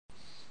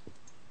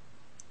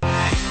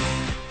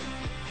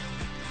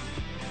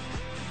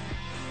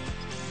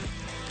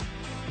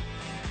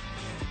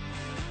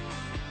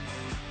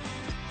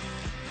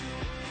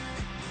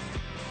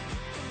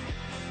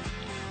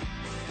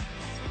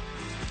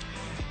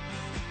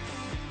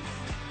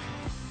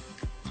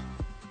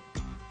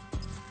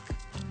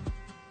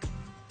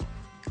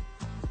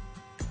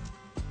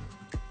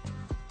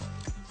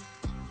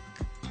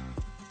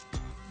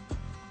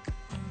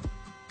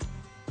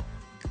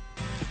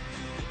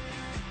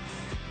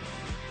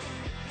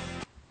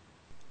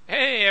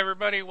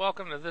everybody,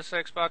 welcome to this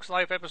Xbox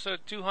Live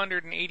episode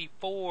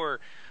 284,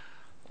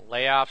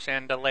 Layoffs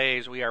and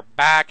Delays. We are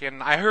back,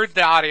 and I heard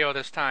the audio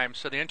this time,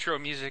 so the intro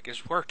music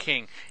is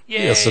working.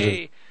 Yay! Yes,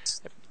 it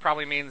is. It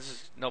probably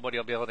means nobody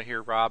will be able to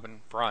hear Rob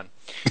and Brun.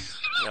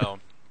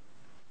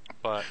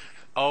 But,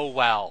 oh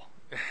well.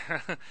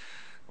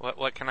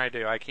 What can I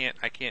do? I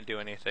can't do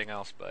anything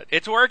else, but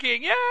it's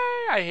working! Yay!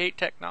 I hate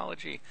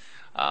technology.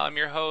 I'm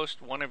your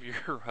host, one of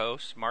your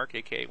hosts, Mark,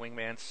 aka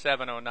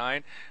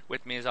Wingman709.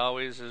 With me, as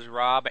always, is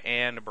Rob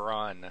and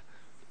Brun.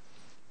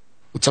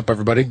 What's up,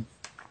 everybody?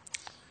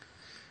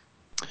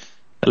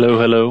 Hello,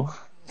 hello.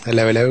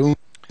 Hello, hello.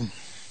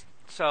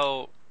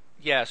 So,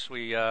 yes,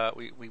 we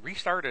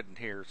restarted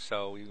here,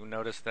 so we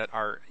noticed that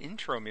our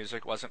intro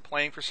music wasn't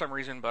playing for some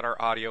reason, but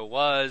our audio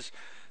was.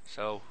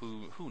 So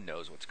who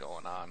knows what's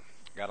going on?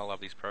 Gotta love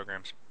these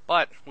programs.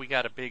 But we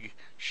got a big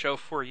show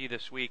for you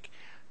this week.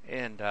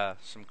 And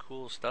some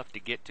cool stuff to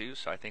get to,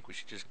 so I think we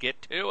should just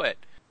get to it.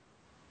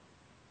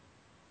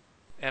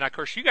 And of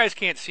course, you guys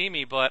can't see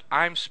me, but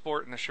I'm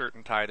sporting a shirt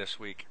and tie this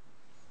week,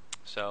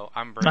 so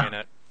I'm bringing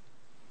it.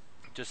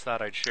 Just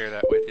thought I'd share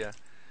that with you.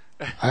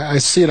 I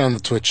see it on the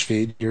Twitch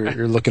feed.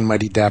 You're looking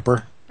mighty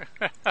dapper.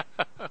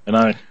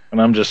 And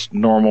I'm just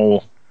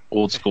normal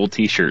old school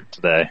T-shirt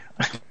today.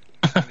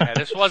 Yeah,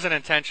 this wasn't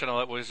intentional.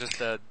 It was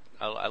just a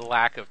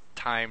lack of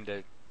time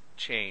to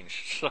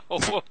change. So.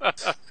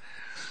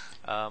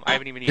 I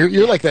haven't even.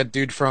 You're like that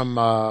dude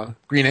from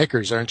Green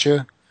Acres, aren't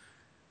you?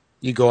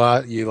 You go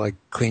out, you like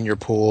clean your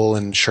pool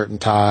in shirt and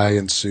tie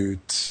and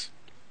suit.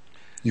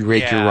 You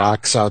rake your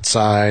rocks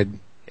outside.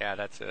 Yeah,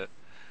 that's it.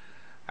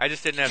 I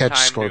just didn't have Catch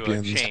time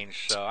scorpions. to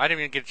change, so I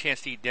didn't even get a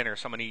chance to eat dinner.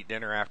 So I'm gonna eat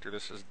dinner after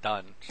this is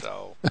done.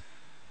 So,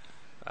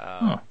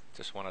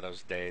 just one of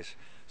those days.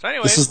 So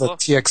anyway, this is the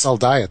TXL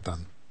diet,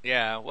 then.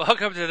 Yeah,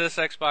 welcome to this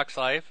Xbox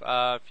Live.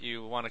 If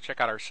you want to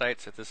check out our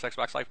sites at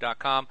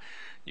thisxboxlive.com,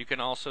 you can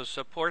also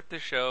support the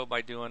show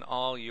by doing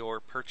all your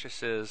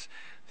purchases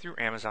through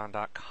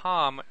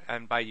Amazon.com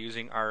and by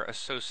using our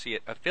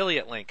associate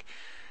affiliate link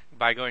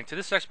by going to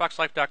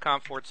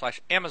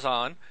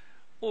thisxboxlive.com/Amazon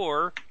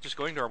or just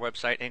going to our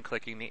website and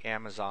clicking the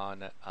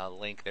Amazon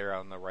link there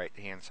on the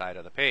right-hand side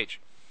of the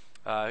page.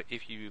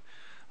 If you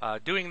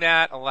doing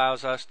that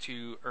allows us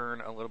to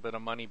earn a little bit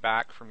of money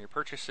back from your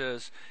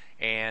purchases,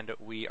 and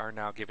we are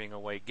now giving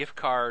away gift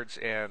cards,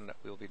 and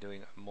we'll be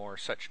doing more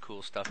such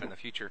cool stuff in the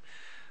future.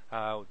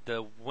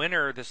 The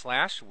winner this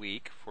last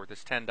week for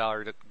this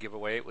 $10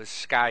 giveaway was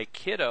Sky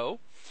Kiddo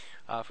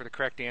for the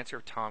correct answer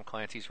of Tom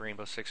Clancy's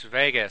Rainbow Six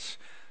Vegas.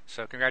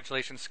 So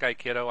congratulations, Sky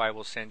Kiddo. I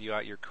will send you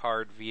out your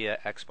card via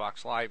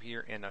Xbox Live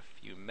here in a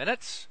few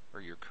minutes, or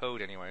your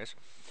code anyways.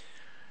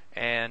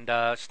 And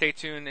stay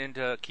tuned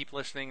and keep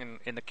listening. And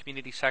in the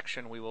community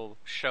section, we will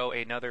show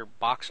another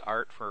box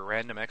art for a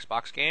random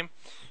Xbox game.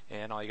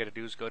 And all you got to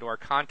do is go to our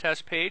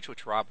contest page,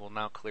 which Rob will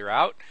now clear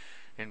out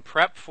and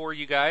prep for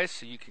you guys,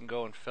 so you can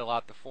go and fill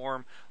out the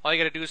form. All you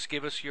got to do is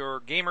give us your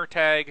gamer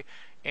tag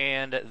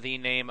and the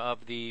name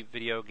of the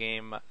video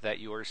game that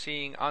you are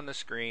seeing on the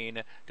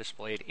screen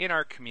displayed in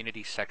our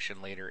community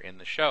section later in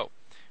the show.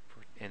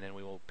 And then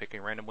we will pick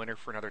a random winner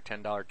for another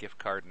 $10 gift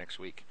card next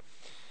week.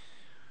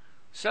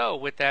 So,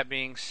 with that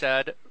being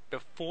said,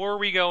 before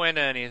we go into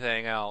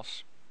anything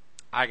else,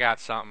 I got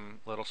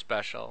something a little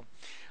special.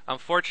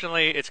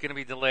 Unfortunately, it's going to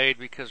be delayed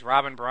because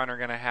Rob and Brun are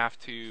going to have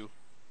to...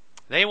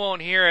 They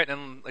won't hear it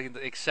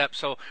except...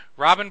 So,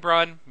 Rob and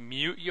Brun,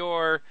 mute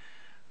your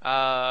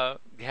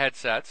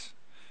headsets.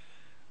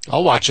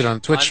 I'll watch it on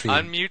Twitch feed.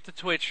 Unmute the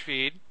Twitch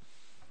feed.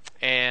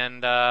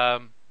 And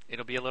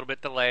it'll be a little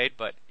bit delayed,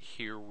 but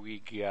here we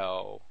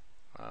go.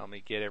 Let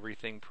me get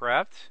everything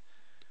prepped.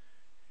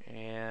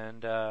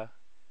 And...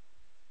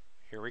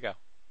 here we go.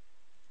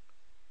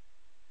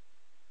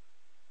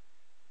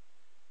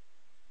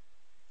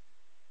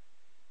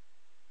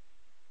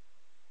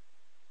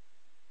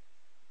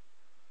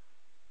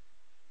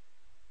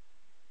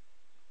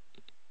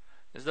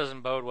 This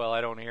doesn't bode well. I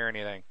don't hear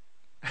anything.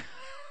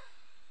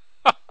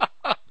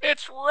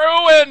 It's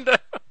ruined!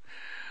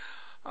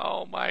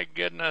 Oh my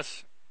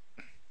goodness.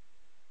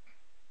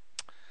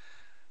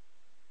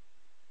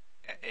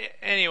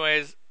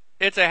 Anyways,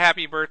 it's a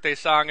happy birthday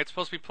song. It's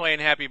supposed to be playing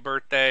Happy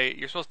Birthday.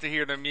 You're supposed to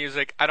hear the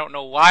music. I don't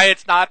know why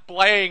it's not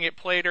playing. It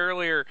played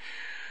earlier.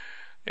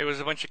 It was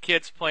a bunch of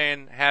kids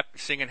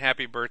singing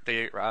Happy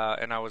Birthday,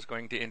 and I was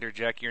going to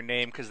interject your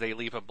name because they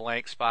leave a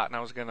blank spot, and I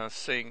was going to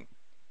sing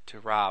to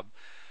Rob.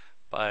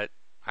 But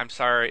I'm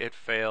sorry, it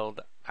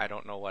failed. I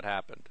don't know what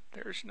happened.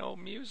 There's no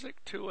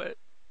music to it.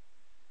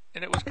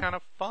 And it was kind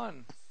of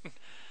fun. I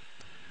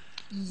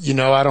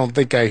don't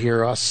think I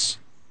hear us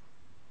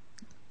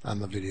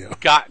on the video.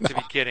 Got to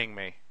be kidding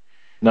me.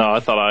 No, I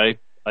thought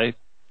I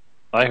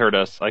heard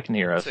us. I can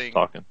hear us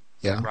talking.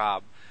 Yeah.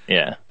 Rob.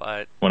 Yeah.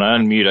 But when I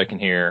unmute, I can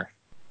hear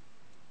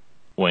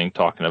Wing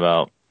talking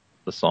about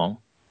the song.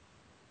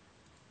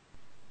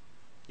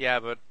 Yeah,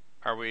 but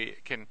are we?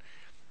 Can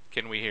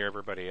we hear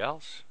everybody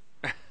else?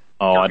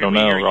 Oh, I don't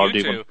know. Rob,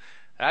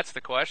 That's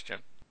the question.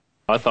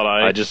 I thought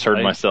I just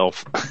heard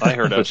myself. I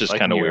heard us. Which is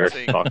kind of weird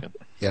talking.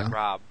 Yeah.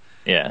 Rob.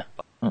 Yeah.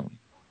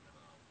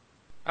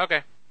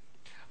 Okay.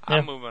 Yeah.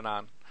 I'm moving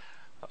on.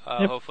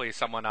 Yep. Hopefully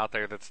someone out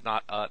there that's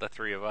not the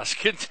three of us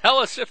can tell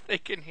us if they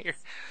can hear.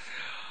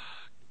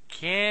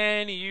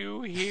 Can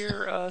you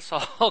hear us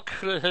all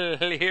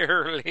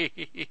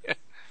clearly?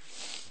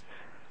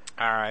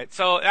 All right.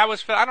 So that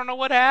was, I don't know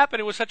what happened.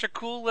 It was such a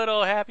cool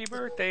little happy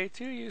birthday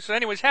to you. So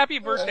anyways, happy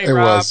birthday, It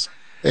Rob. was.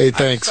 Hey, I'm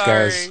thanks,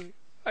 guys. sorry.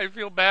 I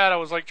feel bad. I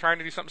was like trying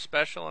to do something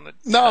special and it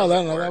No,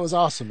 doesn't that work. was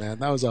awesome, man.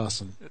 That was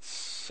awesome. It's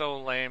so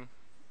lame.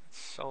 It's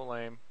so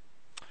lame.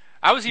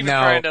 I was even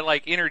Now- trying to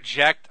like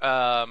interject.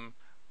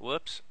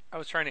 Whoops! I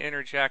was trying to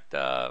interject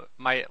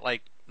my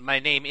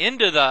name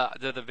into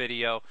the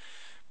video,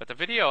 but the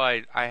video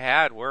I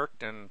had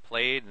worked and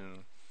played,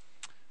 and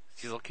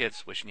these little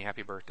kids wishing you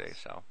happy birthday.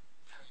 So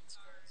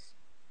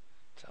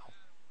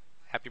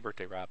happy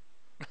birthday, Rob.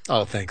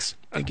 Oh, thanks.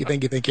 Thank you.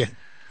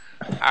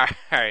 All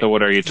right. So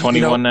what are you,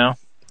 21 now?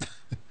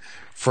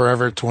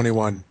 Forever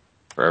 21.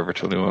 Forever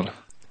 21.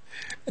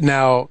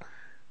 Now,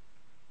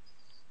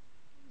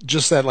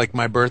 just that, like,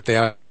 my birthday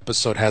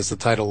episode has the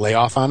title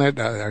Layoff on it.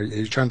 Are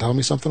you trying to tell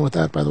me something with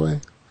that, by the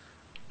way?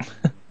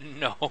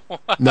 No.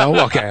 No?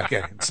 Okay.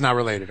 It's not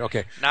related.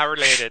 Okay. Not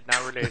related.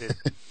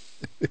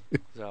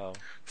 So,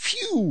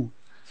 Phew.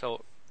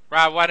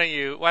 Rob, why don't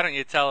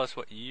you tell us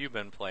what you've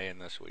been playing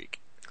this week?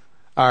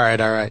 All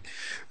right.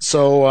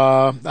 So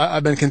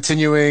I've been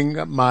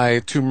continuing my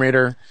Tomb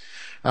Raider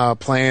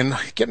playing,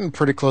 getting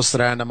pretty close to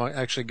the end. I'm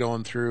actually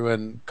going through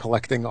and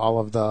collecting all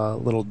of the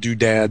little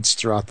doodads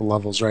throughout the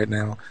levels right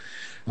now.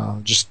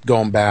 Just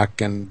going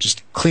back and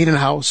just cleaning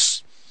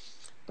house.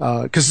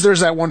 Because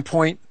there's that one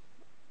point,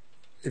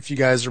 if you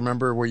guys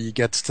remember, where you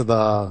get to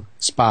the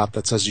spot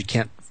that says you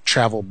can't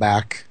travel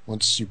back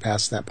once you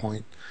pass that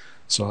point.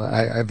 So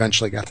I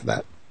eventually got to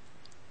that.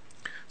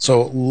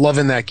 So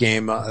loving that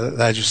game.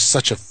 That's just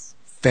such a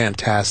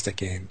fantastic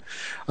game.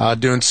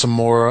 Doing some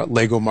more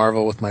Lego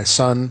Marvel with my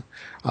son.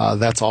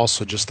 That's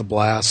also just a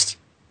blast.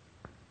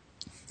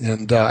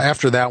 And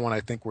after that one,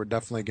 I think we're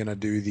definitely going to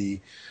do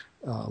the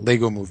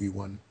Lego Movie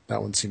one.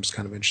 That one seems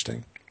kind of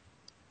interesting.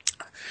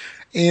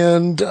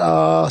 And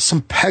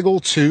some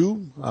Peggle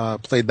 2.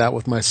 Played that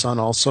with my son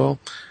also.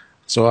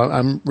 So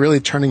I'm really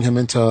turning him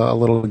into a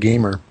little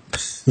gamer.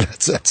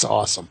 That's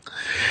awesome.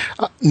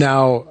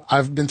 Now,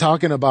 I've been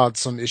talking about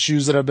some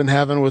issues that I've been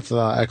having with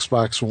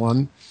Xbox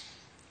One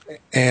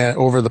and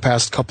over the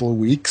past couple of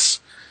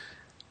weeks.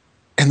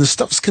 And the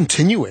stuff's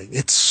continuing.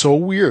 It's so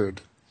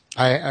weird.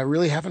 I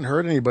really haven't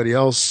heard anybody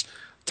else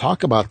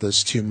talk about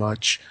this too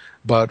much.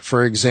 But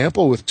for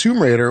example, with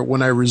Tomb Raider,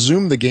 when I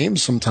resume the game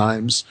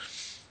sometimes,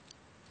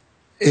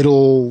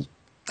 it'll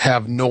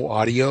have no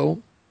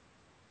audio.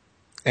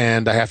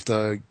 And I have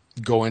to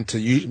go into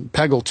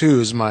Peggle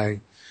 2 is my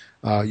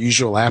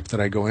usual app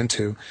that I go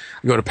into.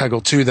 I go to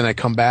Peggle 2, then I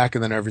come back,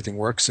 and then everything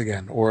works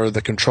again. Or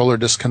the controller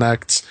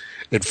disconnects.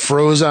 It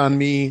froze on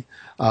me.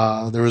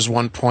 There was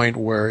one point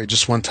where it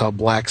just went to a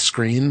black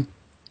screen.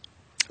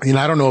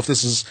 I don't know if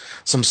this is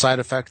some side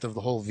effect of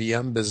the whole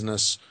VM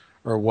business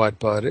or what,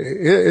 but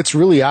it's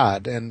really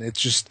odd. And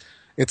it's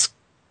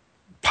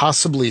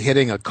possibly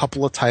hitting a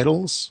couple of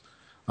titles,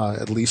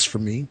 at least for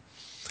me.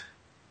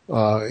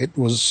 It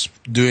was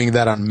doing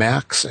that on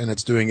Macs, and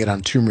it's doing it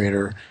on Tomb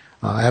Raider.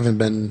 I haven't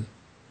been...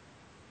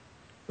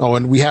 Oh,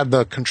 and we had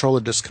the controller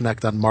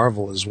disconnect on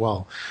Marvel as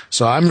well.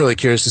 So I'm really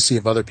curious to see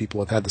if other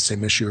people have had the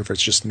same issue or if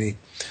it's just me.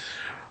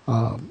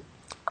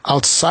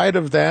 Outside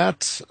of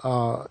that,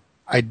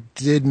 I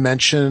did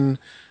mention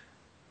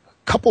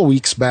a couple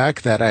weeks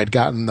back that I had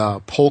gotten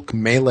the Polk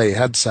Melee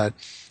headset.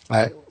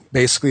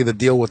 Basically, the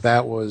deal with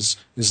that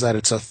is that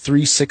it's a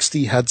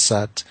 360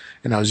 headset,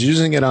 and I was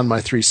using it on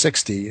my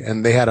 360,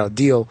 and they had a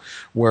deal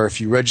where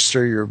if you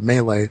register your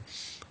Melee,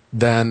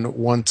 then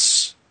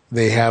once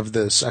they have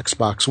this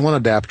Xbox One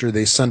adapter,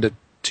 they send it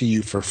to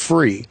you for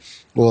free.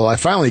 Well, I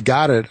finally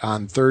got it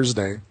on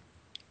Thursday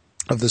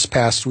of this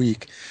past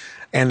week,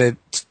 and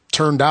it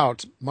turned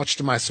out, much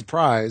to my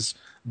surprise,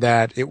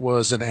 that it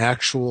was an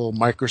actual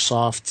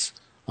Microsoft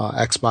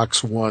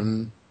Xbox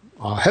One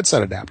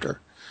headset adapter.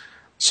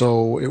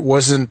 So it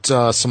wasn't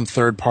some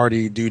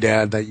third-party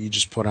doodad that you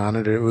just put on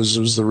it. It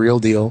was the real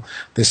deal.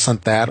 They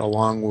sent that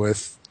along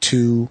with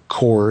 2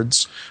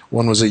 cords.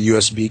 One was a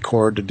USB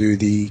cord to do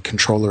the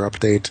controller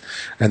update,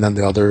 and then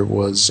the other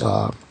was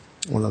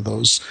one of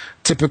those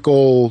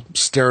typical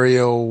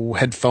stereo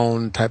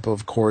headphone type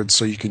of cords,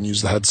 so you can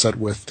use the headset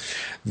with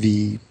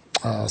the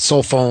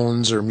cell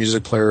phones or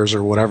music players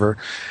or whatever.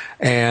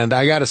 And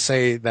I got to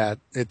say that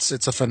it's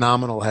a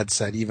phenomenal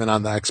headset, even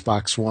on the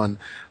Xbox One.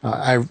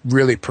 I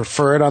really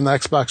prefer it on the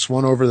Xbox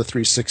One over the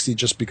 360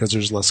 just because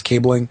there's less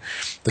cabling.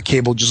 The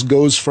cable just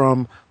goes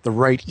from the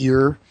right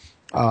ear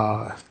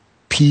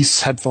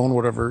piece, headphone,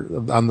 whatever,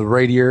 on the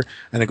right ear,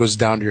 and it goes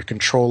down to your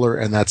controller,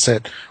 and that's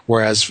it.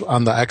 Whereas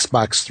on the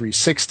Xbox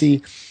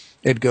 360,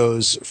 it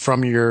goes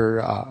from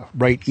your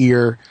right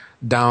ear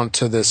down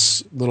to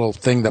this little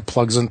thing that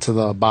plugs into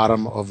the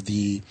bottom of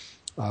the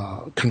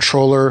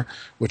controller,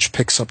 which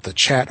picks up the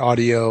chat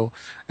audio,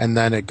 and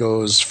then it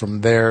goes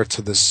from there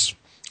to this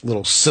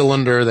little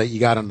cylinder that you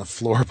got on the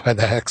floor by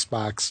the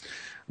Xbox,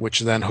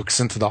 which then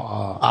hooks into the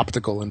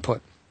optical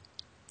input.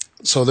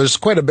 So there's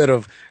quite a bit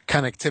of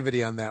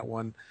connectivity on that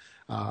one.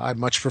 I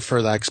much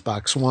prefer the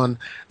Xbox One.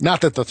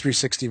 Not that the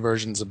 360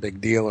 version is a big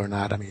deal or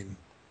not. I mean,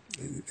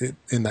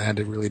 in the end,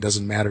 it really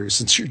doesn't matter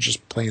since you're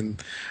just playing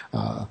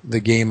the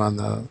game on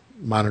the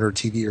monitor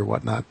TV or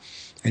whatnot,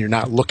 and you're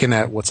not looking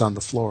at what's on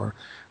the floor.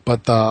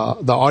 But the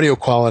audio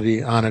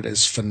quality on it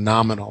is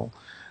phenomenal.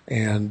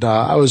 And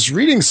I was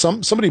reading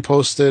somebody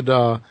posted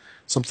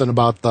something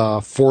about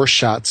the force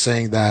shot,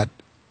 saying that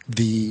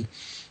that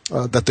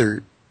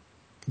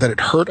it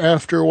hurt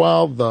after a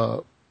while.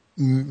 The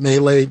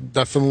Melee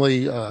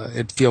definitely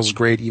it feels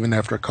great even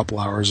after a couple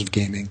hours of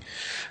gaming,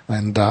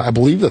 and I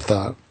believe that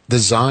the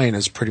design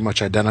is pretty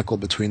much identical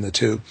between the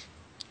two.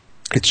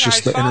 It's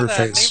just the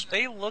interface.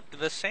 They looked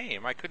the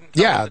same. I couldn't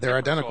tell. Yeah, what the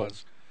they're difference identical.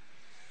 was.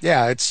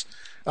 Yeah,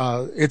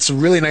 it's a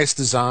really nice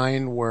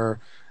design where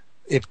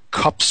it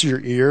cups your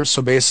ear.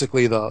 So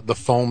basically, the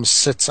foam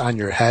sits on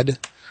your head.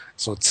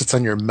 So it sits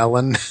on your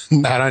melon,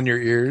 not on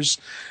your ears,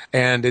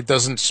 and it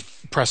doesn't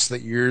press the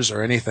ears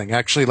or anything.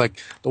 Actually,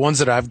 like the ones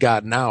that I've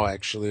got now,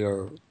 actually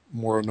are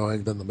more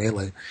annoying than the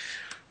Melee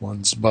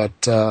ones.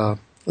 But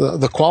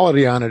the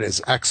quality on it is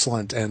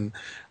excellent, and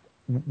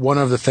one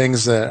of the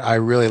things that I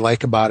really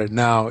like about it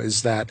now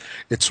is that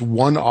it's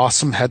one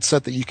awesome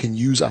headset that you can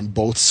use on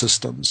both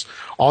systems.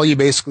 All you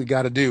basically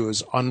got to do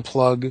is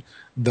unplug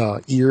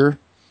the ear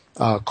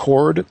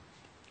cord.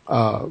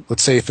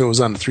 Let's say if it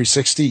was on the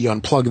 360, you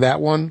unplug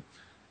that one,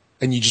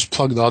 and you just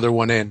plug the other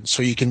one in.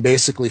 So you can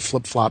basically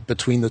flip-flop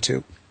between the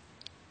two.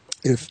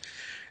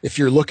 If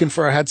you're looking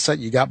for a headset,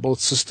 you got both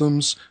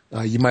systems,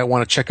 you might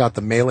want to check out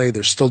the Melee.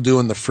 They're still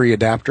doing the free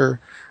adapter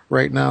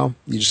right now.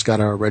 You just got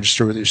to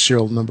register with your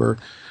serial number,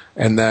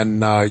 and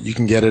then you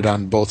can get it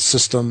on both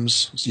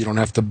systems. So you don't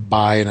have to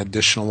buy an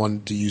additional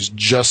one to use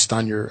just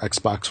on your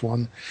Xbox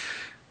One.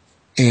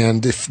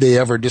 And if they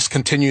ever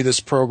discontinue this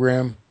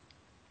program,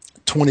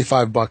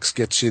 $25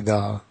 gets you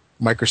the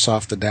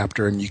Microsoft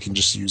adapter, and you can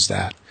just use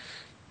that.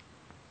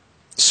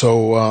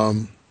 So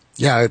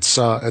yeah,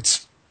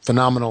 it's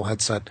phenomenal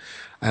headset,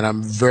 and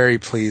I'm very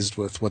pleased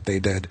with what they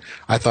did.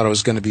 I thought it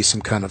was going to be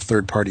some kind of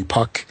third-party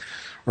puck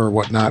or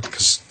whatnot,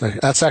 because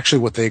that's actually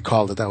what they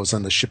called it. That was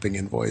on the shipping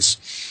invoice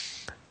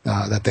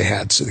that they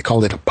had. So they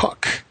called it a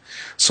puck.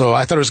 So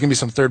I thought it was going to be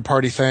some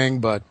third-party thing,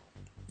 but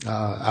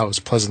I was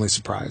pleasantly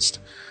surprised.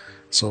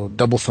 So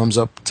double thumbs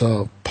up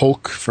to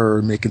Polk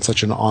for making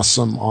such an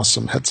awesome,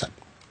 awesome headset.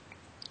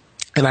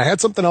 And I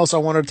had something else I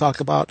wanted to talk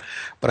about,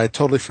 but I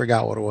totally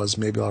forgot what it was.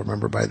 Maybe I'll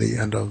remember by the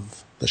end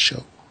of the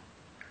show.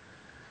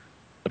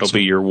 It'll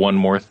be your one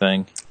more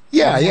thing.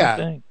 Yeah, One more yeah.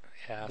 thing.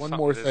 Yeah, One something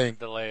more to thing.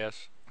 delay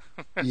us.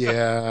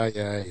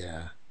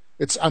 Yeah.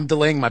 I'm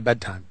delaying my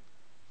bedtime.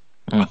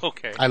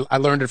 Okay. I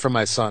learned it from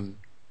my son.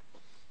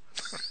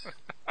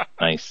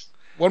 Nice.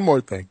 One more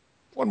thing.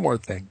 All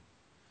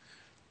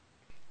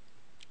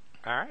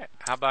right.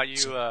 How about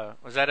you?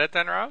 Was that it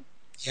then, Rob?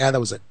 Yeah, that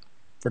was it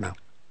for now.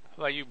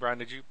 How about you, Brun?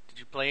 Did you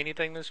play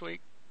anything this week?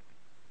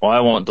 Well, I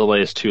won't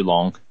delay us too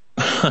long.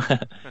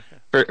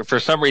 For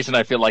some reason,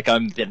 I feel like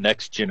I'm the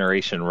next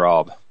generation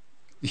Rob.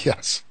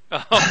 Yes.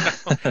 Oh,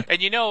 no.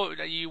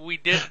 And we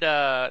did.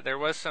 There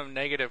was some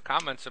negative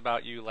comments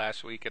about you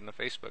last week in the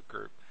Facebook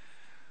group.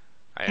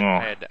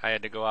 I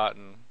had to go out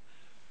and,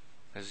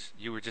 because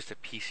you were just a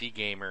PC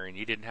gamer and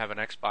you didn't have an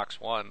Xbox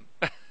One.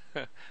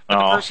 But the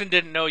person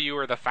didn't know you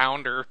were the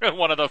founder,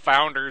 one of the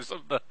founders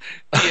of the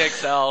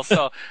TXL.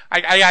 So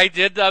I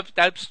did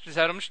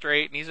set him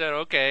straight, and he said,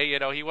 okay,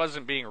 he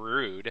wasn't being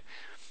rude.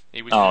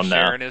 He was just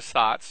sharing his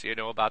thoughts,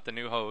 about the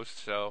new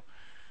host. So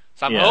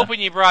I'm hoping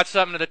you brought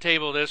something to the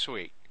table this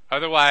week.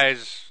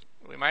 Otherwise,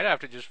 we might have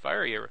to just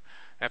fire you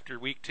after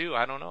week 2.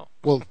 I don't know.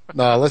 Well,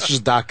 let's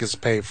just dock his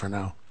pay for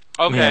now.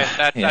 Okay,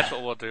 that's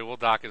what we'll do. We'll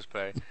dock his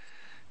pay.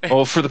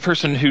 Well, for the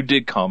person who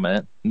did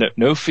comment,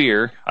 no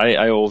fear.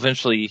 I will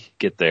eventually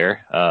get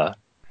there.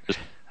 Just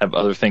have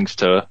other things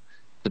to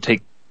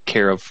take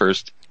care of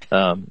first.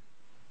 But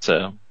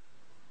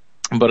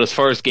as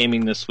far as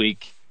gaming this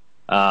week,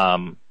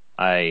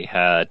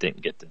 I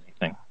didn't get to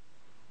anything.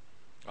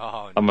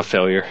 Oh, I'm a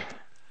failure.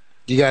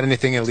 You got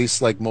anything at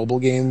least like mobile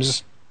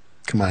games?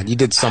 Come on, you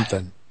did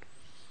something.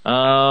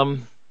 I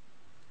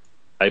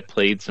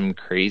played some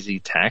Crazy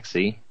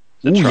Taxi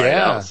to try it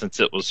out since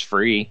it was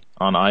free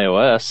on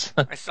iOS.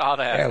 I saw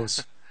that.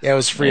 Yeah, it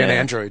was free on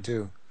Android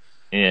too.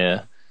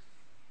 Yeah.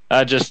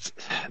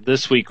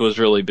 This week was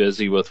really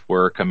busy with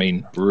work. I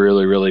mean,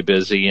 really, really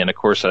busy. And of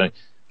course, I'm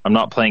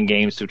not playing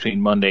games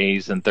between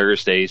Mondays and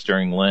Thursdays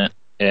during Lent,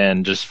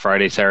 and just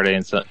Friday, Saturday,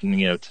 and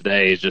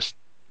today is just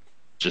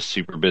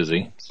super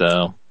busy.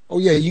 So. Oh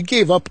yeah, you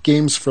gave up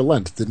games for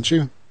Lent, didn't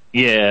you?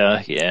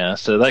 Yeah.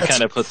 So that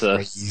kind of puts a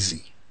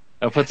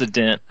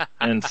dent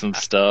in some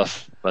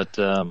stuff, but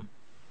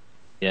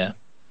yeah.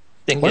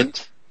 Why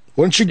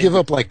don't you give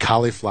up like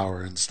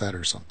cauliflower instead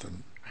or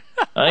something?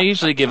 I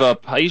usually give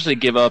up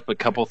a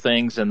couple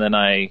things, and then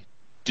I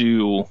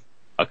do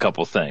a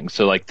couple things.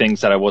 So like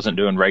things that I wasn't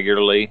doing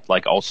regularly,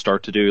 like I'll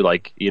start to do,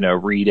 like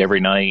read every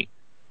night,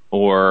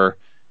 or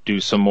do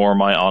some more of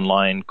my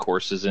online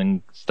courses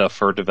and stuff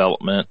for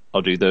development.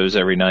 I'll do those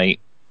every night,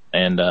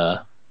 and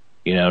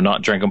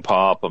not drinking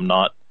pop. I'm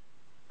not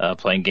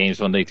playing games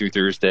Monday through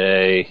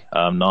Thursday.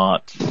 I'm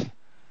not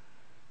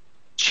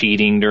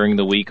cheating during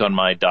the week on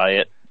my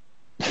diet.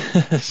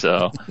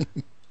 So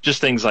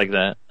just things like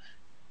that.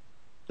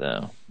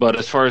 So, but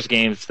as far as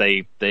games,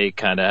 they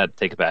kind of had to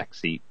take a back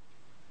seat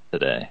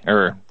today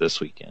or this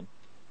weekend.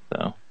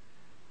 So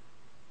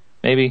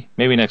maybe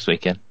next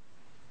weekend.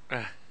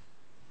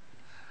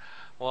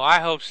 Well, I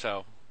hope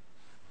so.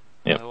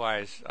 Yep.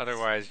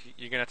 Otherwise,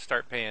 you're gonna have to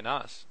start paying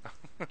us.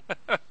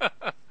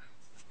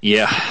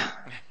 Yeah.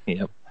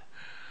 Yep.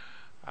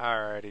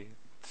 Alrighty.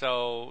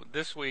 So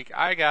this week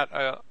I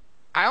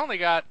only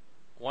got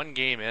one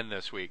game in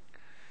this week.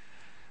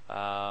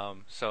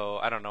 So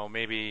I don't know,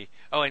 maybe.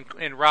 Oh,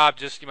 and Rob,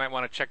 just you might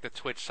want to check the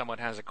Twitch. Someone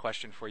has a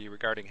question for you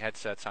regarding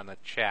headsets on the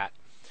chat.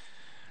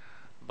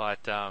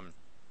 But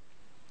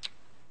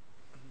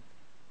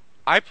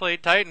I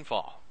played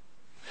Titanfall.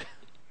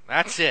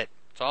 That's it.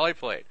 That's all I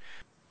played.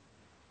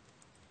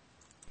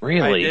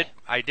 Really?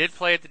 I did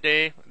play it the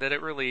day that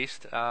it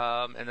released,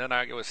 and then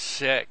I was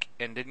sick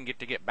and didn't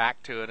get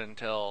back to it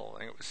until I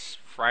think it was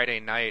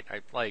Friday night.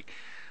 I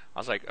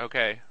was like,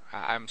 okay,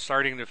 I'm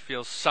starting to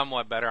feel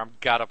somewhat better. I've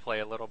got to play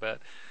a little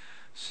bit.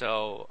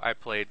 So I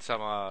played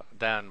some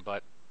then,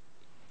 but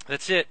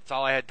that's it. That's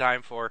all I had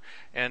time for.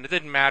 And it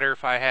didn't matter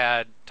if I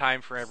had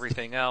time for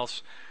everything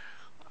else.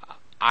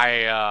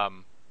 I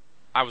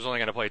was only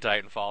going to play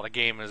Titanfall. The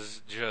game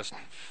is just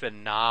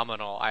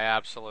phenomenal. I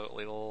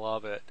absolutely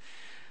love it.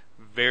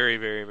 Very,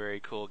 very, very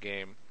cool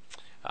game.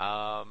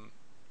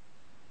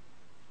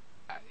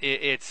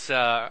 It's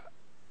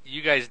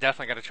you guys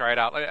definitely got to try it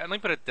out. Let me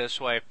put it this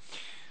way.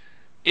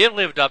 It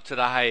lived up to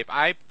the hype.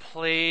 I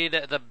played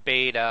the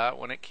beta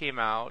when it came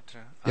out.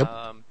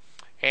 Yep.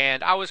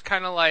 And I was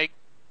kind of like,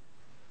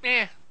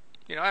 eh.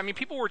 I mean,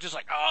 people were just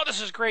like, oh,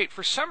 this is great.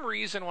 For some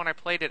reason, when I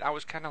played it, I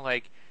was kind of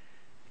like,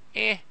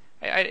 eh.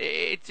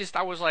 I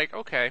was like,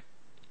 okay.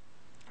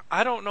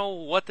 I don't know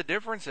what the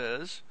difference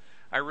is.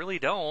 I really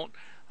don't.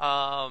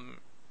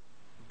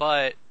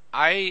 But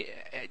I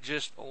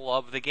just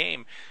love the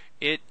game.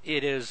 It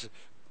is.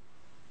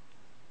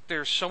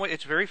 There's so much.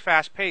 It's very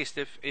fast paced.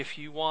 If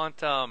you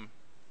want,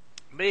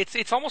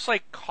 it's almost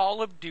like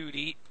Call of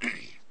Duty.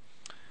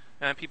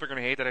 And people are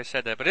going to hate that I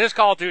said that, but it is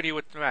Call of Duty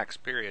with the Max.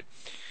 Period.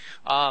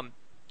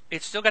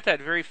 It's still got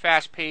that very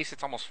fast pace.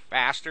 It's almost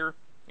faster,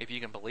 if you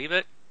can believe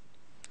it.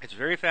 It's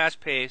very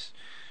fast paced,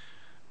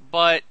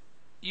 but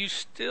you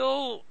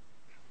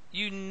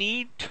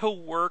need to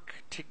work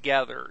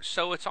together.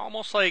 So it's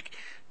almost like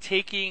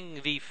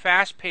taking the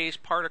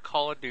fast-paced part of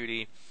Call of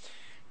Duty,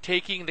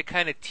 taking the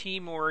kind of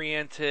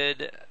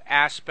team-oriented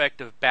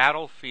aspect of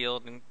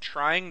Battlefield and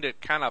trying to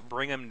kind of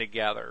bring them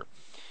together.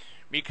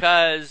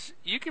 Because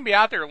you can be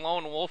out there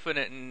lone wolfing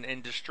it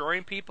and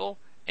destroying people,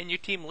 and your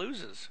team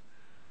loses.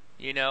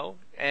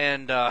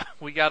 And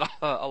we got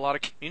a lot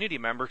of community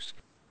members.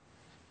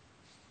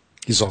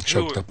 He's all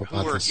choked up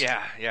about this.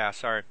 Yeah,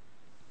 sorry.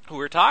 Who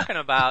were talking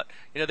about,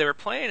 they were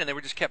playing and they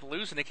just kept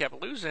losing,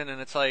 and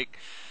it's like,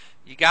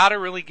 you got to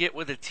really get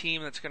with a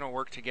team that's going to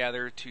work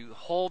together to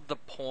hold the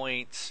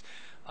points.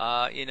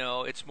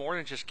 It's more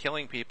than just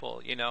killing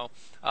people.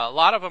 A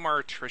lot of them are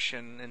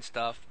attrition and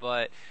stuff,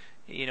 but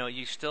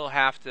you still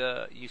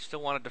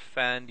want to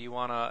defend. You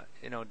want to,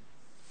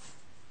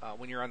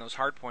 when you're on those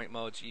hardpoint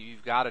modes,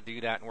 you've got to do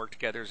that and work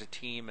together as a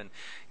team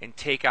and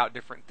take out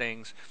different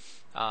things.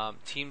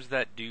 Teams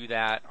that do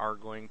that are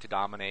going to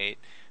dominate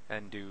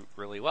and do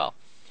really well.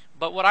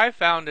 But what I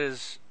found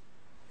is,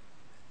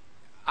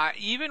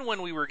 even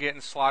when we were getting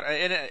slaughtered,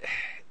 and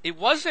it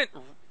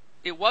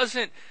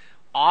wasn't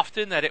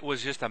often that it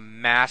was just a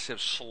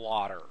massive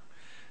slaughter.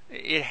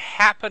 It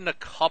happened a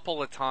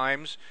couple of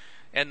times,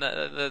 and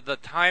the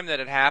time that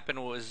it happened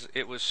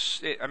it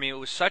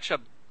was such a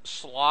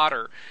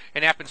slaughter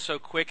and happened so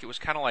quick. It was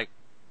kind of like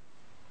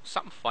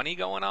something funny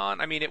going on.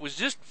 I mean, it was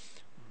just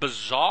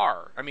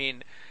bizarre. I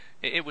mean,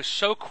 it was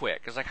so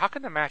quick. It's like, how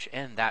can the match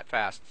end that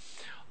fast?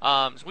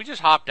 So we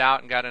just hopped out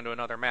and got into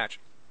another match.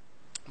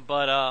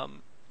 But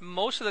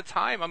most of the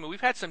time, I mean,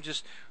 we've had some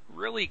just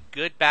really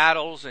good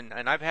battles, and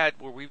I've had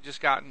where we've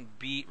just gotten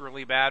beat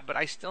really bad, but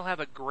I still have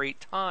a great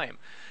time.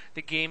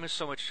 The game is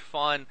so much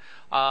fun.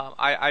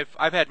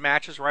 I've had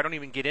matches where I don't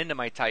even get into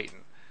my Titan.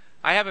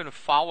 I have him in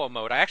follow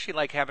mode. I actually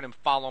like having him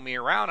follow me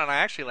around, and I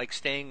actually like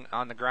staying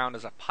on the ground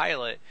as a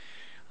pilot.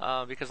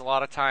 Because a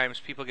lot of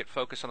times people get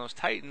focused on those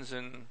Titans,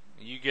 and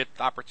you get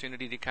the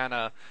opportunity to kind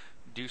of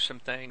do some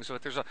things. So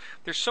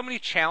there's so many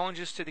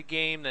challenges to the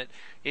game that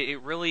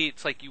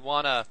it's like you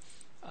want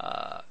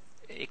to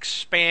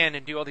expand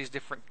and do all these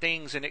different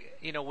things. And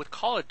with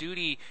Call of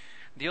Duty,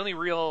 the only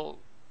real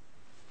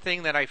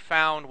thing that I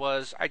found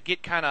was I'd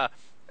get kind of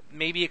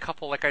maybe a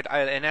couple, like an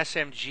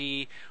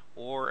SMG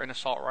or an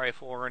assault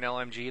rifle or an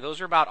LMG.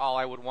 Those are about all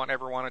I would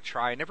ever want to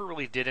try. I never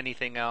really did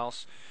anything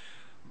else.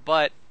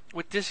 But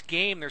with this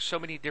game, there's so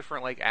many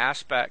different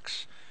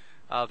aspects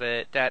of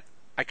it that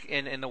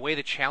and the way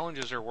the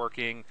challenges are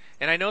working,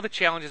 and I know the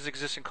challenges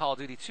exist in Call of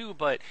Duty too,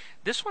 but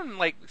this one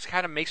like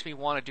kind of makes me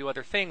want to do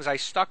other things. I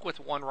stuck with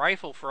one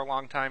rifle for a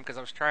long time because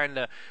I was trying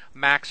to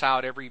max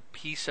out every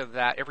piece of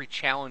that, every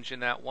challenge in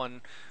that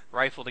one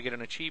rifle to get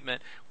an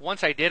achievement.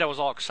 Once I did, I was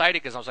all excited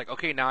because I was like,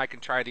 okay, now I can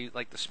try the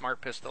smart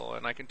pistol,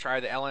 and I can try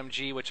the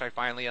LMG, which I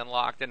finally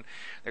unlocked, and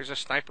there's a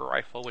sniper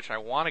rifle which I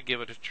want to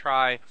give it a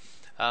try.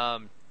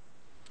 But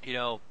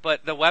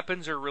the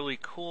weapons are really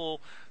cool.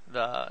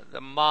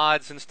 The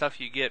mods and stuff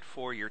you get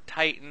for your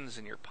Titans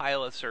and your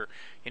pilots are,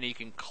 you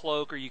can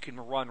cloak or you can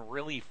run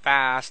really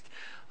fast.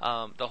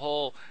 The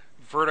whole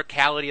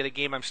verticality of the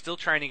game, I'm still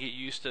trying to get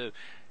used to.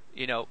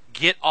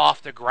 Get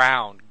off the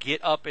ground,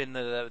 get up in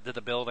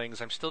the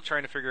buildings. I'm still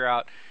trying to figure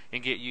out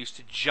and get used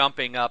to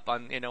jumping up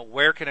on,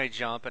 where can I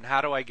jump and how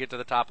do I get to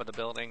the top of the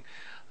building.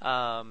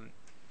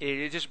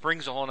 It just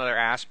brings a whole other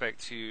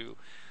aspect to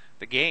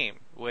the game,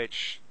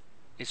 which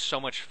is so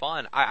much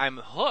fun. I'm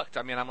hooked.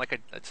 I mean,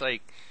 it's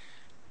like,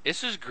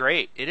 this is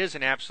great. It is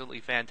an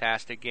absolutely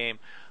fantastic game.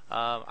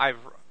 I've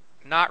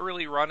not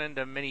really run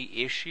into many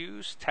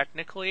issues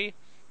technically.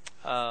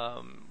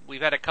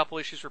 We've had a couple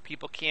issues where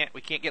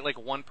we can't get like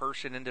one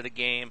person into the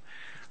game.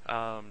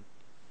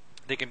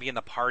 They can be in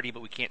the party,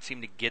 but we can't seem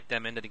to get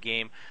them into the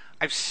game.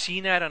 I've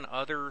seen that on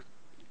other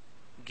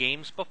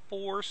games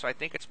before, so I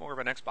think it's more of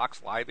an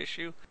Xbox Live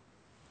issue.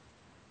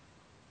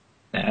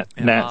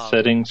 NAT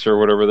settings or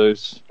whatever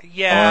those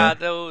are.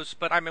 Those,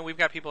 but I mean, we've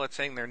got people that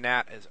saying their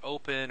NAT is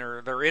open,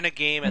 or they're in a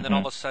game and then all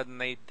of a sudden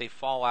they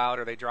fall out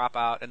or they drop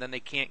out and then they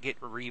can't get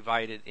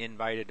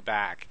invited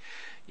back.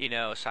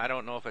 So I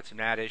don't know if it's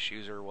NAT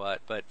issues or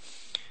what, but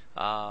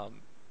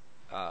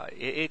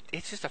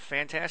it's just a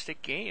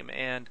fantastic game.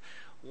 And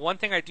one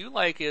thing I do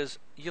like is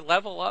you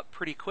level up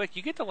pretty quick.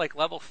 You get to like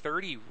level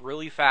 30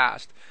 really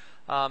fast.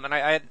 I'm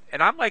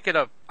like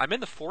I'm in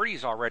the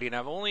 40s already, and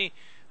I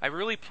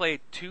really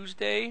played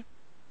Tuesday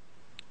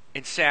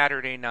and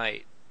Saturday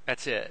night.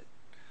 That's it.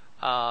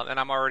 And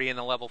I'm already in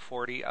the level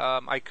 40.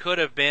 I could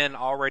have been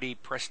already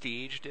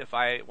prestiged if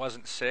I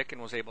wasn't sick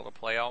and was able to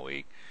play all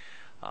week.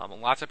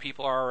 Lots of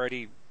people are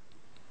already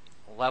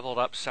leveled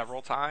up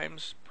several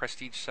times,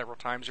 prestige several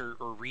times, or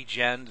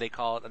regen, they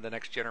call it, in the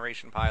next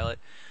generation pilot.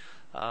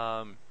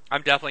 I'm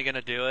definitely going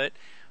to do it.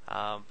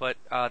 But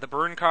the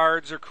burn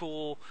cards are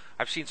cool.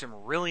 I've seen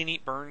some really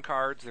neat burn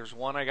cards. There's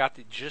one I got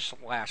just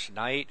last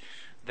night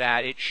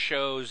that it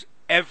shows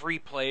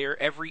every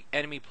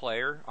enemy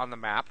player on the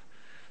map.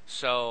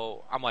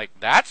 So I'm like,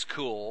 that's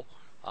cool.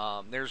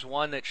 There's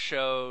one that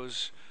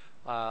shows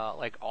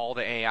like all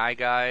the AI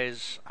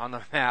guys on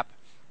the map.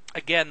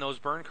 Again, those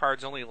burn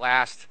cards only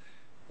last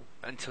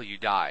until you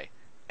die.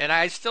 And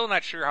I'm still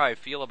not sure how I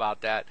feel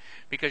about that,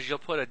 because you'll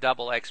put a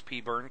double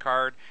XP burn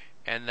card,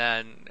 and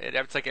then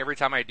it's like every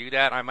time I do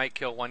that, I might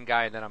kill one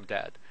guy and then I'm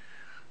dead.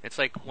 It's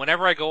like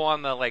whenever I go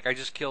on the I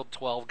just killed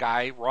 12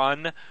 guy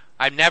run,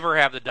 I never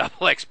have the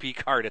double XP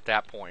card at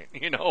that point,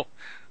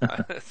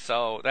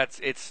 So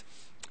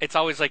it's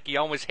always like you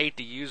always hate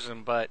to use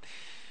them, but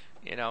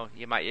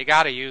you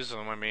got to use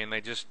them. I mean,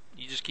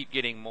 you just keep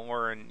getting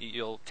more, and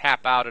you'll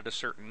tap out at a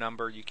certain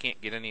number. You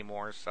can't get any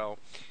more, so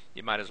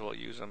you might as well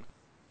use them.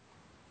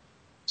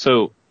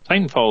 So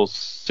Titanfall's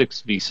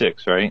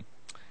 6v6, right?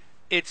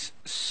 It's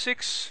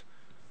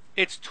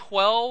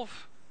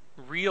 12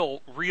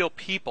 real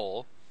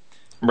people.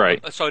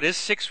 Right. So it is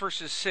 6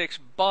 versus 6,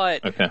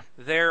 but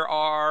there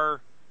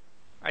are,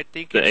 I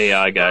think, the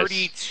AI guys.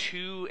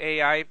 32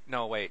 AI.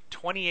 No, wait,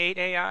 28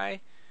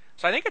 AI.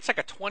 So I think it's like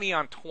a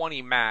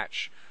 20-on-20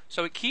 match.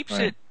 So it keeps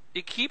it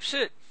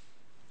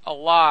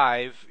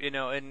alive,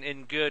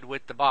 and good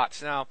with the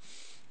bots. Now,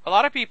 a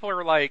lot of people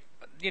are like,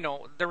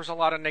 there was a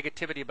lot of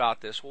negativity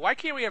about this. Well, why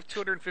can't we have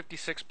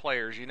 256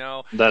 players?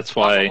 That's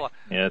why.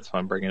 That's why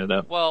I'm bringing it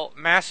up. Well,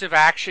 Massive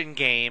Action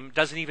Game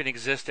doesn't even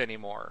exist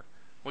anymore,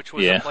 which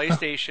was a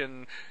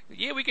PlayStation.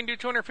 Yeah, we can do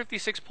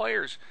 256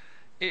 players.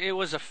 It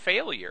was a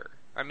failure.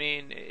 I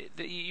mean,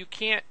 you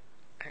can't.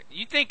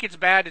 You think it's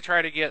bad to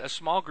try to get a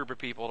small group of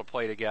people to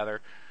play together.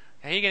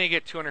 How are you going to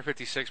get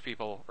 256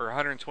 people or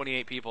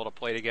 128 people to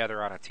play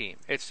together on a team?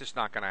 It's just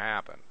not going to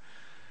happen.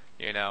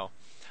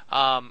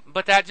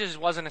 But that just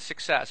wasn't a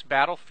success.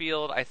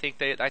 Battlefield, I think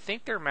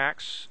their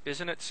max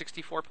isn't it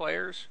 64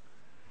 players?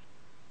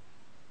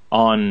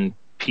 On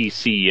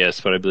PC,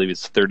 yes, but I believe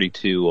it's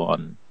 32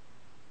 on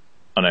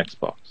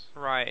Xbox.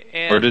 Right.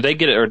 Or did they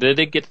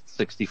get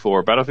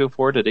 64? Battlefield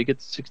 4, did they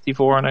get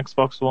 64 on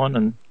Xbox One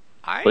and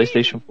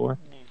PlayStation 4?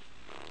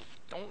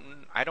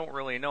 I don't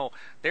really know.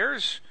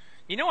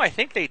 I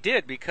think they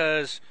did,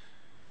 because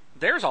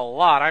there's a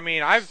lot. I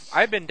mean,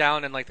 I've been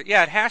down in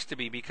it has to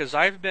be, because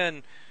I've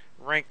been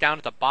ranked down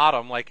at the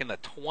bottom, like in the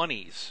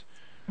 20s.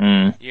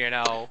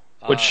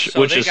 Which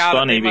is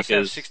funny, they must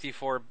because have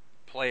 64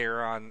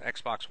 player on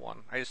Xbox One.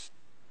 I just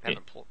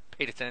haven't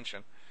paid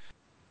attention.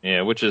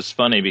 Yeah, which is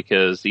funny,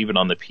 because even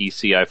on the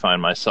PC, I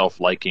find myself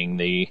liking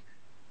the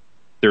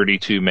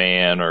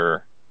 32-man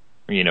or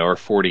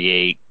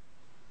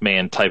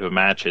 48-man type of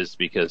matches,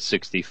 because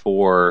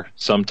 64,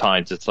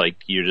 sometimes it's like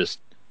you're just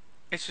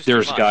It's just too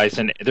much.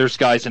 There's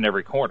guys in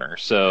every corner.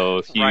 So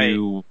if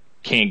you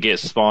can't get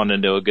spawned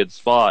into a good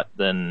spot,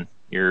 then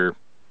you're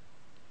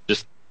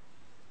just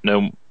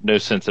no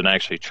sense in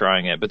actually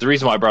trying it. But the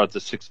reason why I brought up the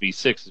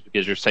 6v6 is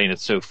because you're saying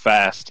it's so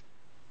fast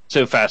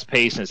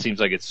paced, and it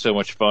seems like it's so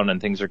much fun and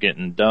things are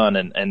getting done,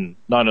 and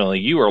not only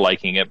you are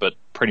liking it, but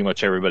pretty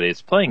much everybody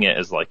that's playing it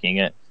is liking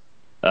it.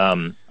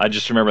 I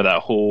just remember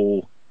that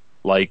whole,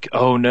 like,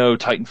 oh no,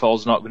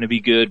 Titanfall's not going to be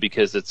good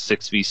because it's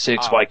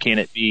 6v6. Why can't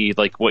it be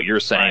like what you're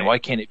saying? Right. Why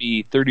can't it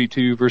be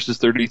 32 versus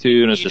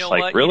 32? And it's just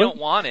like, really? You don't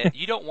want it.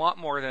 You don't want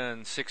more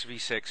than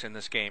 6v6 in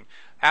this game.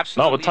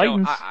 Absolutely. Not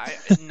with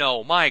Titans.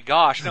 No, my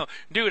gosh, no,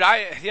 dude.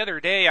 The other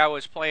day I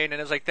was playing and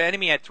it was like the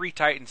enemy had 3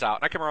 Titans out,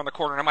 and I come around the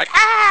corner and I'm like,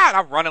 and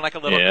I'm running like a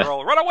little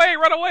girl, run away,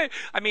 run away.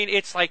 I mean,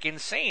 it's like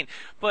insane.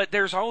 But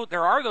there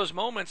are those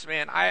moments,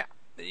 man. I'm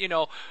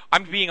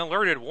being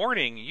alerted,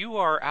 warning, you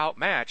are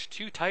outmatched.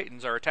 2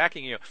 Titans are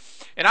attacking you.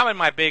 And I'm in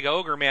my big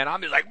ogre, man.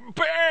 I'm just like,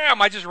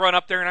 bam! I just run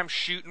up there and I'm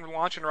shooting,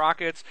 launching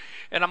rockets,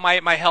 and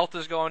my health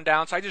is going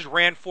down. So I just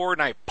ran forward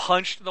and I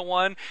punched the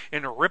one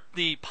and ripped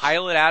the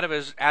pilot out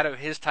of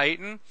his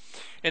Titan,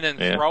 and then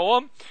throw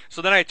him.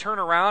 So then I turn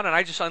around and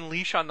I just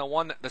unleash on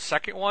the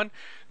second one.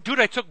 Dude,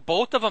 I took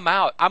both of them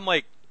out. I'm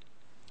like,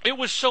 it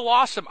was so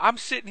awesome. I'm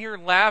sitting here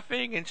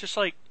laughing and just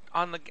like,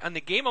 on the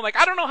game, I'm like,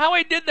 I don't know how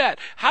I did that.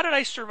 How did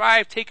I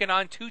survive taking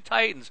on 2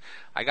 Titans?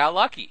 I got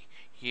lucky,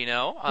 you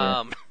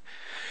know.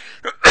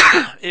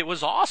 It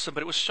was awesome,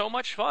 but it was so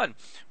much fun.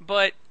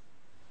 But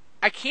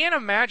I can't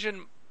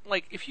imagine,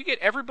 like, if you get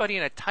everybody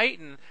in a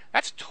Titan,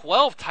 that's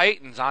 12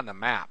 Titans on the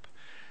map.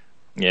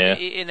 Yeah.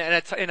 In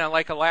a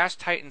last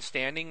Titan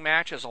standing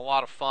match is a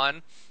lot of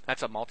fun.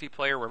 That's a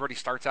multiplayer where everybody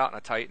starts out in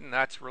a Titan.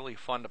 That's really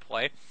fun to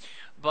play.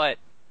 But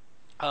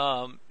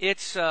it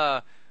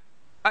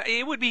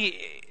would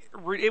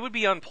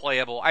be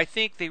unplayable. I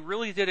think they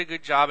really did a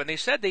good job, and they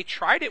said they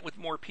tried it with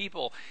more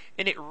people,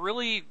 and it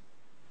really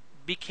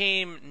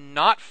became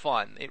not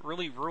fun. It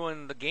really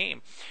ruined the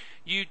game.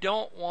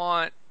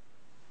 I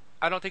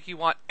don't think you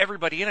want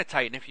everybody in a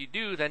Titan. If you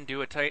do, then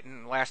do a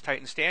last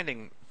Titan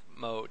standing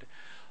mode.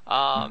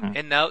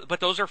 But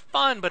those are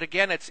fun. But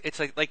again, it's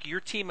like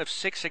your team of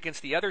 6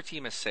 against the other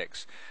team of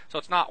 6. So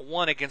it's not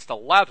 1 against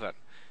 11.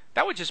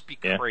 That would just be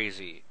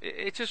crazy.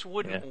 It just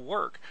wouldn't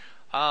work.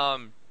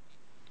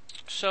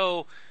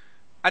 So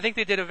I think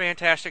they did a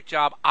fantastic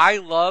job. I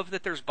love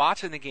that there's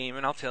bots in the game,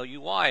 and I'll tell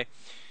you why.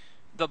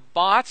 The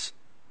bots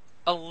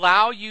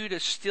allow you to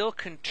still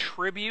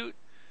contribute.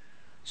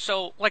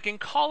 So, like in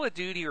Call of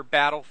Duty or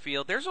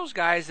Battlefield, there's those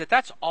guys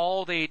that's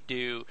all they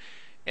do,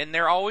 and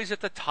they're always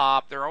at the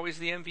top. They're always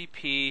the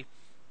MVP.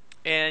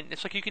 And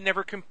it's like you can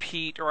never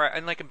compete,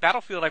 and like in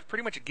Battlefield, I've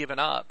pretty much given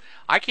up.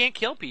 I can't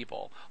kill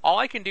people. All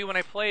I can do when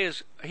I play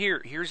is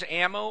here's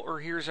ammo, or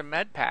here's a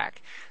med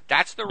pack.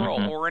 That's the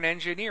role, or an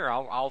engineer.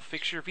 I'll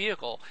fix your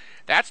vehicle.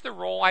 That's the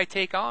role I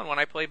take on when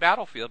I play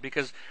Battlefield,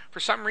 because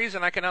for some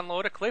reason I can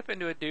unload a clip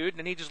into a dude,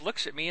 and he just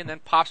looks at me and then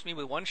pops me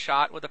with one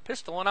shot with a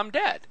pistol, and I'm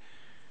dead.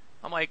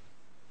 I'm like,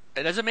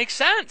 it doesn't make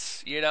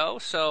sense, you know.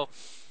 So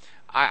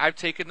I've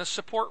taken the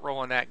support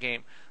role in that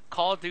game.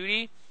 Call of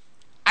Duty,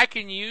 I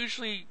can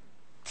usually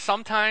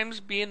sometimes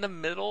be in the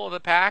middle of the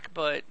pack,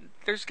 but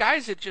there's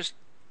guys that just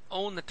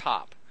own the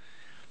top.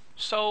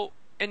 So,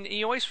 and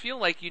you always feel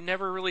like you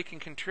never really can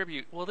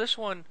contribute. Well, this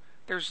one,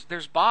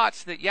 there's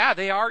bots that,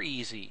 they are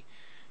easy.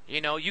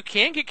 You know, you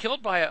can get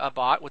killed by a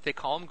bot, what they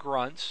call them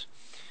grunts.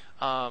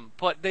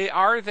 But they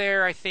are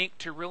there, I think,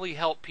 to really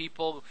help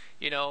people,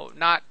 you know,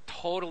 not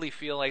totally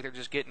feel like they're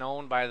just getting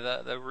owned by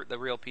the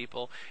real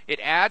people.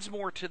 It adds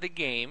more to the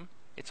game.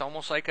 It's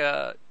almost like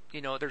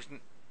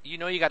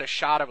you got a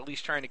shot of at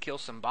least trying to kill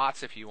some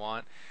bots if you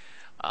want.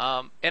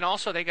 And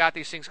also they got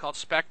these things called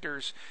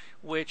Spectres,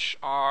 which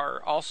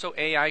are also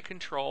AI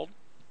controlled.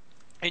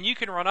 And you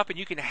can run up and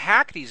you can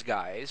hack these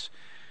guys.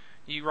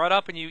 You run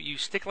up and you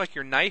stick like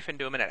your knife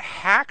into them and it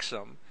hacks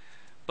them.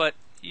 But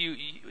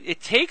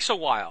it takes a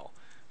while.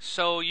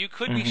 So you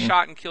could be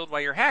shot and killed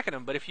while you're hacking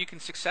them. But if you can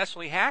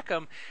successfully hack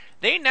them,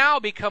 they now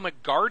become a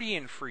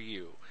guardian for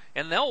you.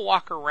 And they'll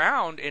walk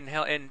around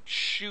and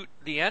shoot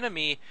the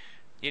enemy.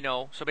 You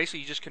know, so basically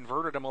you just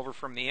converted them over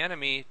from the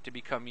enemy to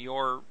become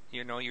your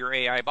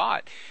AI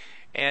bot.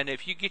 And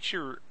if you get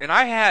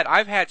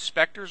I've had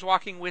Spectres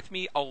walking with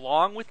me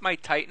along with my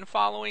Titan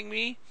following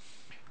me.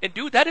 And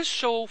dude, that is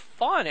so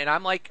fun. And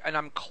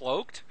I'm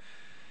cloaked.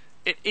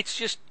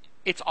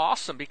 It's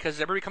awesome because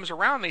everybody comes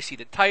around, they see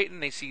the Titan,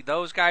 they see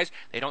those guys,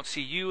 they don't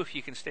see you if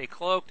you can stay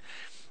cloaked.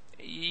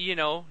 You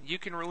know, you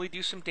can really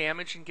do some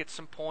damage and get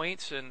some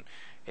points, and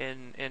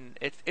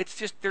it's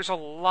just, there's a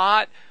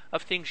lot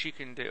of things you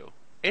can do.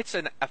 It's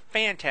a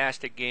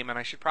fantastic game, and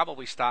I should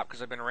probably stop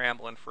because I've been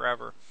rambling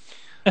forever.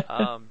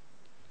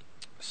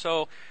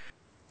 So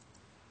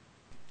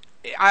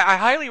I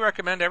highly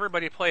recommend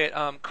everybody play it.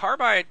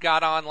 Carbide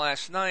got on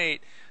last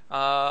night,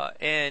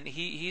 and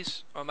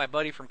he's my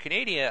buddy from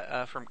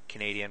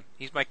Canadian.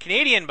 He's my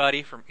Canadian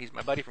buddy he's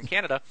my buddy from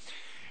Canada,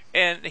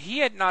 and he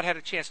had not had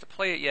a chance to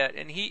play it yet,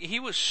 and he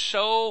was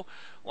so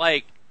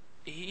like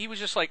he was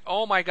just like,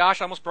 "Oh my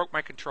gosh, I almost broke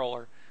my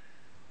controller."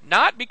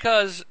 Not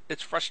because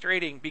it's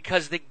frustrating,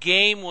 because the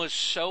game was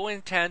so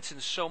intense and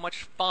so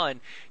much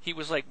fun. He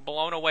was like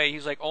blown away. He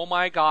was like, "Oh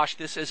my gosh,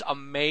 this is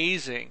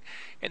amazing,"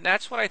 and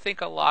that's what I think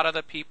a lot of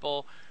the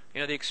people,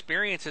 the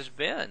experience has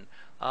been.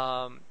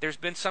 There's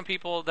been some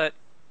people that,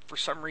 for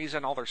some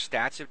reason, all their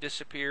stats have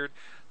disappeared.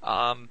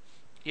 What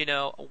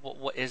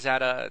is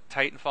that a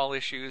Titanfall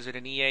issue? Is it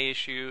an EA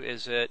issue?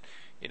 Is it,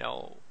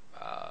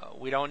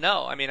 we don't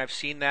know. I mean, I've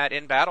seen that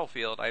in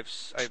Battlefield. I've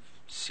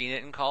seen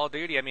it in Call of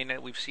Duty. I mean,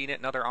 we've seen it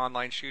in other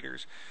online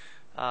shooters.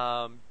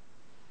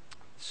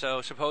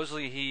 So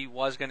supposedly he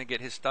was going to get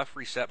his stuff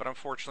reset, but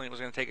unfortunately it was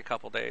going to take a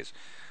couple days.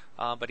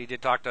 But he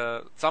did talk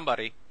to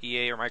somebody,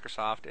 EA or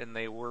Microsoft, and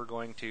they were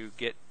going to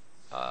get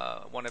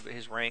one of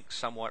his ranks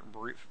somewhat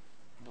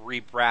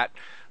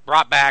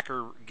brought back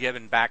or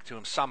given back to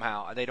him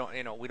somehow. They don't,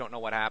 we don't know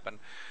what happened.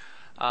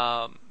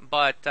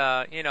 But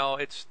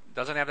it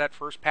doesn't have that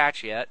first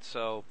patch yet,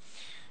 so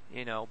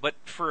but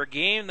for a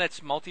game that's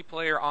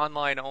multiplayer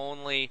online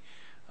only,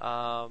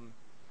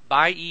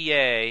 by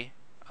EA,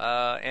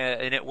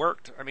 and it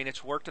worked. I mean,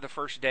 it's worked to the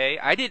first day.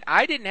 I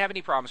didn't have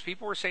any problems.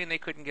 People were saying they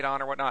couldn't get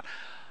on or whatnot.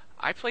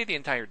 I played the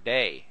entire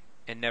day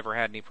and never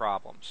had any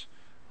problems.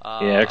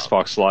 Yeah,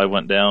 Xbox Live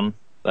went down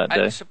that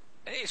day.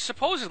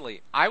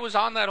 Supposedly, I was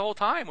on that whole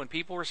time when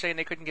people were saying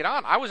they couldn't get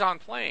on. I was on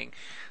playing,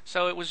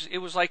 so it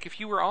was like if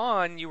you were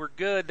on, you were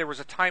good. There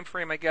was a time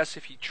frame, I guess.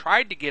 If you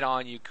tried to get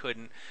on, you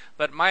couldn't.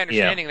 But my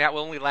understanding that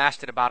only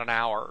lasted about an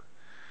hour.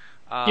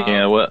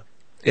 There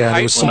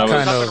was some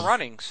kind up of and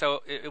running.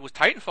 So it was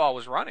Titanfall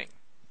was running.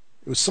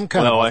 It was some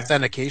kind of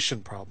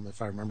authentication problem,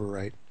 if I remember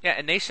right. Yeah,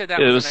 and they said that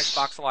was an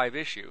Xbox Live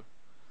issue.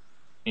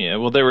 Yeah,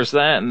 well, there was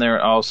that, and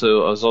I was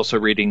also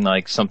reading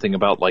like something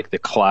about like the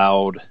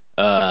cloud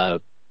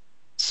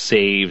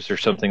saves or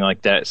something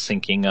like that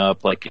syncing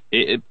up. Like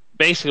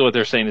basically what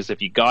they're saying is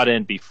if you got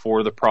in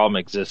before the problem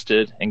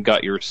existed and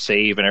got your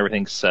save and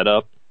everything set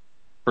up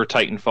for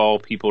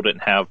Titanfall, people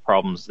didn't have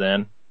problems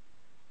then.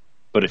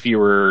 But if you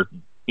were,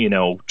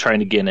 trying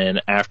to get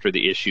in after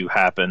the issue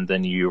happened,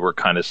 then you were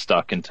kind of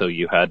stuck until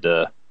you had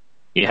to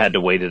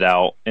wait it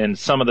out. And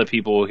some of the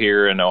people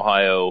here in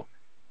Ohio,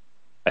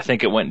 I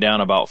think it went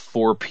down about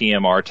 4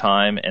 p.m. our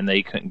time, and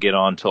they couldn't get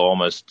on till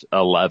almost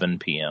 11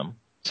 p.m.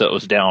 So it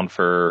was down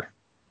for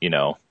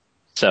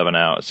 7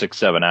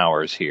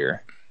 hours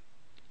here.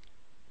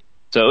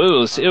 So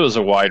it was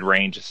a wide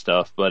range of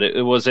stuff, but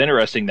it was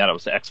interesting that it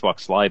was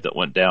Xbox Live that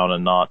went down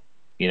and not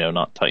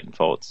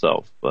Titanfall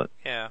itself. But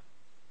yeah.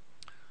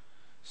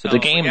 So the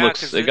game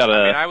looks. It got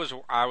I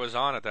was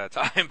on at that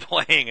time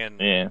playing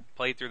and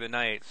played through the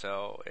night,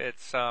 so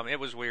it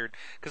was weird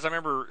because I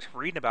remember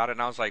reading about it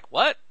and I was like,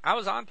 "What? I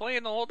was on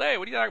playing the whole day.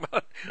 What are you talking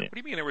about? Yeah. What do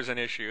you mean there was an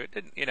issue? It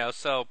didn't,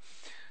 So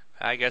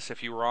I guess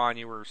if you were on,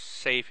 you were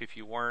safe. If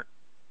you weren't,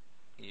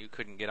 you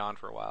couldn't get on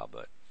for a while.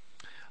 But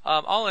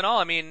all in all,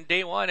 I mean,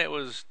 day one it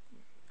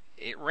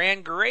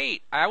ran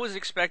great. I was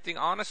expecting,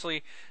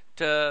 honestly,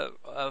 to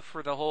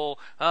for the whole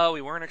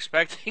we weren't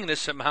expecting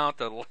this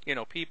amount of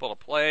people to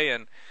play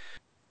and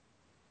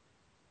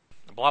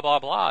blah blah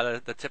blah,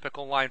 the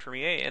typical line from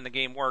EA, and the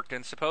game worked.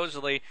 And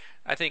supposedly,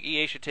 I think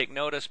EA should take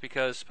notice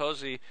because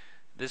supposedly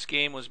this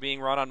game was being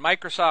run on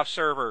Microsoft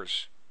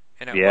servers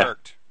and it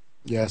worked.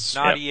 Yes.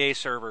 Not EA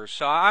servers.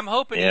 So I'm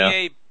hoping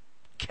EA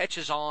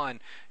catches on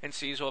and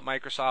sees what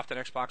Microsoft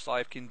and Xbox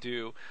Live can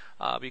do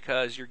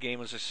because your game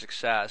was a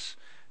success.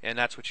 And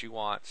that's what you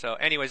want. So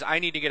anyways, I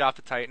need to get off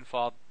the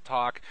Titanfall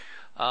talk.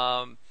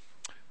 Well,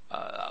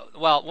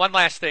 one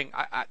last thing.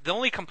 The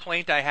only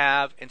complaint I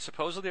have, and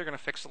supposedly they're going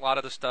to fix a lot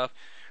of the stuff,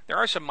 there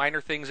are some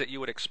minor things that you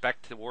would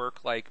expect to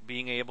work, like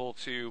being able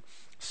to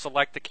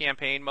select the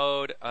campaign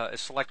mode,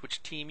 select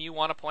which team you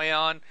want to play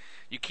on.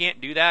 You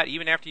can't do that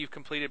even after you've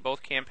completed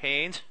both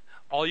campaigns.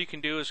 All you can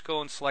do is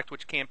go and select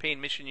which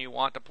campaign mission you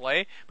want to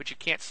play, but you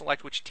can't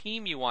select which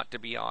team you want to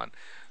be on.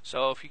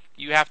 So if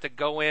you have to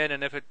go in,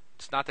 and if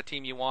it's not the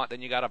team you want,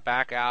 then you got to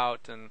back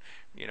out and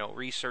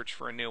research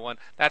for a new one.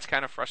 That's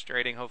kind of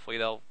frustrating. Hopefully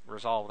they'll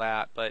resolve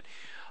that. But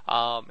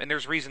and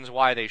there's reasons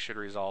why they should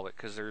resolve it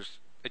because there's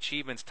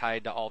achievements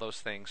tied to all those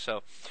things.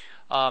 So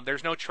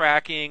there's no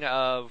tracking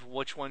of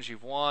which ones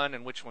you've won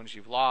and which ones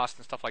you've lost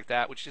and stuff like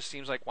that, which just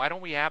seems like why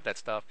don't we have that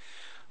stuff?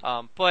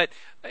 But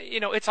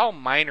it's all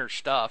minor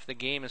stuff. The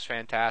game is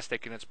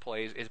fantastic and it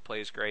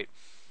plays great.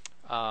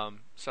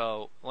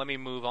 So let me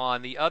move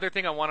on. The other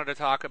thing I wanted to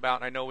talk about,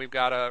 and I know we've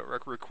got a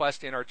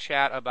request in our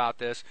chat about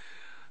this.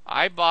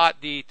 I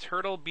bought the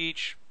Turtle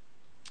Beach.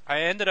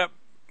 I ended up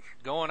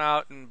going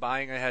out and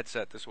buying a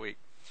headset this week,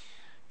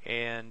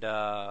 and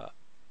I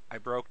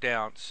broke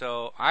down.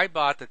 So I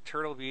bought the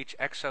Turtle Beach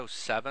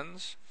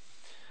XO7s.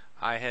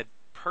 I had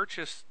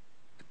purchased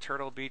the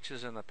Turtle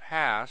Beaches in the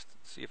past.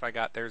 Let's see if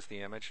there's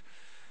the image.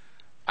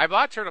 I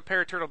bought a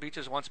pair of Turtle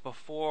Beaches once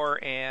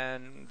before,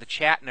 and the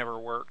chat never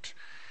worked.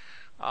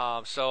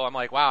 So I'm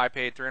like, wow, I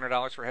paid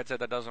 $300 for a headset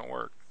that doesn't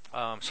work.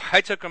 So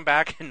I took them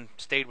back and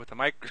stayed with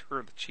the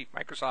cheap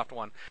Microsoft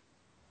one.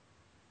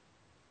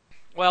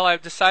 Well,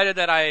 I've decided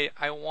that I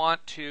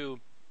want to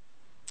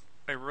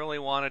I really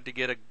wanted to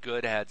get a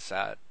good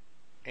headset,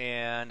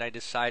 and I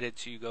decided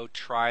to go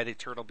try the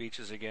Turtle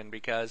Beaches again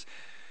because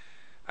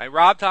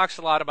Rob talks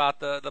a lot about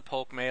the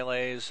Polk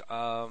Melees,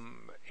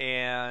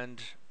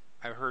 and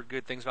I've heard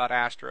good things about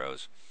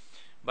Astros.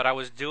 But I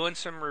was doing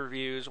some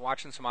reviews,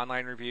 watching some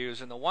online reviews,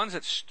 and the ones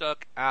that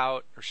stood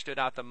out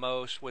the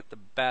most with the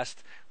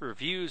best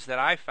reviews that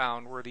I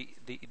found were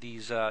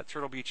these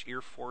Turtle Beach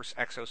Air Force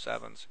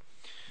X07s.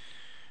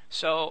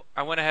 So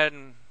I went ahead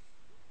and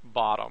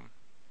bought them,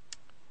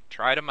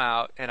 tried them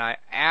out, and I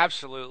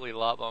absolutely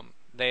love them.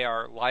 They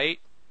are light,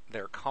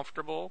 they're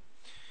comfortable.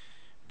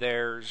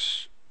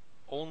 There's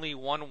only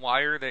one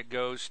wire that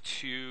goes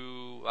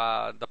to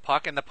the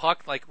puck, and the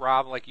puck, like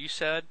Rob, like you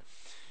said,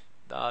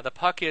 the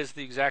puck is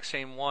the exact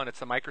same one. It's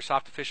the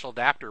Microsoft official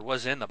adapter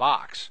was in the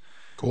box.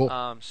 Cool.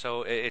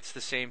 So it's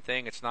the same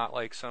thing. It's not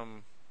like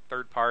some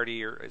third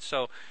party or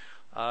so.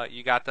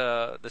 You got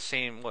the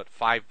same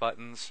 5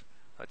 buttons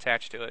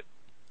attached to it.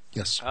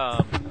 Yes.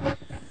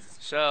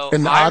 So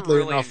and I oddly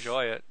really enough,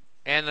 enjoy it,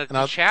 and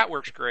the chat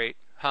works great,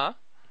 huh?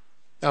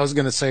 I was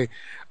going to say,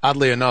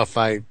 oddly enough,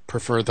 I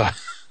prefer the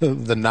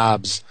the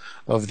knobs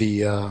of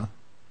the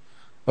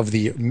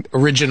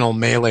original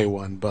Melee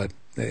one, but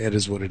it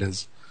is what it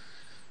is.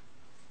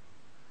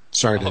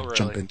 Sorry to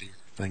jump into your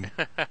thing.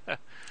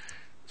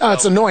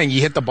 It's annoying.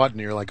 You hit the button,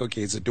 and you're like,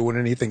 okay, is it doing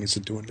anything? Is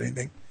it doing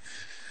anything?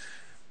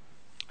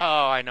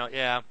 Oh, I know.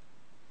 Yeah.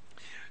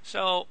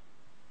 So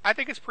I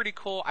think it's pretty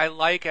cool. I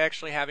like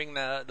actually having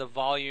the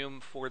volume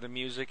for the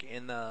music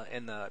in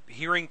the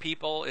hearing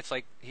people. It's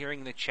like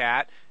hearing the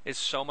chat is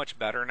so much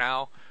better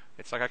now.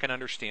 It's like I can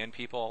understand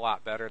people a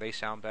lot better. They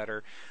sound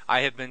better.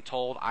 I have been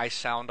told I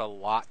sound a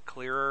lot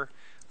clearer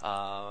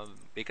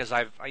because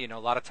a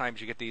lot of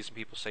times you get these and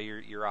people say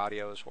your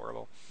audio is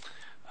horrible.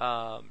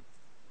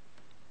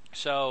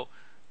 So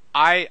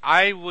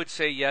I would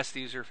say yes,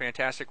 these are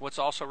fantastic. What's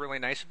also really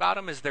nice about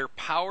them is they're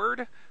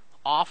powered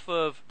off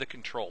of the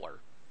controller.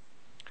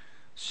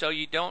 So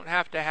you don't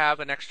have to have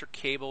an extra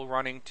cable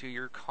running to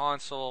your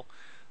console.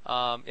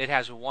 It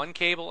has one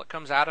cable that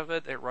comes out of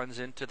it that runs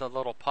into the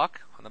little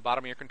puck on the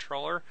bottom of your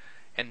controller,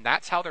 and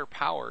that's how they're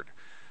powered.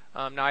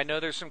 Now I know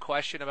there's some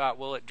question about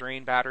will it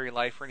drain battery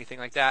life or anything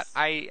like that.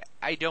 I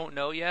don't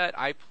know yet.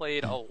 I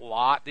played a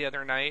lot the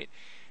other night.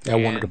 Yeah, I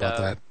wondered about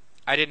that.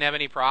 I didn't have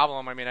any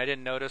problem. I mean, I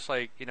didn't notice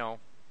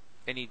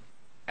any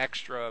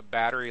extra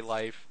battery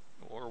life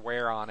or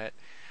wear on it.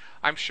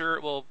 I'm sure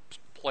it will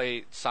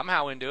play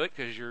somehow into it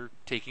because you're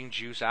taking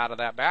juice out of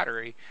that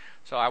battery.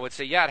 So I would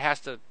say, yeah, it has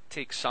to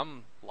take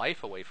some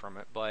life away from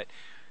it, but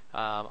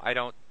I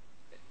don't.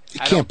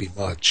 It can't be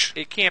much.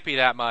 It can't be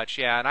that much,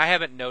 yeah. And I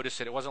haven't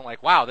noticed it. It wasn't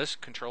like, wow, this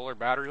controller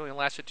battery only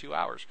lasted 2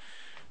 hours.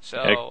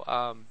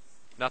 So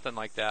nothing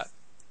like that.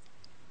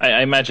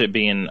 I imagine it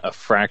being a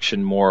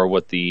fraction more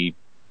what the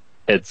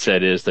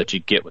headset is that you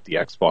get with the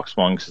Xbox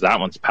One, because that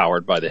one's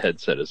powered by the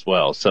headset as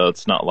well. So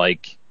it's not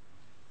like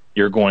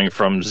you're going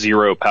from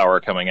zero power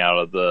coming out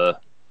of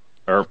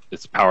or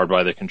it's powered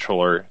by the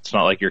controller. It's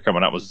not like you're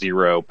coming out with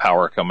zero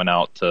power coming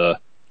out to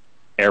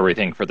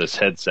everything for this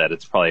headset.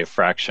 It's probably a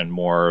fraction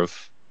more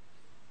of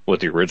what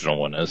the original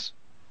one is.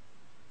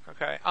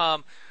 Okay.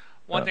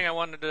 One thing I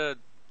wanted to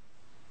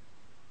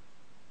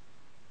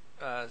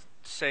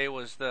say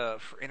was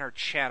in our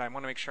chat, I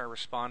want to make sure I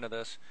respond to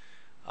this.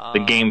 The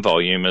game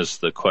volume is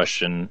the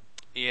question.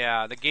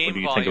 Yeah, the game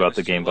volume. What do you think about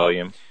the game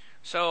volume?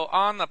 So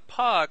on the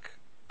puck,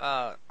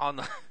 on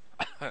the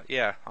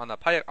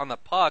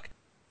puck,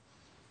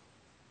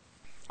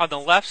 on the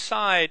left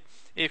side,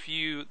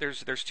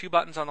 there's 2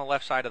 buttons on the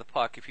left side of the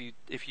puck.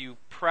 If you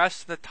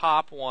press the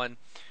top one,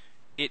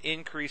 it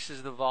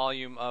increases the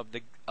volume of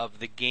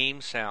the game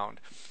sound.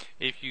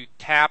 If you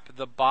tap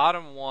the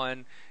bottom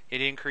one,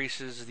 it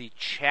increases the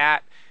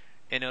chat,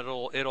 and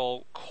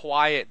it'll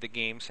quiet the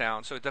game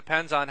sound. So it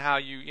depends on how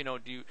you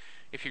do.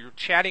 If you're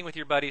chatting with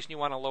your buddies and you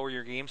want to lower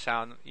your game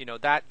sound,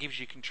 that gives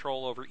you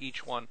control over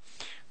each one.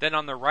 Then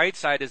on the right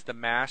side is the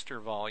master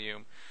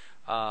volume.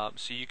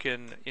 So you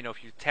can,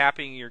 if you're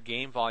tapping your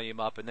game volume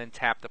up and then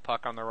tap the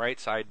puck on the right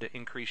side to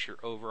increase your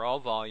overall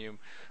volume,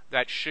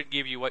 that should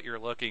give you what you're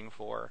looking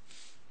for.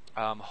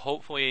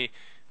 Hopefully,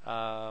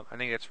 I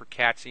think that's for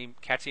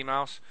Catsy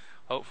Mouse.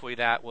 Hopefully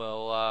that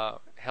will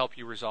help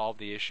you resolve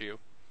the issue.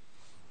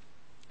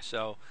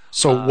 So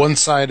one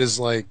side is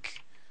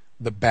like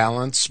the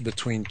balance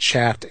between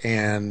chat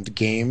and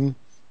game,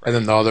 and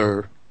then the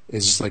other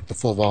is like the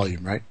full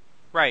volume, right?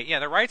 Right, yeah.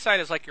 The right side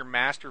is like your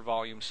master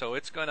volume, so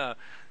it's going to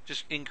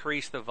just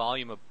increase the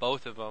volume of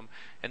both of them.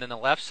 And then the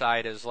left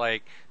side is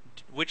like,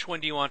 which one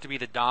do you want to be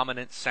the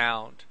dominant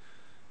sound?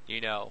 Do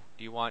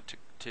you want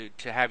to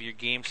have your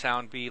game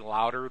sound be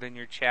louder than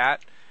your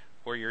chat,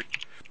 or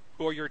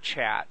your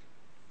chat?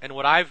 And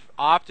what I've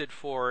opted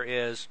for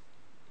is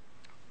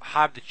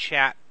have the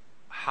chat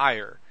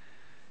higher.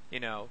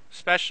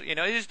 Especially, it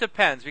just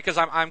depends because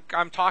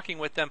I'm talking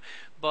with them,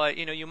 but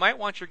you might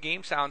want your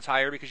game sounds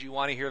higher because you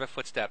want to hear the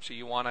footsteps, or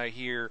you want to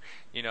hear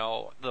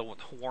the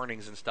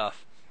warnings and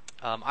stuff.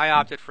 I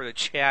opted for the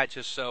chat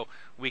just so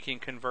we can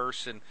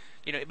converse, and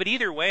but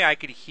either way I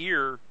could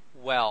hear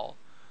well.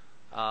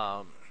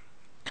 Um,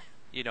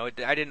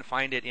 I didn't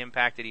find it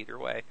impacted either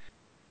way.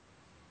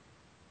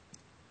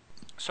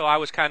 So I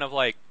was kind of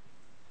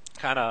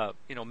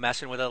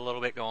messing with it a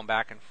little bit, going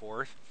back and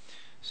forth.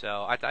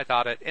 So I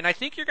thought it, and I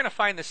think you're going to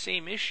find the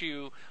same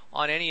issue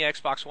on any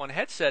Xbox One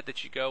headset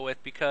that you go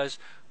with, because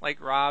like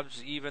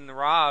even the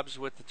Rob's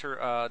with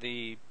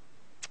the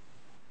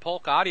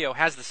Polk Audio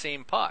has the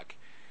same puck,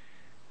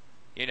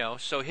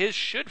 so his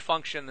should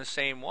function the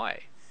same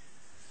way.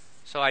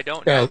 So I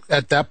don't know.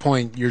 At that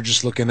point, you're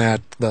just looking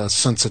at the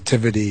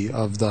sensitivity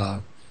of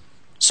the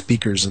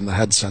speakers in the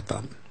headset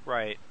then.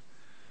 Right.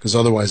 Because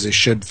otherwise they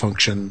should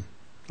function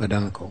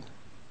identical.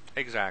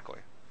 Exactly.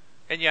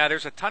 And yeah,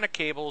 there's a ton of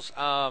cables.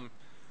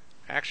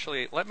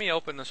 Actually, let me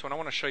open this one. I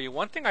want to show you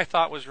one thing I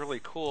thought was really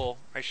cool.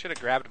 I should have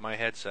grabbed my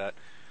headset.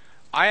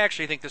 I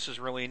actually think this is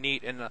really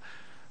neat. And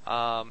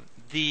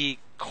the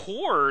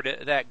cord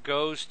that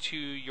goes to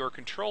your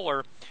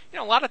controller,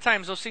 a lot of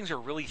times those things are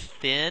really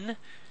thin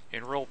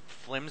and real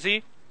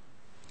flimsy.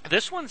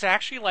 This one's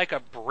actually like a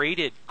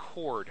braided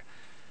cord.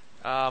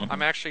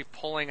 I'm actually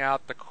pulling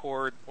out the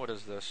cord. What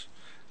is this?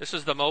 This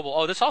is the mobile.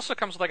 Oh, this also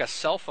comes with like a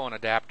cell phone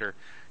adapter.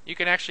 You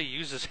can actually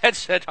use this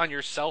headset on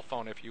your cell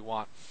phone if you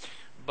want.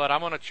 But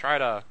I'm going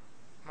to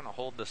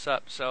hold this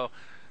up. So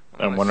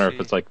I wonder if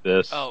it's like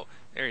this. Oh,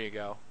 there you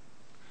go.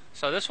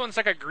 So this one's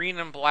like a green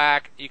and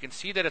black. You can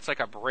see that it's like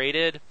a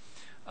braided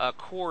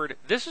cord.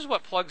 This is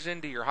what plugs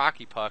into your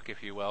hockey puck,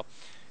 if you will.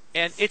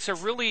 And it's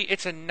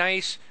a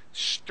nice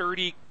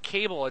sturdy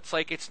cable. It's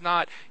like, it's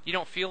not, you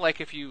don't feel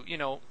like if you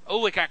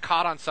it got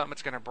caught on something,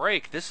 it's going to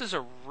break. This is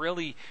a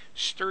really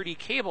sturdy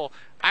cable.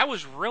 I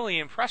was really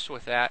impressed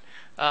with that.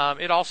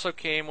 It also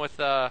came with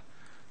the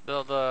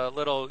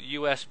little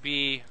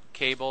USB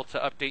cable to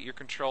update your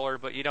controller,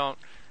 but you don't,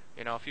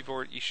 if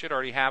you should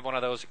already have one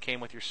of those that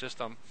came with your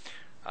system.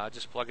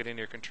 Just plug it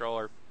into your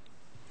controller.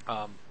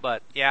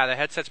 But yeah, the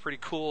headset's pretty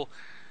cool.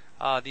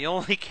 The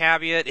only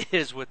caveat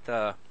is with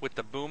the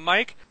boom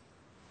mic.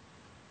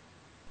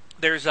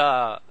 There's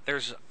a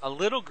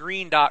little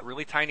green dot,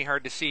 really tiny,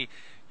 hard to see.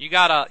 You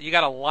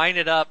gotta line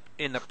it up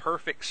in the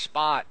perfect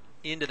spot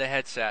into the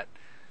headset.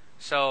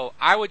 So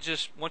I would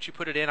just, once you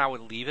put it in, I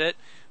would leave it.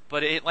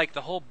 But it, like,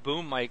 the whole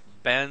boom mic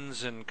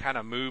bends and kind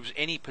of moves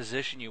any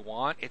position you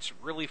want. It's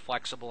really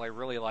flexible. I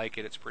really like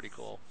it. It's pretty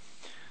cool.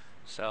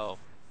 So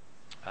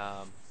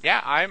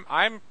yeah,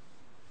 I'm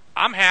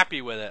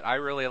happy with it. I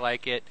really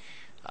like it.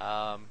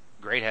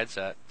 Great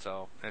headset.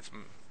 So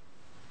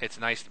it's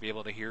nice to be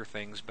able to hear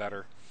things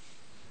better.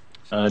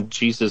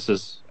 Jesus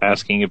is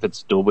asking if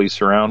it's Dolby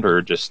Surround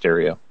or just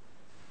stereo.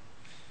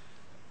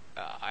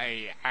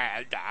 The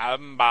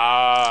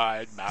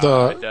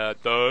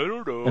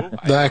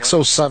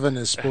XO7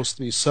 is supposed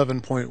to be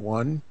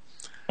 7.1.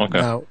 Okay.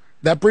 Now,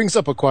 that brings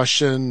up a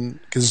question,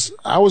 because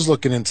I was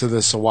looking into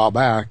this a while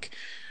back,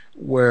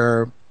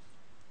 where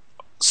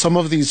some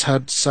of these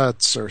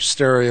headsets are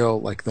stereo,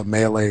 like the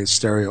Melee is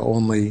stereo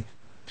only.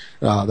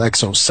 The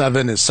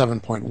XO7 is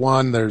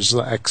 7.1. There's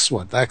the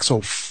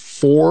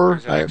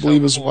XO4, I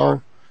believe, as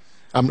well.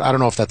 I don't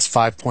know if that's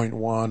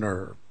 5.1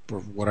 or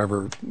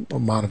whatever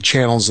amount of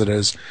channels it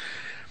is.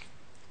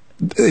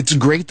 It's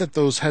great that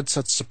those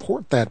headsets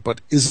support that, but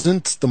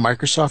isn't the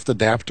Microsoft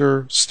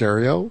adapter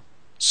stereo?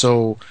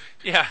 So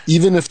yeah,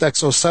 even if the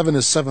XO7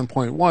 is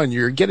 7.1,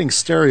 you're getting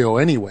stereo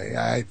anyway.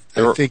 I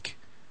think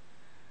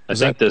the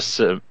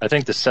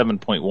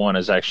 7.1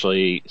 is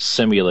actually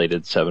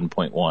simulated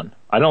 7.1.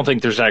 I don't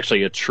think there's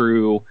actually a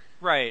true...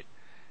 Right.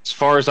 As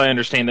far as I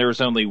understand, there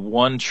was only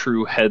one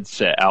true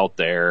headset out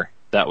there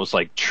that was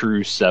like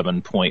true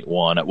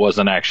 7.1. It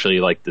wasn't actually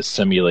like the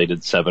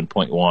simulated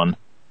 7.1.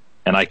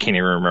 And I can't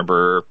even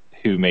remember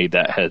who made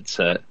that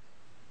headset.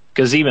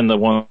 Because even the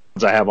ones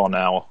I have on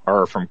now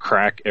are from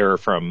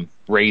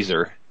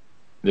Razer.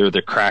 They're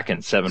the Kraken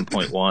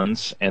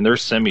 7.1s, and they're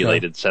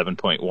simulated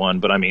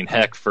 7.1. But I mean,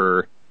 heck,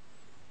 for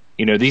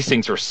these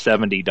things are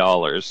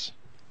 $70.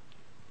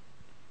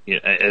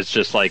 It's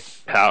just like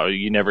how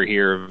you never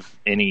hear of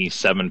any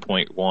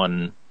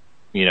 7.1,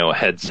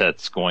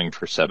 headsets going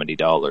for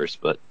 $70.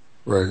 But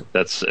right,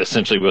 that's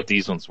essentially what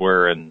these ones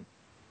were, and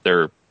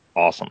they're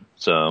awesome.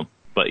 So,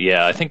 but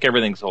yeah, I think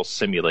everything's all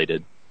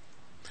simulated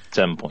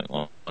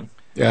 7.1.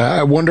 Yeah,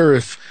 I wonder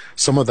if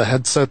some of the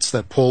headsets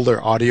that pull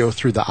their audio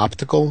through the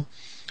optical,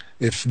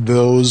 if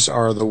those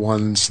are the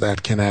ones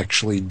that can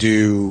actually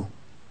do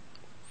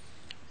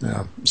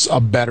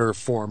a better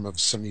form of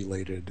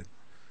simulated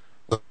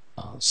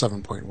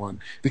 7.1.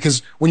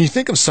 Because when you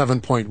think of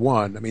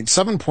 7.1, I mean,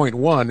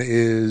 7.1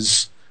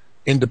 is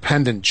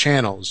independent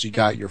channels. You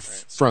got your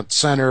front,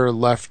 center,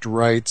 left,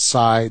 right,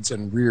 sides,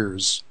 and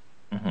rears.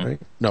 Mm-hmm. Right?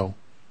 No.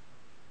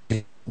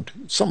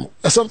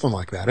 Something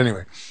like that.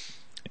 Anyway,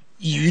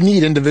 you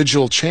need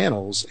individual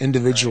channels,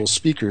 individual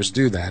speakers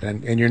do that,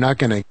 and you're not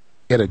going to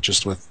get it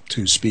just with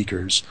two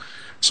speakers.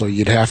 So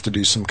you'd have to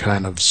do some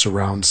kind of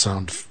surround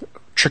sound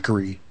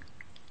trickery.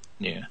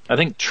 Yeah, I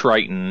think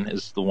Triton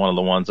is one of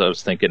the ones I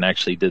was thinking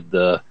actually did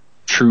the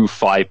true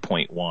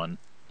 5.1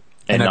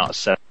 and not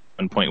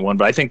 7.1. 7.1,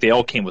 but I think they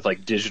all came with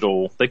like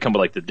digital. They come with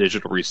like the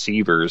digital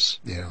receivers.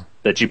 Yeah.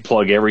 That you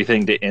plug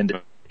everything to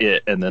into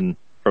it, and then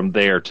from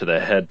there to the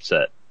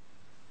headset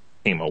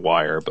came a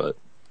wire. But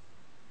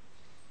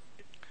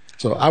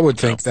so I would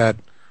think that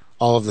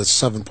all of the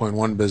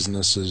 7.1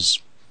 business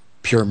is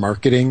pure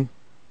marketing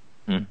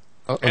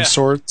of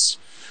sorts.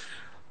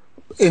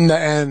 In the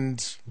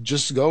end,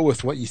 just go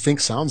with what you think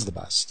sounds the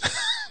best.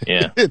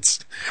 Yeah.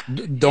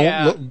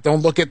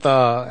 Don't look at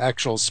the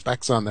actual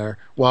specs on there.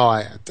 Well,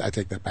 I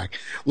take that back.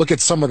 Look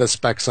at some of the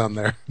specs on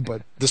there,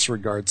 but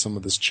disregard some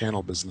of this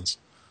channel business.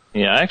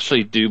 Yeah, I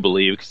actually do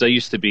believe, because I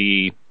used to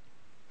be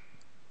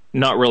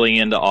not really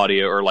into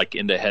audio or like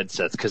into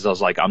headsets, because I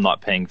was like, I'm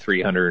not paying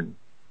 $300,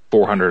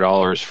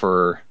 $400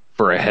 for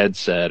a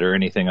headset or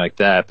anything like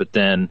that. But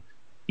then,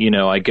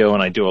 I go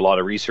and I do a lot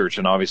of research,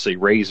 and obviously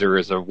Razer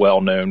is a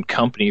well-known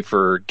company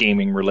for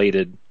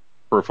gaming-related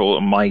peripheral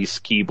mice,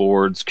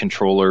 keyboards,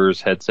 controllers,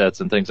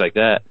 headsets, and things like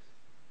that.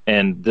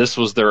 And this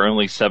was their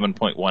only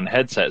 7.1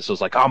 headset, so I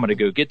was like, I'm going to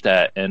go get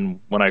that. And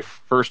when I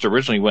first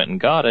originally went and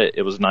got it,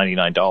 it was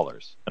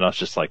 $99. And I was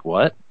just like,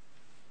 what?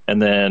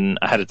 And then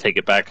I had to take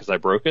it back because I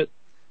broke it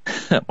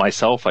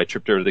myself. I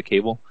tripped over the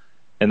cable.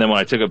 And then when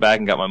I took it back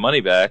and got my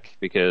money back,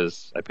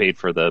 because I paid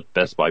for the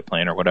Best Buy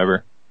plan or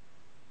whatever,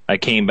 I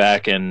came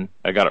back and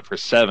I got it for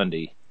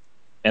 $70.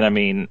 And I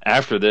mean,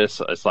 after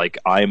this, it's like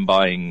I'm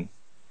buying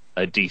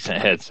a decent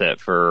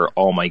headset for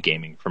all my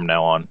gaming from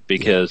now on,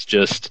 because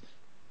just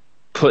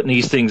putting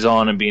these things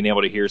on and being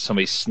able to hear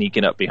somebody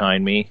sneaking up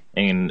behind me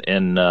in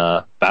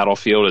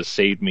Battlefield has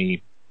saved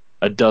me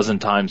a dozen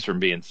times from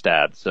being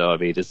stabbed. So I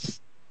mean,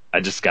 I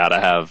just gotta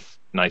have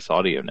nice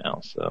audio now.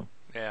 So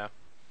yeah.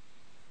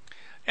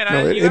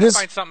 And you gotta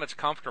find something that's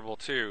comfortable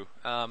too.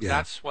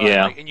 That's what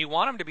I like. And you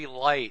want them to be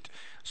light,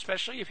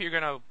 especially if you're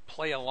gonna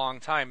play a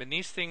long time. And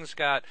these things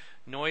got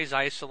noise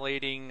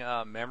isolating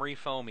memory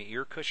foam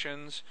ear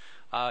cushions.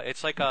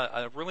 It's like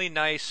a really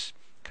nice,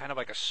 kind of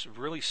like a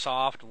really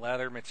soft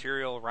leather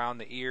material around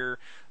the ear.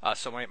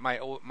 So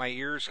my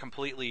ears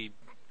completely,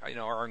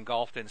 are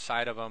engulfed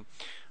inside of them.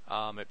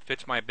 It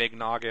fits my big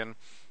noggin.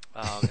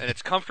 And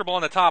it's comfortable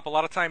on the top. A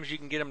lot of times you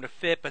can get them to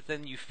fit, but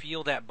then you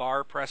feel that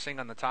bar pressing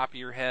on the top of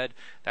your head.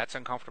 That's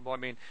uncomfortable. I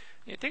mean,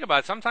 think about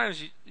it.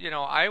 Sometimes,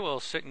 I will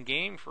sit and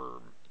game for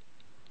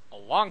a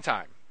long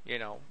time,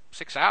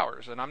 6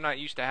 hours, and I'm not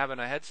used to having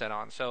a headset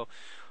on. So,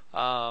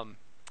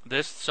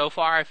 so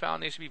far I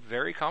found these to be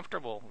very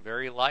comfortable,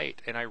 very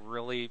light, and I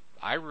really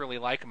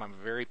like them. I'm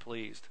very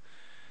pleased.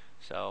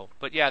 So,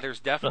 but yeah, there's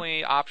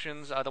definitely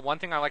options. The one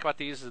thing I like about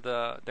these is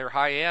they're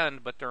high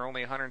end, but they're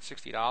only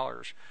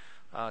 $160.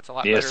 It's a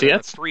lot better than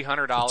the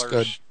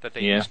 $300 that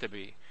they used to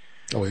be.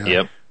 Oh yeah.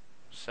 Yep.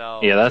 So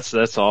yeah,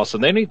 that's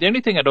awesome. The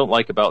only thing I don't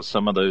like about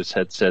some of those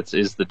headsets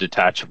is the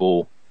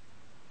detachable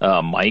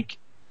mic.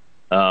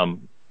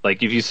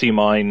 Like if you see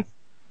mine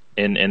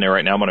in there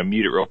right now, I'm going to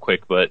mute it real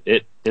quick, but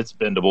it's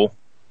bendable,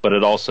 but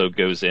it also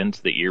goes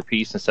into the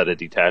earpiece instead of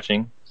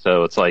detaching.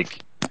 So it's like,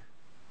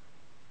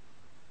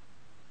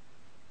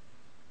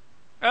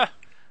 look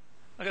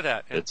at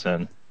that.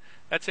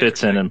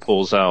 Fits in and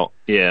pulls out.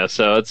 Yeah,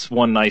 so it's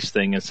one nice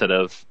thing instead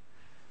of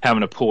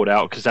having to pull it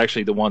out, because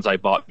actually the ones I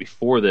bought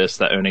before this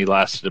that only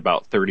lasted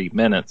about 30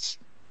 minutes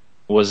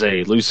was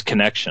a loose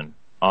connection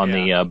on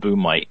the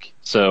boom mic.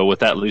 So with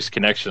that loose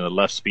connection, the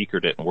left speaker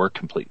didn't work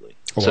completely.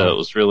 Oh, so it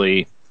was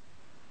really,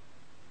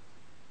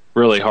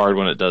 really hard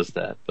when it does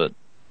that. But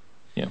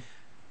yeah.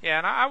 Yeah,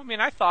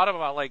 and I thought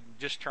about like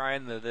just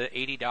trying the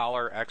 $80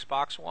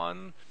 Xbox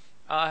One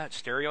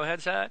stereo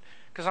headset.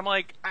 Because I'm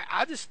like,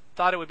 I just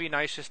thought it would be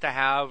nice just to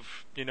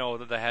have,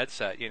 the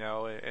headset,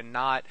 and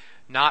not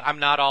I'm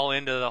not all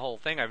into the whole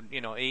thing. I've,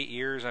 8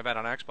 years I've had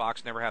on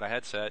Xbox, never had a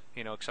headset,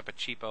 except a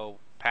cheapo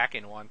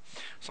pack-in one.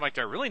 So I'm like,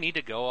 do I really need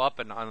to go up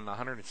on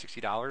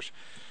 $160?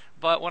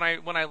 But when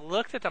I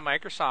looked at the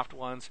Microsoft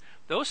ones,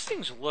 those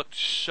things looked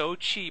so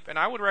cheap, and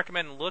I would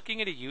recommend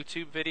looking at a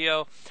YouTube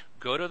video.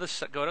 Go to the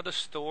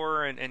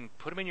store and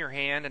put them in your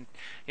hand and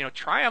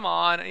try them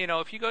on.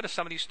 If you go to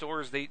some of these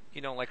stores, they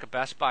like a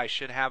Best Buy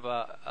should have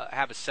a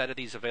set of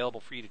these available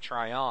for you to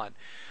try on.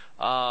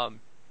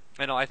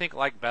 I think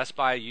like Best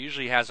Buy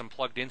usually has them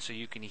plugged in so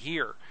you can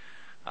hear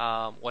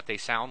what they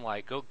sound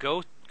like.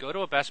 Go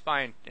to a Best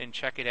Buy and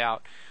check it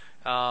out.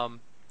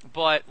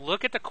 But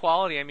look at the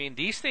quality. I mean,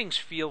 these things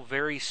feel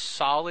very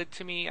solid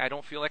to me. I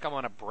don't feel like I'm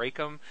going to break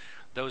them.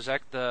 The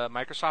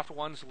Microsoft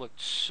ones look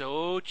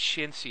so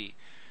chintzy.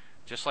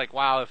 Just like,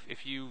 wow,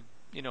 if your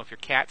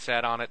cat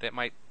sat on it, that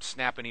might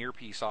snap an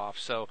earpiece off.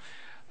 So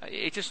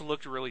it just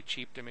looked really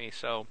cheap to me.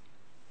 So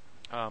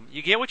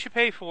you get what you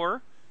pay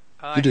for.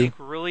 I think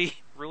really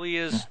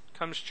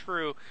comes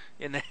true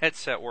in the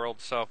headset world.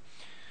 So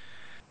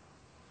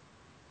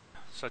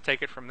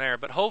take it from there.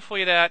 But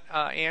hopefully that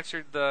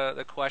answered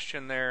the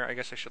question there. I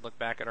guess I should look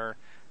back at our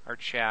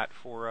chat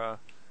for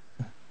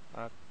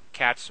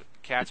cat's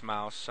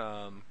mouse.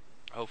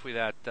 Hopefully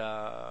that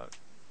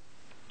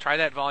try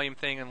that volume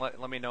thing and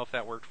let me know if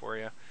that worked for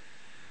you.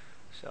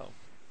 So,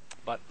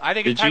 but I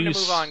think it's time to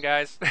move on,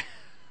 guys.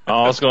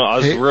 I was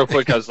real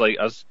quick. I was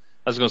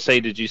I was going to say,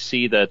 did you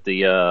see that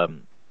the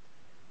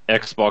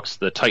Xbox,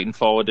 the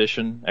Titanfall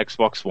edition,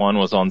 Xbox One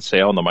was on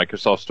sale in the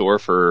Microsoft Store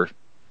for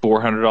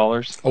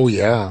 $400? Oh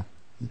yeah,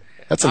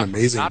 that's an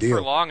amazing not deal.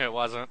 for long, it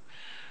wasn't.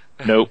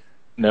 Nope.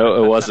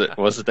 No, it wasn't. It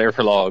wasn't there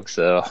for long.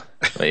 So,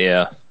 but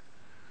yeah,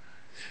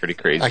 pretty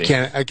crazy.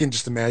 I can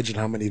just imagine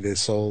how many they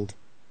sold.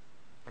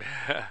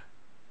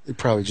 They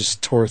probably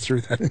just tore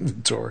through that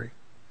inventory.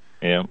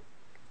 Yeah.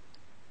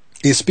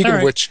 Yeah, speaking All of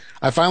right. which,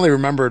 I finally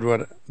remembered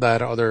what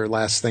that other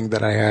last thing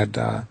that I had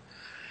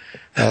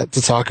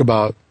to talk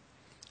about,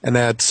 and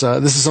that's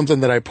this is something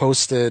that I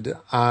posted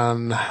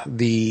on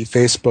the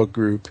Facebook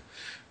group,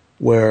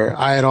 where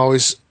I had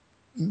always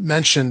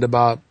mentioned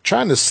about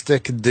trying to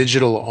stick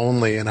digital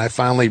only, and I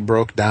finally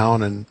broke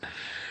down and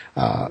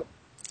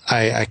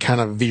I kind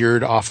of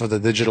veered off of the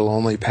digital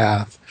only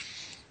path,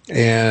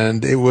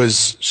 and it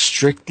was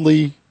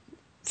strictly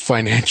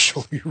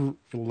financially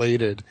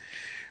related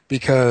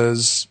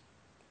because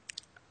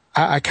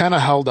I kind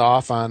of held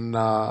off on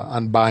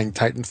buying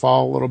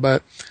Titanfall a little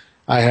bit.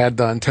 I had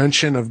the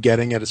intention of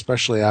getting it,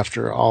 especially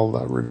after all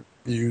the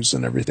reviews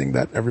and everything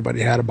that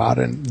everybody had about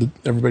it, and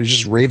everybody's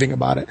just raving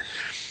about it.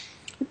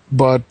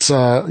 But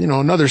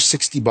another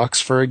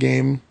 $60 for a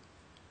game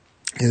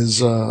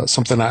is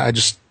something I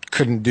just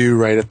couldn't do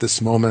right at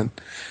this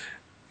moment.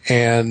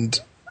 And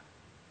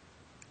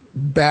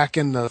back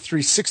in the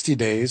 360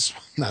 days,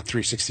 not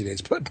 360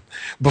 days, but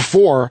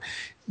before,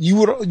 you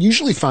would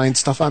usually find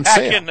stuff on Back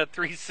sale. in the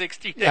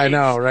 360 days. I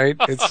know, right?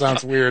 It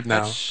sounds weird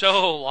now. That's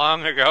so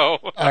long ago.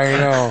 I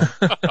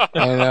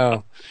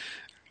know.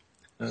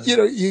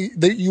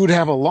 You would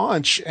have a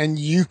launch, and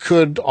you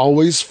could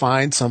always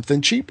find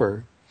something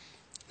cheaper.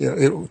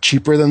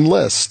 Cheaper than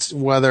list,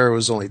 whether it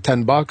was only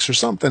 $10 or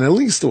something. At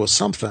least it was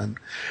something,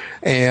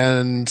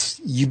 and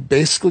you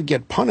basically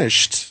get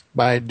punished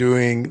by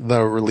doing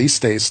the release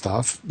day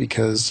stuff,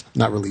 because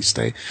not release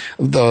day,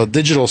 the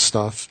digital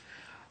stuff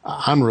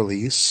on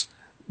release,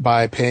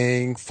 by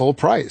paying full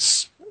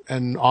price.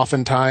 And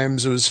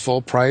oftentimes it was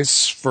full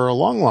price for a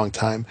long, long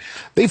time.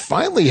 They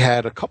finally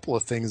had a couple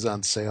of things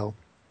on sale.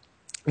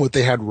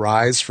 They had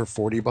Rise for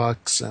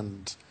 $40,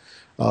 and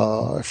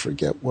I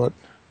forget what.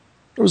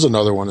 There was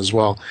another one as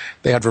well.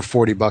 They had for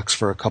 $40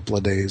 for a couple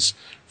of days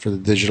for the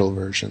digital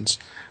versions.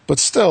 But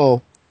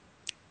still,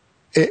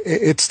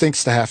 it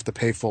stinks to have to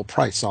pay full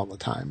price all the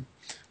time,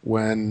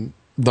 when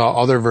the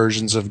other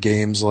versions of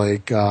games,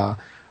 like I'll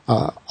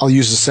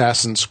use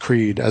Assassin's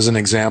Creed as an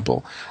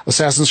example.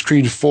 Assassin's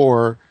Creed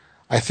 4,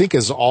 I think,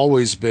 has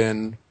always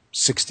been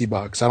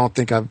 $60. I don't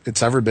think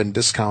it's ever been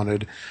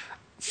discounted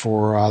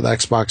for the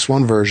Xbox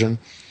One version,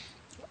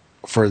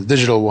 for the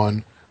digital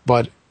one,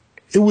 but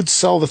it would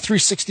sell the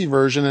 360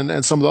 version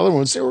and some of the other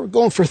ones. They were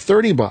going for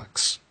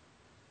 $30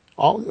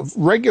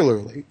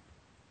 regularly.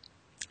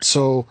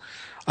 So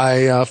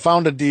I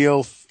found a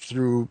deal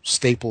through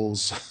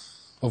Staples,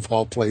 of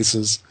all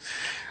places,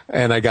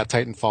 and I got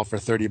Titanfall for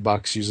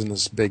 $30 using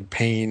this big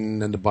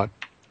pain in the butt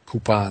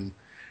coupon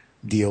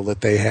deal that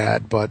they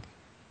had. But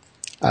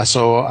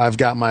so I've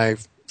got my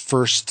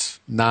first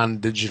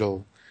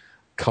non-digital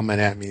coming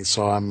at me,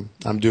 so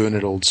I'm doing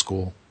it old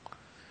school.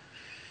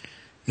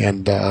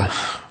 And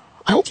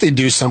I hope they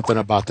do something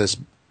about this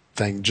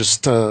thing,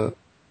 just to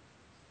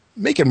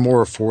make it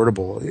more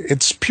affordable.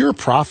 It's pure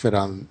profit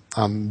on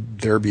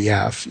their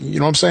behalf. You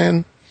know what I'm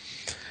saying?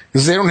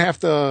 Because they don't have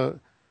to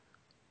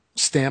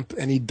stamp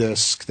any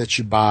disc that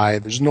you buy.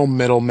 There's no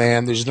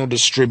middleman. There's no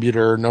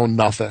distributor. No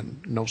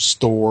nothing. No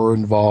store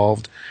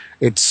involved.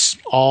 It's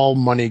all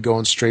money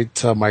going straight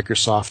to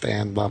Microsoft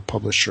and the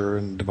publisher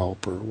and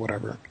developer,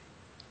 whatever.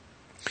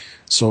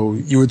 So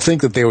you would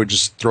think that they would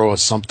just throw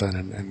us something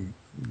and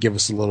give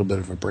us a little bit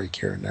of a break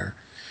here and there.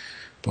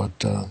 But,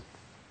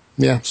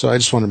 yeah, so I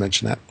just want to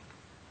mention that.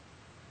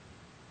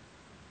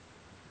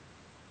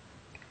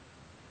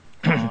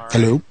 Right.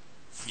 Hello?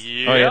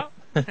 Yeah.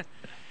 Oh, yeah.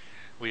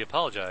 We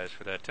apologize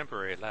for that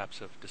temporary lapse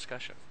of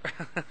discussion.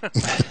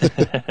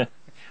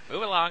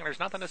 Move along. There's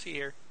nothing to see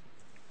here.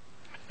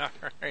 All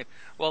right.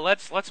 Well,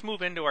 let's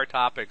move into our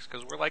topics,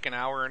 because we're like an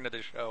hour into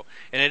the show,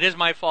 and it is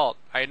my fault.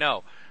 I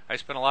know. I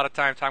spent a lot of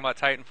time talking about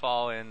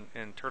Titanfall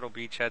and Turtle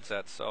Beach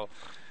headsets, so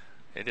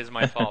it is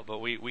my fault. But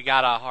we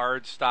got a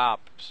hard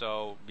stop,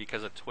 so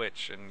because of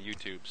Twitch and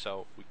YouTube,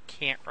 so we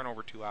can't run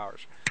over 2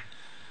 hours.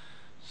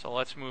 So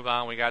let's move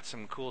on. We got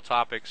some cool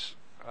topics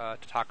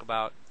to talk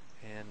about,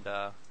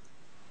 and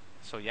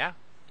so yeah,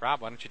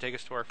 Rob, why don't you take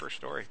us to our first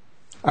story?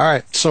 All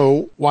right.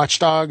 So Watch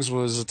Dogs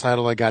was a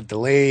title that got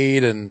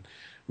delayed, and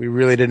we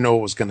really didn't know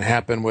what was going to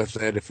happen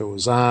with it, if it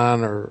was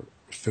on or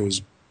if it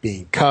was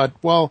being cut.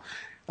 Well,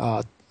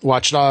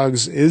 Watch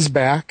Dogs is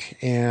back,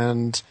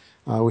 and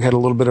we had a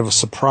little bit of a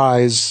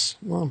surprise.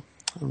 Well,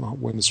 I don't know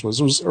when this was.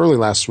 It was early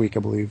last week, I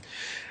believe,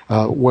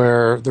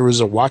 where there was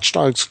a Watch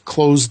Dogs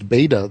closed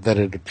beta that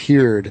had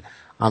appeared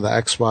on the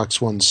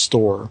Xbox One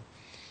store.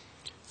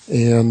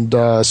 And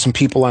some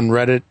people on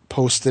Reddit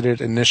posted it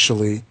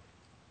initially.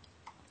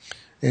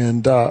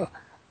 And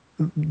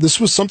this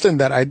was something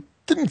that I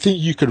didn't think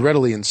you could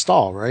readily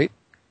install, right?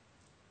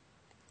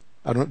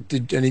 I don't.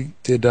 Did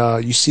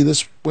you see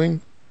this,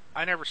 Wing?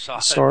 I never saw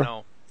it. Star?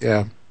 No,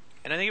 Yeah.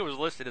 and I think it was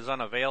listed as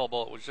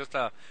unavailable. It was just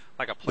like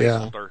a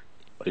Yeah. placeholder.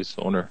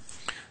 Placeholder.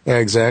 Yeah.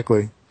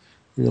 Exactly.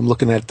 I'm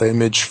looking at the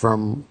image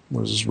from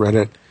what was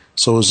Reddit.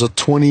 So it was a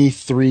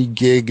 23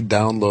 gig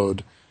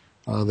download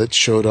that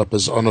showed up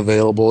as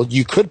unavailable.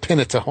 You could pin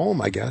it to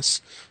home, I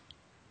guess,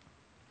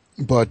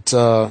 but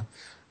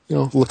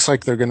looks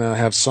like they're gonna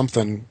have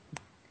something,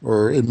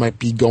 or it might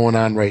be going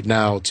on right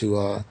now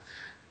to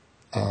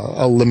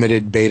a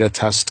limited beta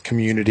test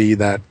community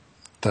that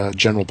the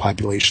general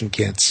population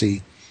can't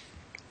see.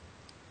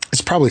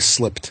 It's probably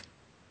slipped.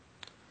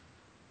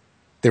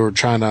 They were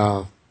trying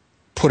to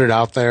put it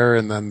out there,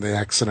 and then they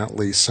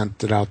accidentally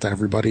sent it out to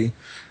everybody,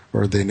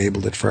 or they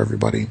enabled it for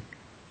everybody.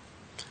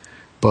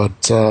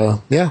 But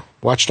yeah,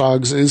 Watch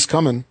Dogs is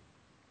coming.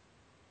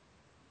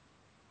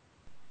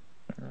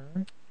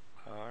 All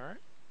right.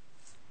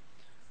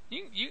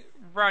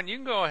 Ron, you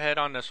can go ahead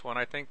on this one.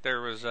 I think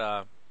there was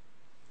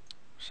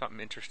something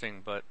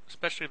interesting, but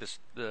especially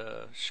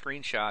the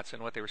screenshots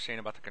and what they were saying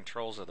about the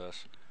controls of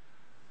this.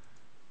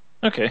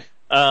 Okay.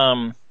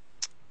 Well,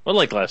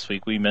 like last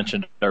week, we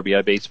mentioned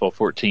RBI Baseball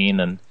 14,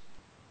 and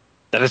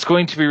that it's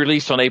going to be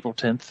released on April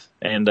 10th.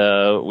 And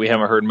we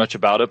haven't heard much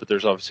about it, but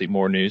there's obviously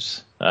more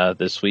news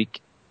this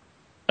week.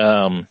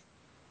 So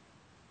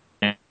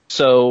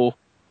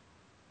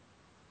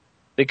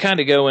they kind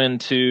of go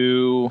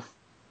into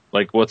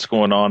like what's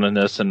going on in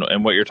this,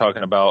 and what you're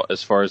talking about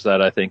as far as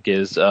that, I think,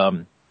 is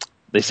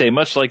they say,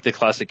 much like the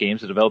classic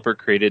games, the developer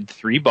created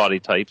 3 body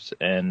types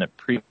and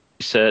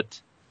preset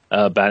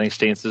batting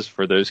stances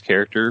for those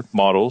character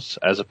models,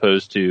 as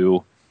opposed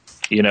to,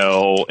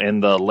 in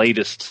the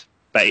latest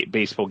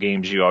baseball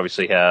games, you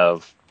obviously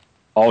have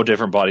all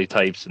different body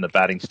types, and the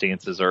batting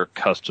stances are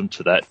custom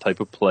to that type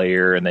of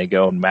player, and they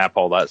go and map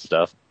all that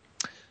stuff.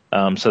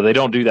 So they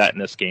don't do that in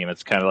this game.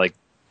 It's kind of like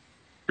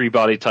 3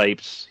 body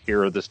types.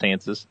 Here are the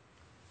stances.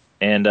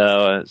 And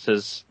it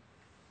says,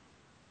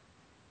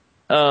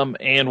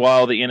 and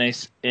while the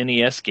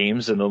NES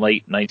games in the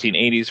late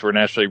 1980s were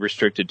naturally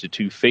restricted to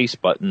 2 face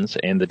buttons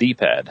and the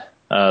D-pad,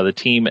 the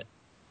team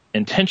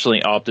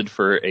intentionally opted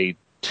for a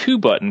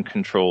 2-button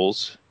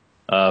controls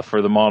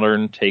for the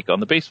modern take on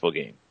the baseball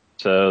game.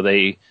 So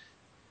the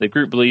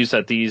group believes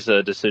that these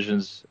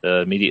decisions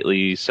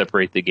immediately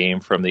separate the game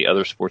from the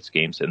other sports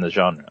games in the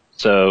genre.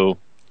 So,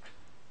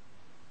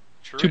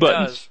 True 2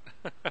 buttons.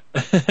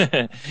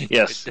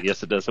 Yes,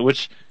 it does.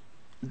 Which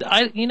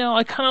I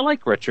kind of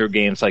like retro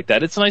games like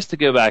that. It's nice to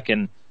go back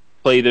and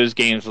play those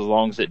games as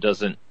long as it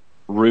doesn't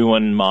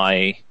ruin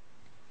my.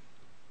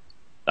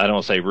 I don't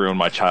want to say ruin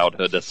my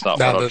childhood. That's not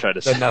what I'm trying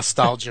to say. The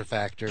nostalgia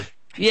factor.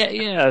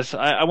 Yes.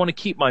 I want to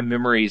keep my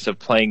memories of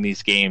playing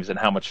these games and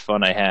how much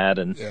fun I had,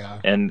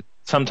 and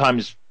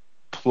sometimes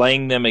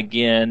playing them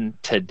again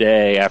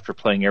today after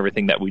playing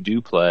everything that we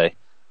do play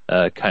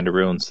kind of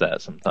ruins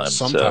that sometimes.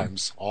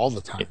 Sometimes, all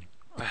the time.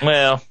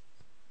 Well,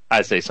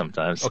 I say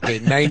sometimes. Okay,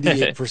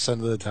 98%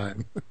 of the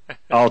time.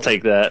 I'll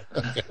take that.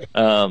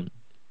 Okay.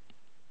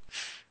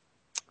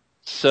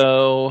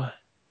 So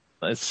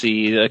let's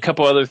see a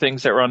couple other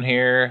things that were on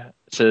here.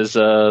 It says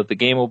the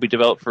game will be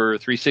developed for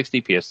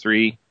 360,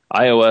 PS3,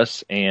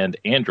 iOS, and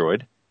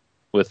Android,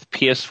 with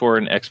PS4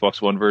 and Xbox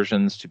One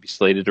versions to be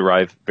slated to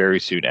arrive very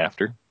soon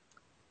after.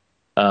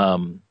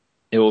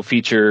 It will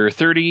feature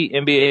 30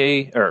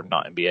 MLB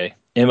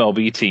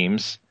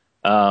teams,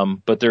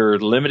 but they're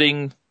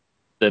limiting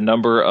the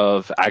number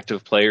of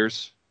active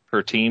players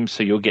per team,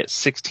 so you'll get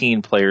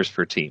 16 players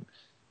per team,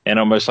 and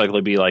it'll most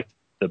likely be like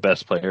the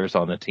best players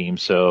on the team.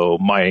 So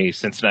my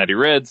Cincinnati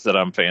Reds that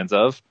I'm fans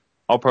of,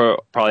 I'll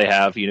probably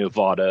have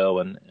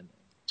Votto and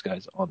those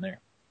guys on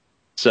there.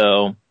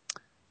 So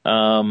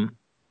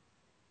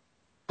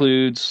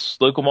includes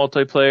local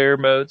multiplayer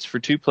modes for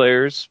 2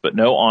 players, but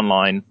no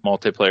online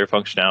multiplayer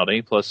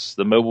functionality. Plus,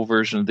 the mobile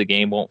version of the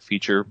game won't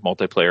feature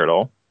multiplayer at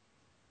all.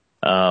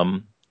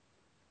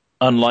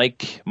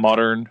 Unlike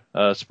modern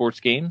sports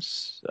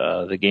games,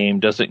 the game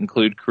doesn't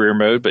include career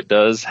mode, but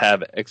does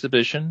have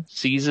exhibition,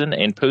 season,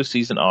 and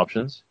postseason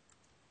options.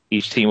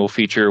 Each team will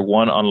feature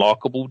 1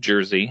 unlockable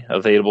jersey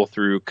available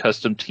through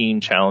custom team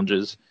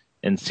challenges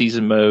and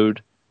season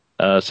mode,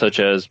 such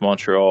as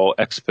Montreal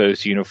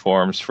Expos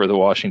uniforms for the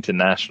Washington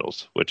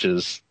Nationals,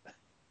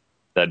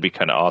 that'd be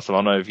kind of awesome. I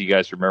don't know if you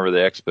guys remember the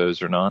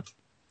Expos or not.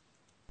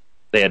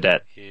 They had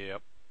that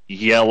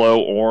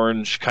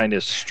yellow-orange kind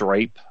of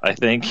stripe, I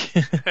think.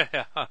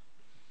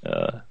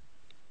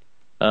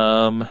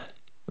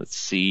 Let's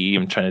see.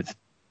 I'm trying to see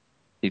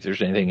if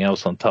there's anything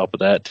else on top of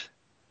that.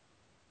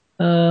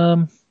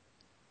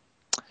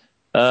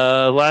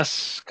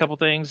 Last couple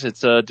things. It's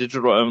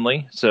digital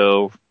only,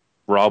 so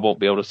Rob won't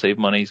be able to save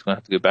money. He's going to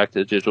have to go back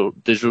to the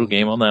digital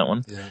game on that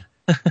one. Yeah.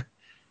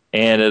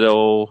 And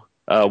it'll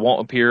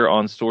won't appear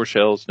on store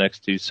shelves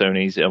next to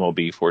Sony's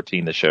MLB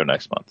 14, the show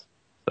next month.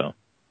 So,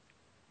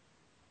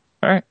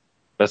 all right,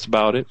 that's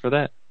about it for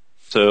that.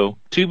 So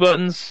 2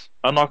 buttons,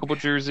 unlockable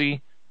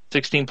jersey,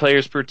 16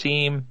 players per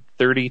team,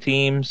 30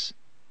 teams,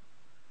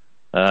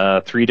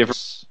 3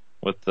 different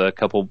with a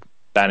couple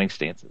batting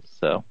stances.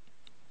 So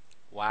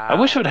I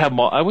wish Wow. it would have.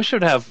 I wish it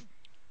would have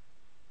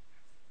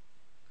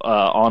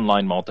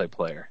online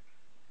multiplayer.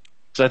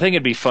 So I think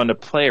it'd be fun to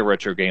play a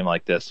retro game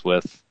like this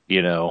with,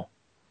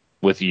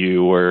 with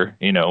you or,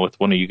 with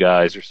one of you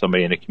guys or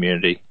somebody in the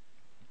community.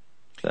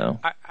 So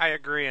I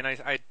agree, and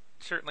I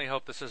certainly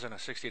hope this isn't a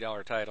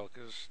 $60 title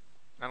because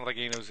I don't think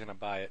anyone's going to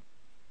buy it,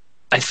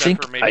 I except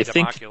think for maybe I the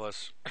think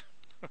Oculus.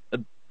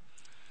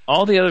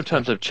 all the other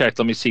times I've checked,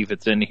 let me see if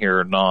it's in here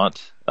or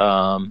not.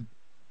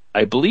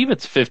 I believe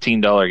it's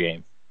 $15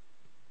 game.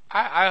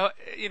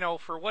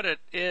 For what it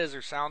is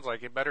or sounds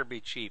like, it better be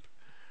cheap.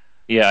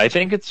 Yeah, I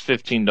think it's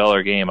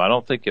 $15 game. I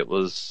don't think it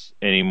was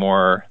any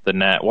more than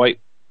that. Wait,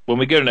 when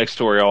we go to next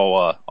story,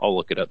 I'll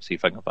look it up, see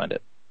if I can find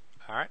it.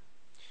 All right.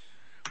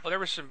 Well, there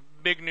was some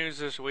big news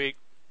this week.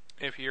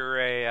 If you're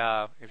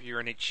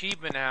an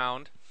achievement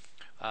hound,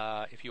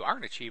 if you are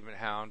an achievement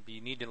hound,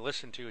 you need to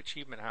listen to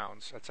Achievement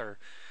Hounds.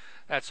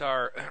 That's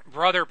our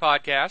brother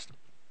podcast.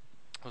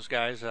 Those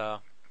guys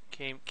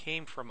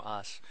came from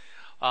us.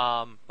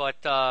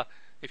 But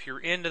if you're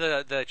into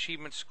the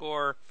achievement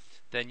score,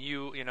 then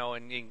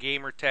in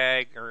gamer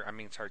tag,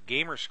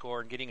 gamer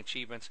score and getting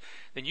achievements,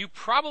 then you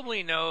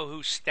probably know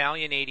who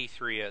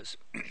Stallion83 is.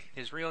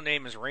 His real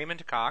name is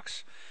Raymond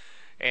Cox,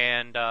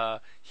 and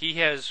he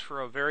has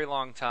for a very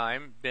long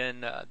time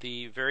been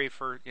the very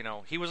first.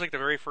 He was like the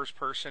very first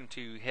person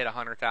to hit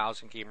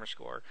 100,000 gamer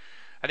score.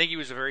 I think he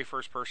was the very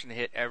first person to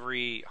hit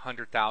every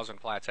 100,000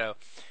 plateau.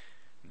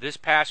 This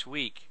past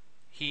week,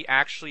 he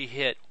actually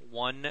hit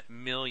 1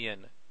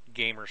 million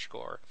gamer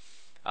score.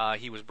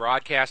 He was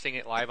broadcasting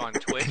it live on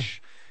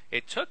Twitch.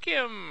 It took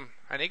him,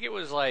 I think it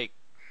was like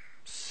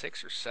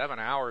 6 or 7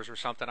 hours or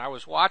something. I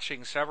was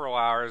watching several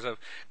hours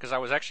because I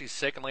was actually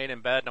sick and laying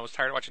in bed and I was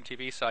tired of watching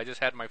TV, so I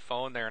just had my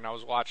phone there and I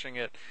was watching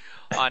it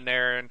on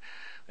there. And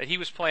he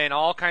was playing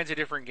all kinds of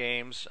different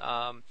games.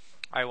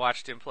 I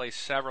watched him play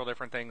several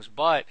different things,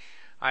 but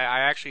I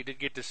actually did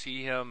get to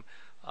see him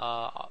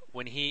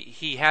when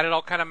he had it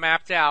all kind of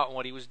mapped out and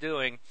what he was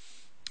doing.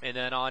 And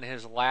then on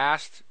his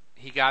last,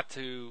 he got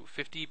to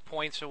 50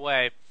 points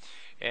away,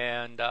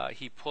 and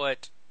he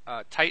put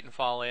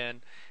Titanfall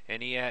in,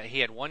 and he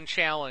had one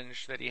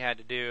challenge that he had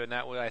to do, and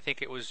that was, I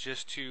think it was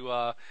just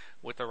to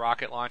with the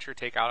rocket launcher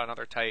take out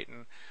another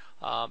Titan,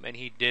 and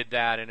he did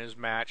that in his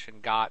match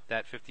and got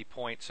that 50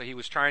 points. So he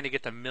was trying to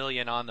get the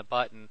million on the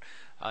button,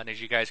 and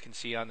as you guys can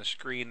see on the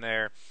screen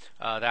there,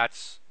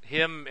 that's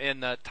him in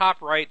the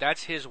top right.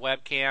 That's his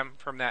webcam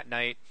from that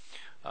night.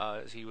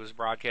 As he was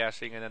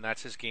broadcasting, and then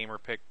that's his gamer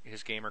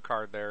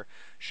card there,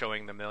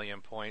 showing the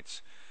million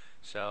points.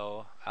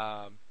 So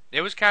it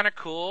was kind of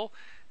cool.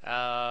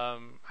 I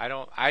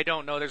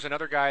don't know. There's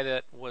another guy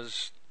that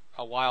was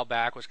a while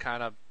back was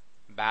kind of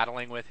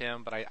battling with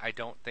him, but I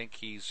don't think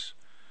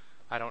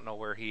I don't know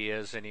where he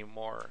is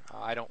anymore.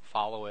 I don't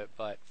follow it,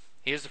 but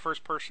he is the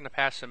first person to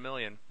pass a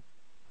million.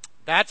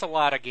 That's a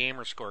lot of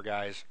gamer score,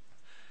 guys.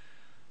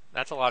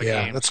 That's a lot of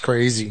games. Yeah, that's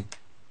crazy.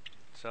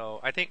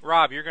 So I think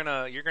Rob,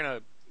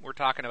 we're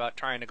talking about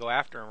trying to go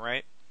after him,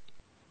 right?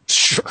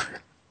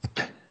 Sure.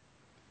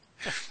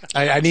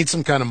 I need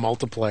some kind of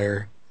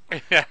multiplier. You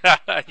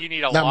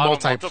need a Not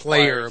lot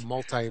multiplayer, of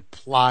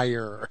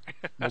multiplier.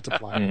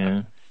 Multiplier.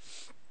 Yeah.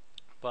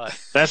 But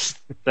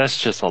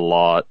that's just a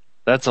lot.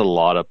 That's a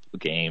lot of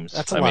games.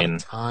 That's a lot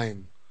of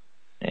time.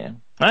 Yeah.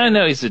 I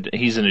know he's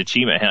an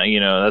achievement hound.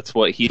 That's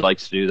what he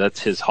likes to do.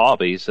 That's his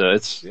hobby. So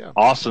it's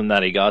awesome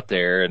that he got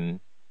there and,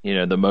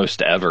 the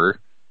most ever.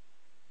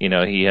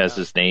 He has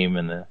his name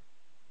in the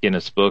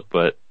Guinness book,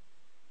 but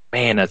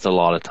man, that's a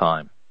lot of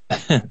time.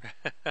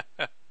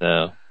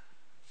 So,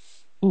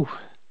 ooh.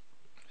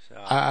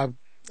 I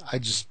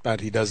just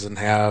bet he doesn't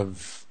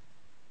have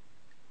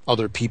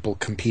other people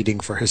competing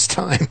for his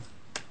time.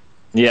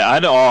 Yeah,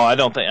 I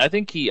don't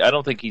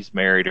think he's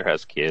married or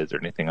has kids or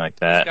anything like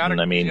that.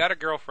 He's got a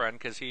girlfriend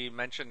because he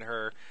mentioned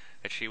her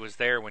that she was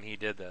there when he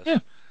did this. Yeah.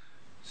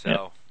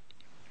 So,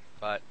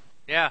 but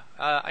yeah,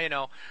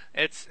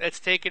 it's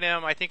taken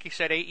him. I think he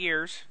said 8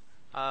 years.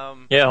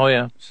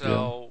 Yeah.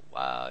 So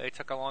it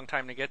took a long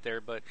time to get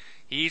there, but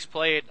he's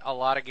played a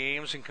lot of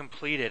games and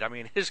completed. I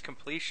mean, his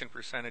completion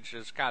percentage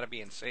has got to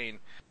be insane.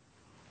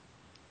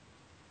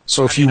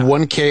 So if you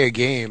 1K a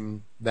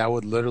game, that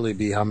would literally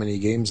be how many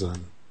games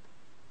then?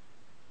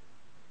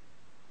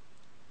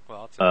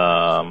 Well,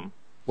 it's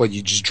what,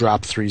 you just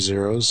drop 3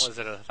 zeros? Was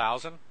it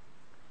 1,000?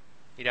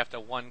 You'd have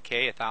to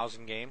 1K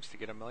 1,000 games to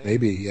get a million.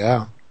 Maybe,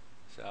 yeah.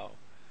 So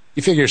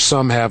you figure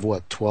some have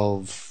what,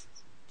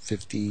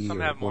 1250? Some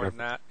have more whatever.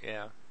 than that,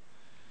 yeah.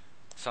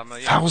 Some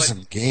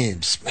 1,000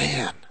 games,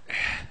 man.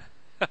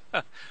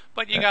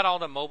 But you got all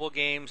the mobile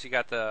games, you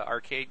got the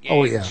arcade games.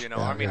 Oh, yeah.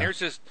 There's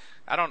just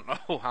I don't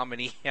know how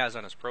many he has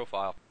on his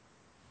profile.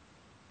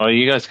 Oh,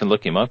 you guys can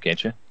look him up,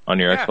 can't you, on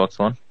your Xbox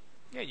One?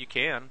 Yeah, you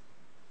can.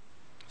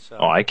 So.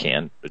 Oh, I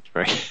can. It's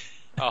right.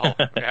 Oh,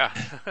 yeah.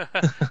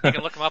 You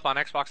can look him up on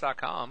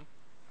Xbox.com.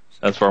 So.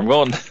 That's where I'm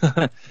going.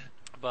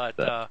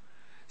 But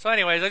so,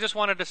 anyways, I just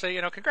wanted to say,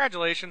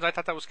 congratulations. I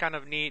thought that was kind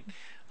of neat.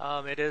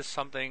 It is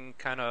something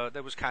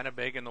that was kind of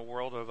big in the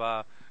world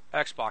of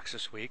Xbox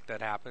this week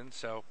that happened.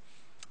 So,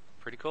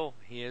 pretty cool.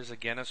 He is a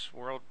Guinness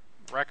World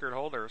Record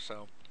holder,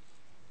 so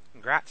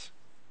congrats.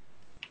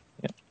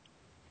 Yeah.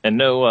 And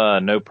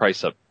no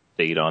price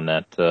update on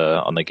that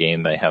on the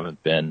game. They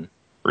haven't been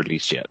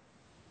released yet.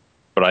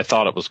 But I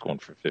thought it was going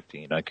for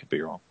 15. I could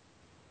be wrong.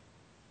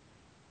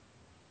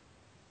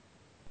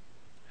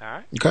 All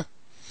right. Okay.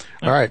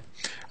 All right.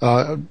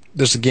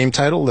 There's a game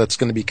title that's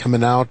going to be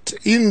coming out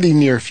in the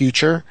near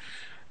future.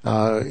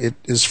 It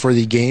is for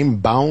the game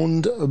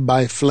Bound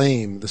by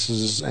Flame. This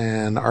is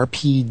an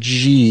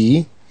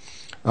RPG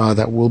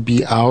that will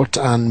be out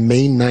on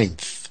May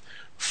 9th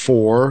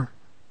for,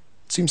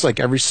 it seems like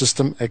every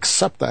system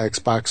except the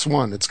Xbox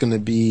One. It's going to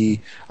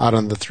be out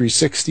on the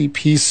 360,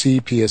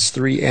 PC,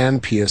 PS3,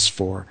 and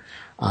PS4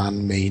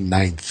 on May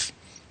 9th.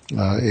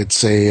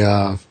 It's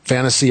a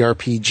fantasy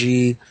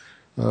RPG.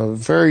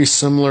 Very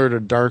similar to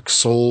Dark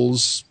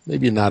Souls,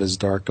 maybe not as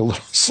dark, a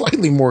little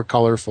slightly more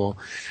colorful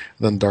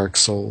than Dark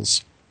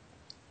Souls.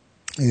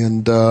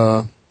 And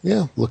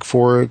look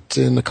for it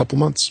in a couple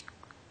months.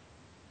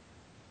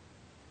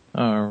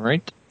 All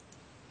right.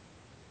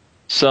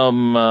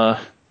 Some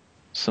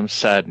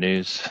sad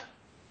news.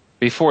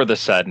 Before the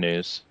sad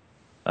news,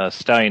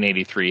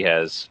 Stallion83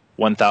 has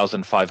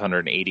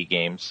 1,580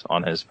 games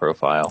on his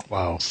profile.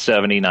 Wow.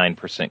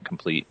 79%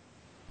 complete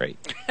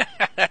rate.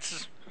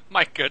 That's...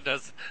 My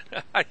goodness.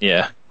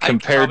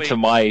 Compared to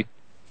my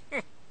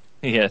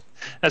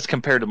that's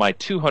compared to my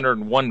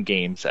 201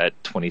 games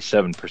at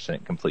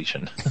 27%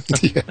 completion.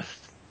 Yeah.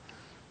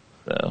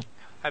 So,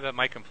 I bet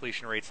my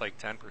completion rate's like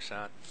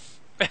 10%.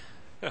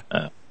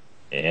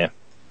 yeah.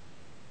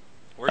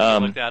 Where did you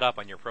look that up,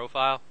 on your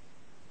profile?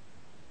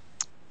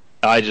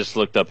 I just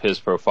looked up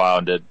his profile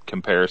and did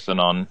comparison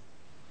on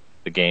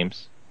the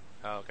games.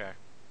 Oh, okay.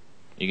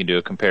 You can do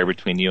a compare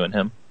between you and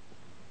him.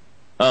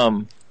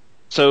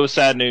 So,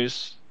 sad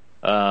news.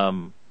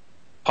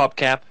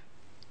 Popcap,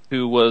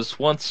 who was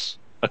once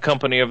a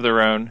company of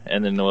their own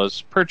and then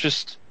was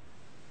purchased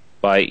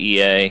by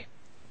EA,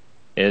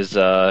 is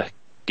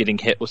getting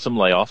hit with some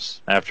layoffs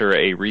after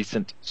a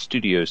recent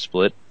studio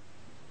split.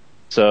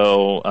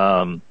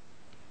 So,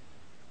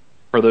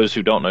 for those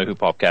who don't know who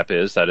Popcap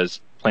is, that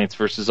is Plants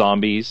vs.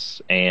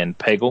 Zombies and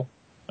Peggle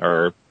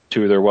are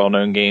two of their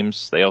well-known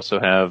games. They also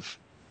have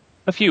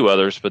a few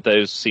others, but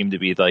those seem to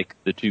be like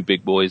the two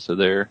big boys of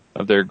their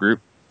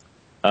group.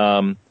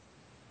 The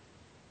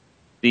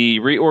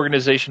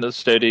reorganization of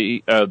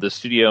the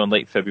studio in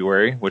late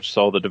February, which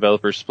saw the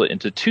developers split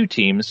into two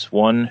teams,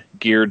 one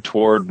geared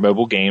toward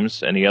mobile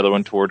games and the other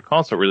one toward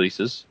console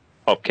releases.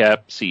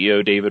 Popcap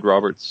CEO David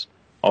Roberts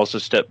also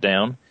stepped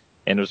down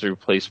and was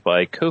replaced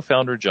by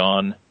co-founder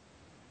John.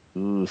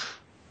 I'm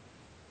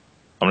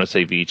going to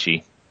say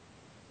Vici.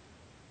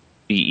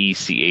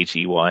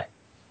 Bechy.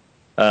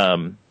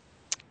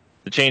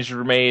 The changes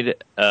were made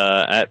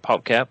at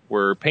Popcap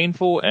were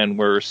painful, and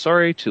we're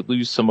sorry to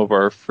lose some of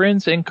our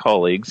friends and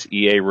colleagues.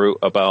 EA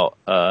wrote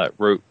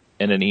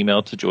in an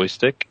email to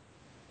Joystick,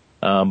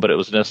 but it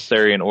was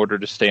necessary in order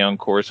to stay on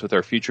course with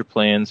our future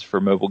plans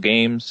for mobile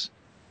games,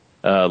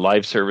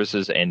 live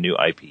services, and new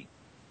IP.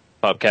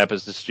 Popcap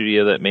is the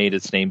studio that made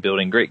its name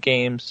building great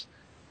games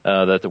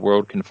that the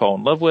world can fall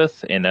in love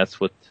with, and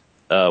that's what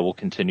we'll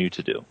continue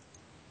to do.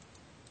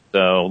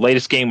 The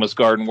latest game was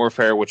Garden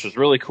Warfare, which was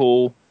really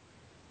cool.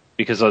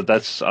 Because I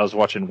was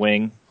watching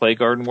Wing play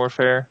Garden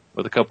Warfare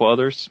with a couple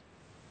others.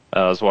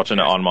 I was watching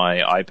it on my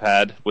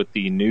iPad with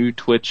the new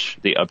Twitch,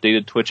 the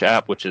updated Twitch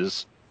app, which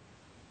is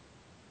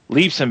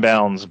leaps and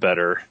bounds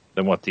better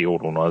than what the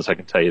old one was. I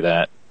can tell you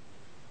that.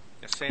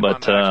 Yeah, same on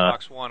the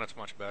Xbox One, it's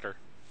much better.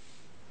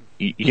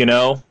 You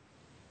know,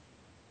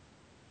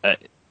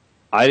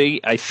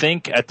 I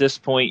think at this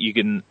point you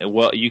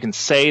can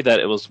say that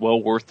it was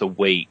well worth the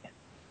wait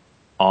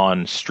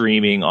on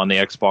streaming on the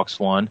Xbox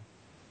One.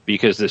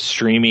 Because the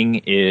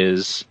streaming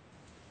is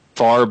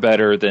far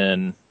better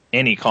than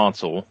any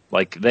console.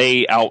 Like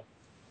the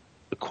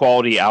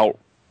quality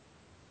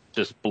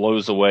just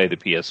blows away the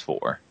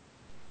PS4.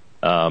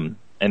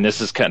 And this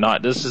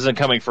isn't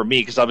coming from me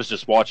because I was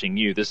just watching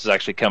you. This is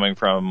actually coming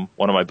from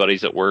one of my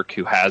buddies at work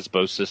who has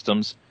both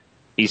systems.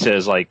 He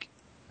says like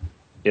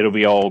it'll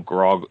be all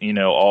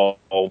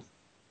all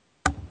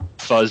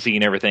fuzzy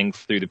and everything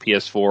through the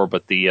PS4,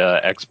 but the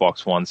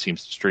Xbox One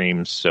seems to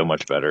stream so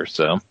much better.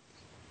 So.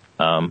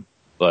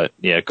 But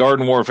yeah,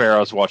 Garden Warfare, I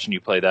was watching you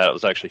play that. It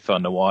was actually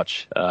fun to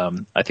watch.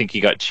 I think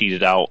you got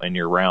cheated out in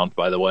your round,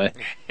 by the way.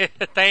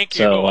 Thank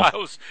you. I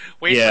was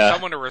waiting for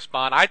someone to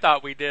respond. I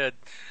thought we did.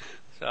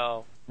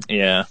 So.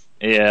 Yeah.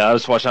 I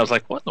was watching. I was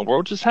like, what in the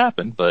world just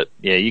happened? But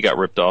yeah, you got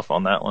ripped off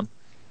on that one.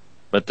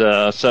 But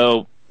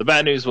so the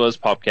bad news was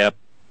Popcap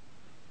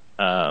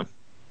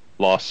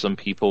lost some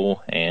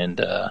people,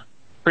 and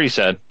pretty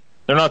sad.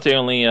 They're not the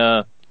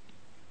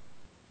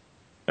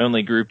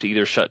only group to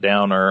either shut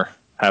down or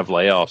have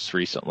layoffs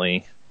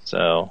recently,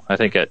 so I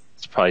think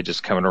it's probably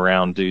just coming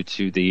around due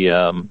to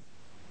the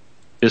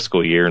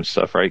fiscal year and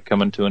stuff, right,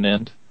 coming to an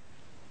end.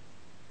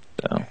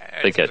 So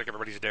it seems like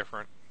everybody's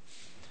different.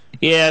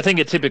 Yeah, I think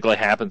it typically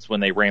happens when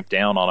they ramp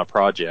down on a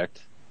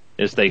project,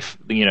 is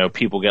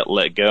people get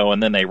let go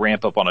and then they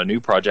ramp up on a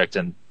new project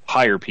and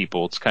hire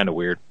people. It's kind of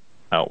weird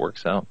how it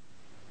works out.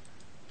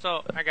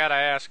 So I gotta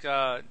ask,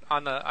 I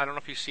don't know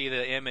if you see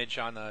the image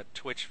on the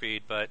Twitch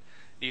feed, but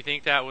do you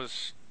think that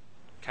was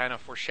kind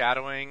of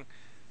foreshadowing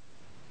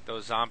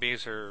those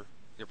zombies, or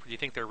do you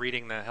think they're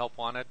reading the Help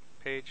Wanted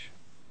page?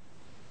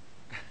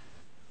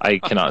 I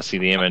cannot see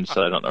the image,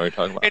 so I don't know what you're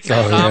talking about. It's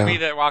a zombie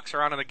that walks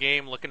around in the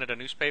game looking at a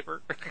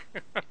newspaper.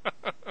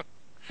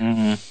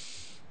 Mm-hmm.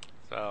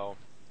 So,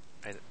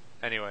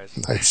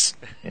 anyways. Nice.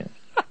 Yeah.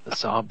 The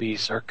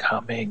zombies are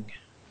coming.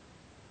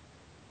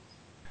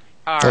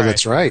 All right.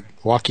 That's right.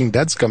 Walking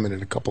Dead's coming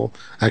in a couple.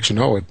 Actually,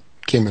 no, it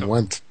came and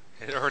went.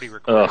 It already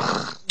recorded.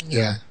 Ugh.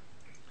 Yeah.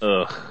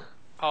 Ugh.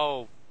 Oh,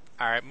 all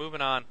right. Moving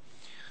on.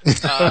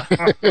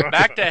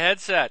 Back to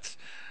headsets.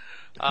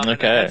 And the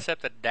headset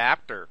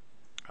adapter.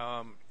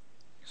 In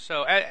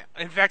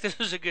fact, this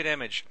is a good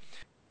image.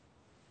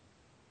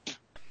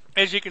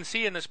 As you can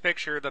see in this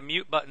picture, the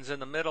mute button's in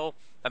the middle,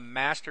 the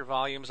master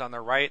volume's on the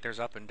right, there's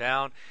up and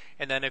down,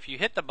 and then if you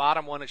hit the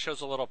bottom one, it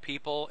shows a little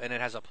people, and it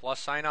has a plus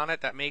sign on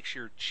it. That makes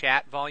your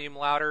chat volume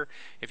louder.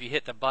 If you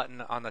hit the button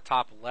on the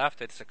top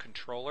left, it's a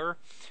controller.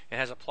 It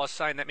has a plus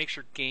sign. That makes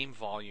your game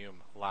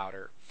volume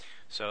louder.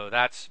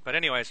 But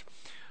anyways,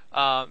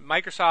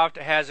 Microsoft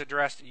has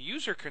addressed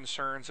user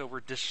concerns over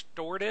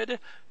distorted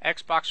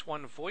Xbox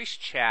One voice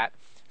chat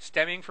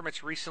stemming from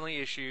its recently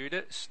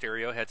issued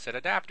stereo headset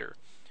adapter,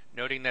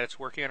 noting that it's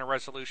working on a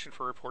resolution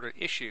for reported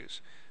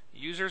issues.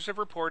 Users have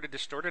reported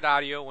distorted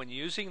audio when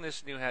using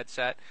this new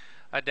headset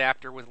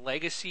adapter with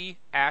legacy,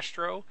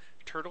 Astro,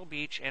 Turtle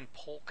Beach, and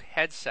Polk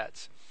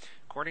headsets.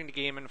 According to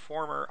Game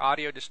Informer,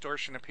 audio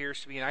distortion appears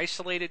to be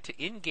isolated to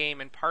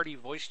in-game and party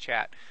voice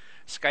chat.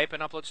 Skype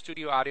and Upload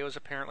Studio audio is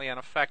apparently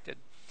unaffected.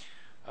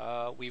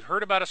 We've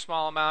heard about a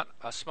small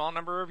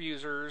number of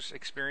users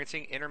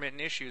experiencing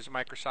intermittent issues. A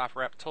Microsoft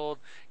rep told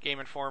Game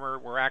Informer,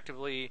 we're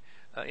actively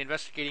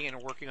investigating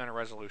and working on a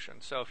resolution.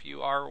 So if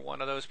you are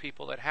one of those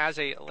people that has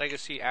a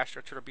legacy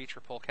Astro, Turtle Beach, or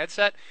Polk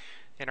headset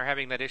and are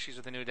having that issues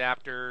with the new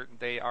adapter,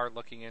 they are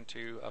looking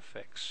into a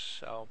fix.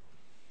 So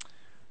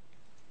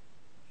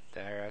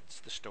that's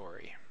the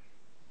story.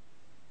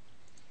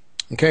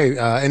 Okay,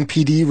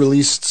 NPD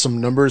released some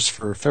numbers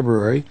for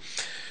February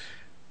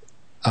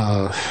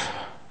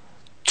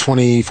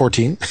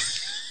 2014.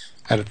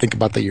 Had to think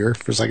about the year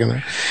for a second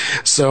there.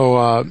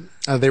 So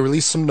they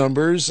released some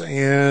numbers,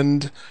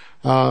 and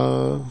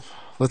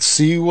let's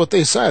see what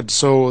they said.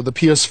 So the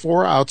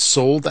PS4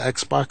 outsold the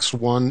Xbox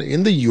One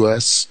in the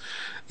U.S.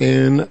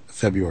 in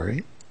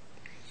February.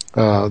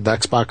 The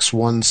Xbox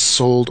One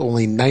sold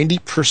only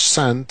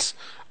 90%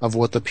 of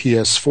what the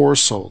PS4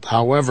 sold.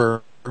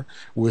 However,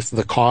 with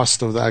the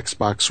cost of the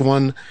Xbox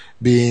One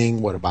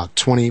being, about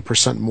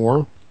 20%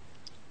 more,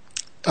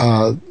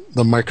 the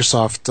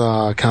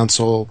Microsoft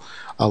console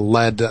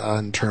led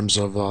in terms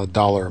of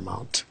dollar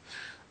amount.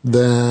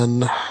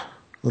 Then,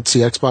 let's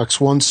see,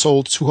 Xbox One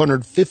sold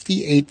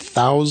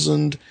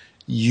 258,000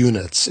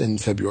 units in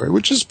February,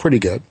 which is pretty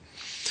good.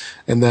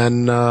 And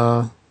then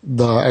the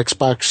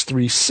Xbox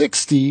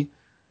 360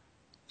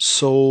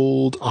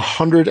 sold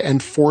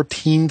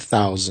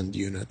 114,000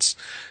 units.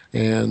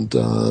 And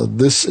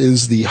this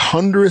is the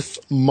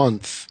 100th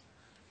month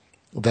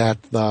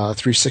that the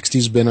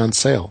 360's been on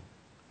sale.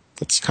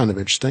 That's kind of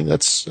interesting.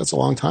 That's a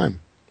long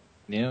time.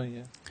 Yeah.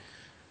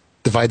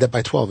 Divide that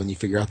by 12 and you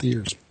figure out the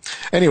years.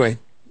 Anyway,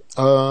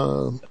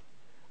 the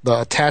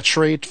attach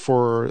rate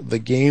for the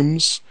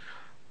games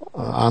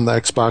on the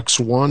Xbox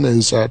One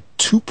is at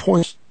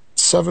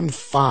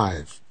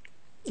 2.75.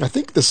 I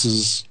think this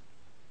is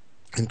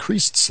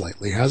increased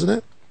slightly, hasn't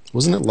it?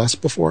 Wasn't it less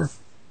before?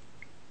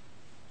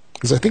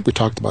 Because I think we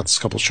talked about this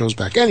a couple shows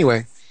back.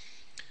 Anyway,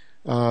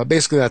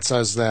 basically that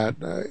says that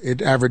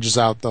it averages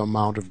out the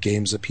amount of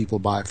games that people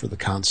buy for the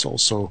console.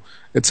 So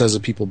it says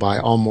that people buy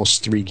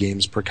almost 3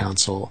 games per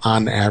console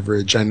on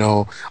average. I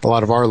know a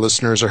lot of our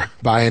listeners are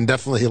buying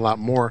definitely a lot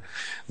more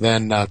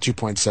than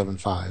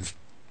 2.75.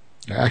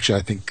 Actually,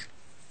 I think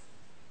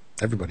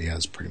everybody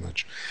has pretty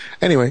much.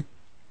 Anyway,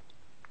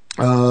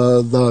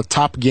 the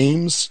top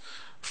games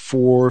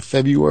for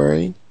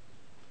February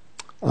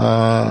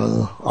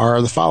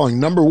are the following.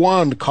 Number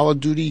 1, Call of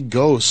Duty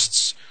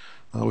Ghosts,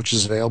 which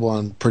is available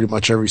on pretty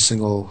much every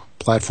single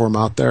platform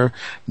out there.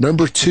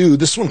 Number 2,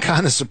 this one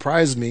kind of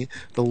surprised me.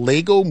 The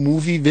Lego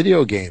Movie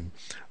video game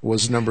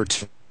was number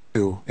 2.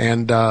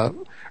 And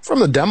from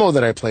the demo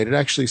that I played, it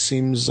actually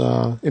seems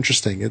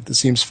interesting. It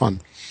seems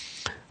fun.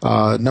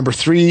 Number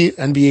 3,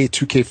 NBA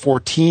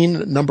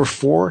 2K14. Number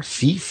 4,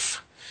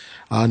 Thief.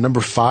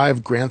 Number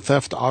 5, Grand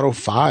Theft Auto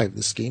 5.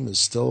 This game is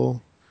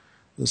still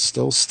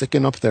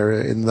sticking up there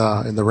in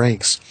the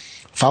ranks.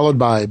 Followed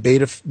by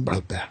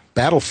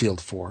Battlefield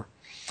 4.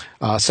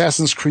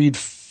 Assassin's Creed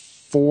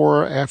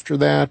 4 after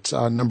that.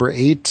 Number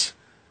 8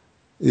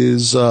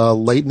 is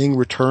Lightning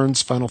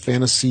Returns Final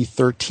Fantasy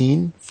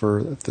 13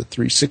 for the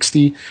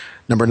 360.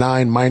 Number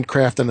 9,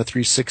 Minecraft on the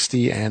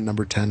 360. And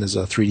number 10 is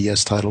a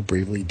 3DS title,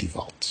 Bravely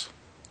Default.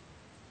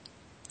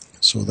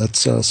 So that's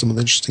some of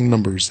the interesting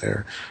numbers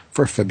there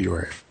for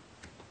February.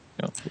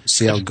 Yep.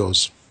 See how it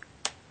goes.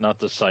 not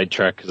to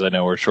sidetrack because I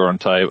know we're short on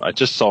time. I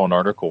just saw an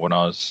article when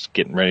I was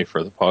getting ready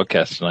for the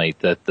podcast tonight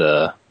that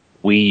the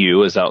Wii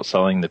U is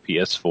outselling the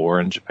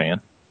PS4 in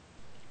Japan.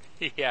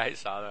 Yeah, I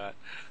saw that.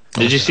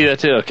 Did you see that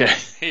too? Okay.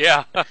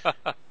 Yeah.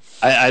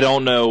 I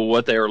don't know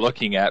what they were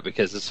looking at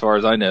because as far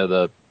as I know,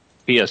 the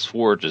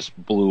PS4 just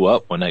blew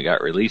up when it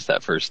got released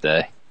that first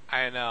day.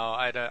 I know.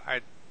 I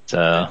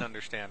didn't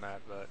understand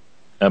that,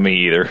 but...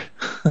 Me either.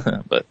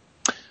 But,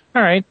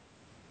 all right.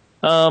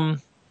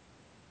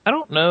 I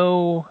don't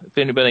know if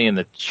anybody in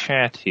the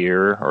chat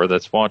here or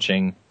that's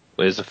watching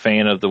is a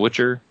fan of The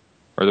Witcher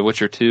or The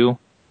Witcher 2.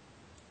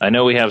 I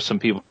know we have some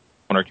people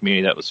in our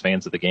community that was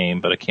fans of the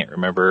game, but I can't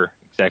remember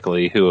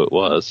exactly who it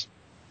was.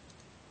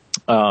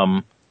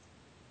 The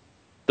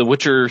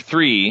Witcher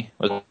 3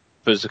 was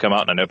supposed to come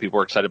out, and I know people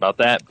were excited about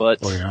that, but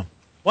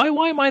why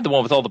am I the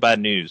one with all the bad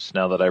news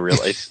now that I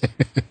realize?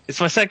 It's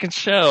my second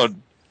show.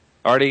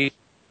 Already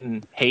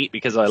hate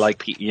because I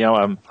like,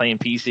 I'm playing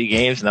PC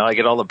games, now I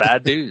get all the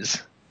bad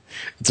news.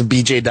 It's a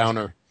BJ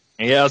Downer.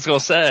 Yeah, I was going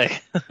to say.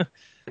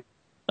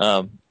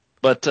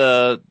 But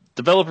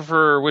developer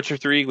for Witcher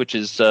 3, which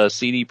is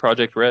CD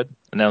Projekt Red,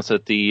 announced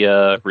that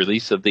the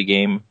release of the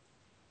game,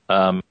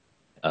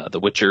 The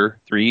Witcher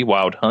 3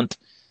 Wild Hunt,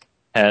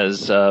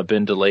 has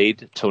been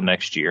delayed till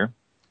next year.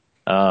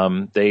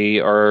 They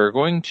are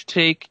going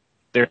to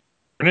they're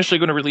initially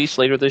going to release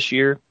later this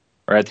year,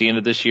 or at the end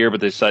of this year, but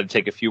they decided to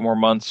take a few more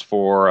months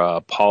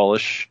for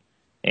polish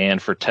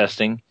and for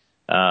testing.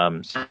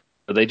 So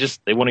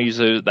they want to use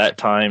that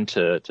time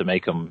to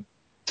make them,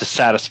 to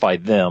satisfy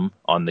them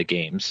on the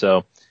game.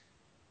 So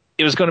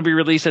it was going to be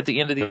released at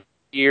the end of the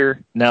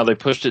year. Now they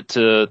pushed it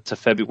to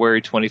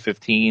February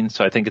 2015.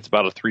 So I think it's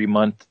about a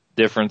 3-month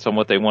difference on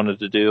what they wanted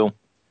to do.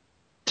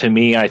 To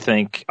me, I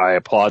think I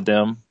applaud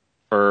them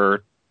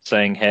for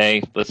saying,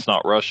 hey, let's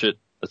not rush it.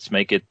 Let's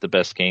make it the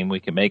best game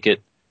we can make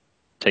it.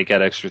 Take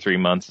that extra 3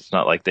 months. It's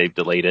not like they've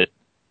delayed it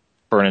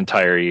for an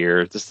entire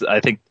year. I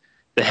think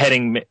the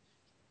heading, a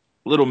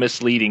little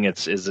misleading.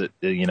 It's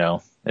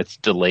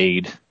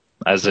delayed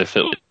as if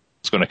it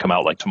was going to come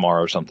out like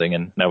tomorrow or something,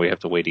 and now we have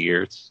to wait a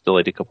year. It's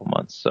delayed a couple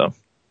months. So,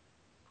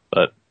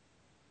 but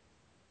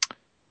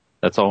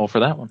that's all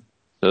for that one.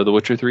 So The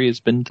Witcher 3 has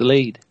been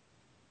delayed.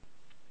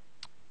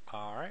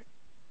 All right.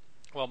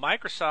 Well,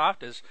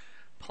 Microsoft is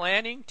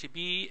planning to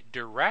be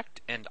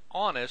direct and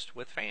honest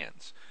with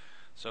fans.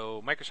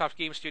 So Microsoft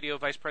Game Studio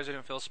Vice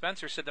President Phil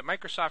Spencer said that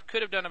Microsoft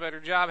could have done a better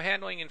job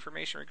handling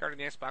information regarding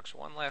the Xbox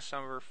One last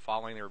summer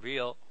following the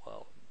reveal.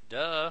 Well,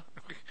 duh.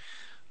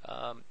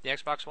 The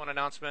Xbox One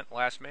announcement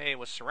last May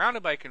was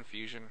surrounded by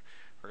confusion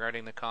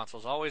regarding the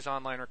console's always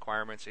online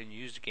requirements and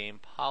used game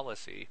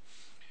policy.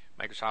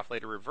 Microsoft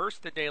later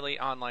reversed the daily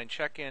online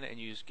check-in and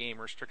used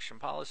game restriction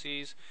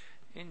policies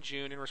in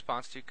June in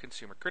response to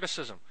consumer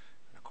criticism.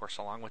 And of course,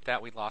 along with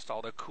that, we lost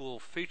all the cool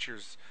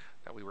features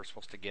that we were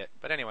supposed to get.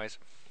 But anyways,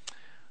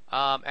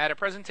 at a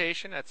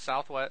presentation at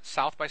South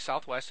by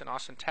Southwest in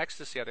Austin,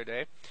 Texas the other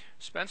day,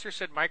 Spencer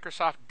said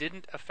Microsoft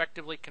didn't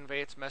effectively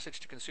convey its message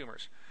to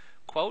consumers.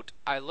 Quote,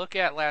 I look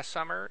at last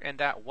summer, and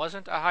that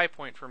wasn't a high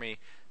point for me,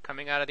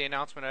 coming out of the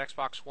announcement at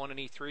Xbox One and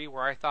E3,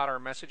 where I thought our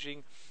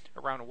messaging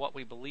around what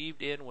we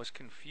believed in was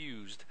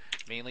confused,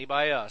 mainly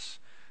by us.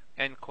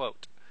 End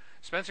quote.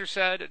 Spencer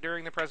said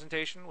during the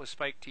presentation with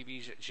Spike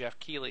TV's Jeff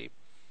Keighley.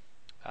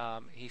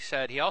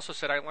 He also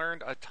said, I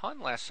learned a ton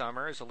last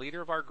summer as a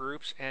leader of our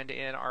groups and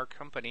in our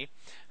company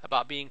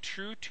about being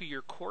true to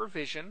your core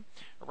vision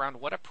around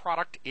what a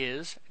product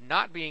is,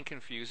 not being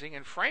confusing,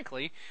 and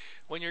frankly,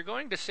 when you're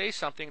going to say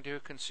something to a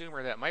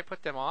consumer that might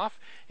put them off,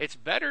 it's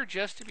better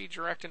just to be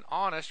direct and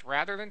honest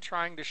rather than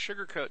trying to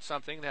sugarcoat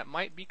something that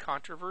might be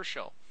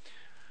controversial.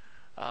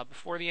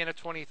 Before the end of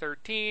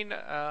 2013,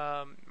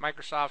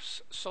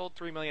 Microsoft sold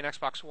 3 million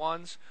Xbox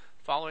Ones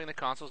following the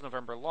console's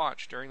November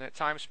launch. During that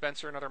time,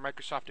 Spencer and other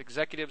Microsoft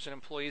executives and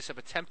employees have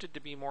attempted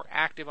to be more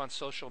active on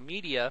social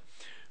media,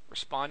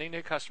 responding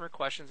to customer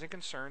questions and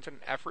concerns in an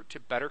effort to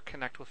better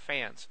connect with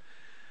fans.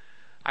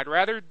 I'd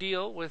rather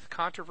deal with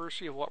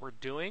controversy of what we're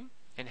doing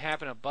and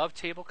have an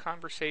above-table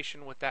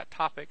conversation with that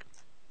topic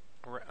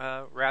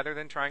rather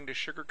than trying to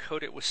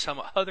sugarcoat it with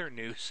some other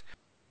news.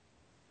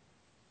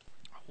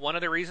 One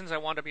of the reasons I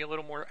wanted to be a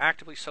little more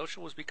actively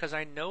social was because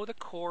I know the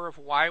core of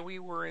why we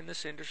were in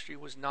this industry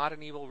was not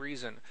an evil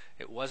reason.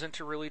 It wasn't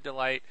to really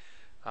delight.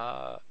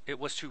 It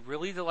was to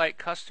really delight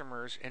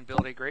customers and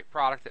build a great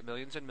product that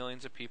millions and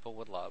millions of people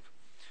would love.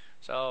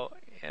 So,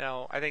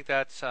 I think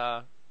that's.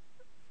 I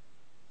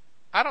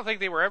don't think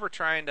they were ever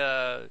trying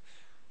to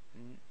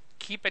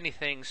keep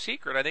anything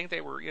secret. I think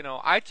they were,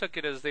 I took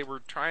it as they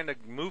were trying to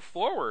move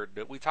forward.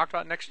 We talked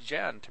about next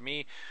gen. To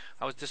me,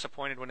 I was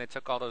disappointed when they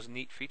took all those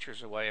neat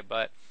features away,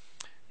 but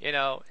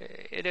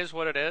it is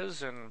what it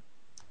is, and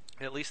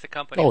at least the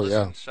company listens.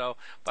 Yeah. So,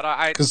 but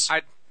I'd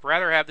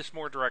rather have this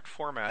more direct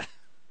format.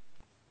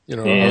 I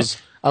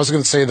was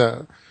going to say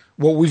that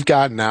what we've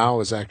got now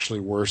is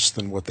actually worse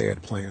than what they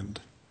had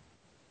planned.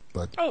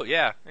 But oh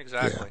yeah,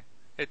 exactly.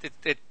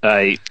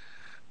 Yeah.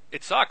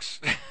 It sucks.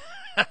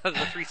 The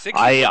 360.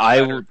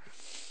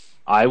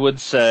 I would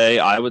say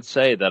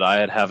that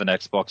I'd have an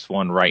Xbox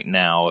One right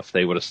now if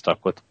they would have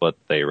stuck with what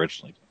they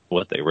originally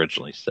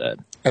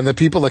said. And the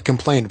people that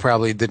complained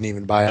probably didn't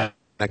even buy an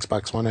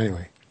Xbox One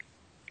anyway.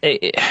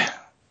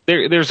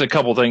 There's a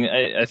couple things.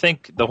 I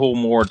think the whole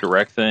more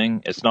direct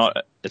thing. It's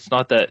not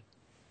that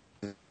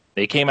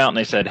they came out and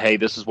they said, "Hey,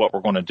 this is what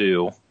we're going to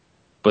do,"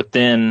 but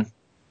then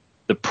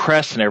the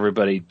press and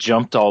everybody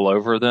jumped all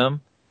over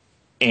them,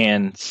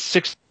 and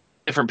 6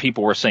 different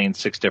people were saying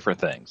 6 different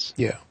things.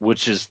 Yeah,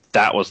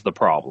 that was the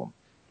problem.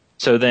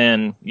 So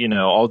then,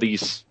 all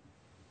these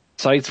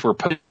sites were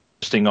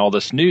posting all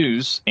this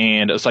news,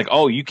 and it's like,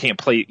 oh, you can't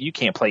play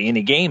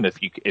any game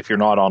if you're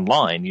not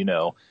online.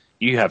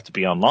 You have to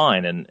be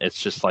online, and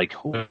it's just like,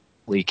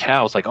 holy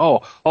cow! It's like,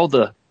 oh, all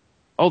the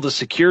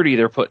security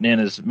they're putting in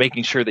is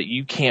making sure that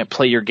you can't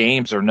play your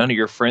games, or none of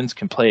your friends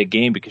can play a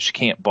game because you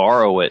can't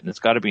borrow it, and it's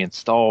got to be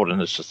installed.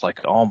 And it's just like,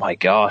 oh my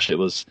gosh, it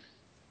was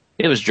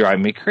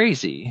driving me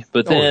crazy.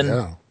 But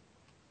then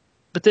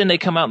they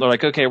come out and they're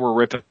like, okay, we're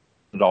ripping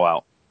it all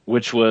out,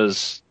 which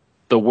was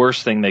the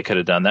worst thing they could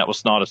have done. That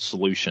was not a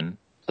solution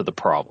to the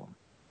problem.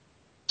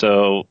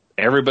 So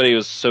everybody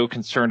was so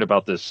concerned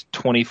about this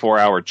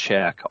 24-hour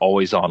check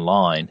always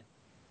online.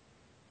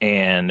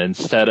 And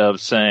instead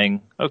of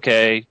saying,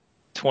 okay,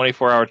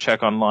 24-hour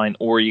check online,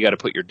 or you got to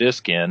put your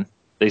disc in,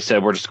 they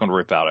said, we're just going to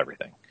rip out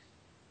everything.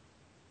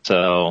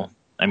 So,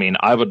 I mean,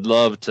 I would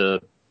love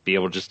to be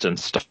able just to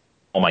install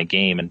my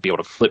game and be able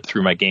to flip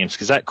through my games,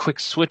 because that quick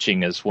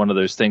switching is one of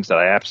those things that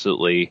I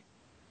absolutely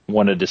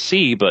wanted to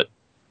see. But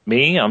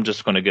me, I'm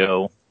just going to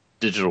go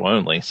digital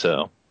only,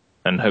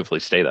 and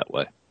hopefully stay that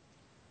way.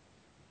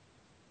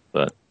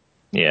 But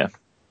yeah,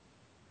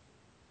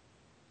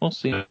 we'll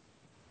see.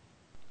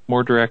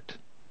 More direct.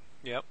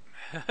 Yep.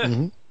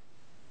 Mm-hmm.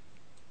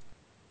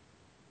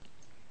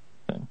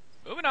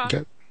 Moving on.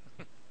 Okay.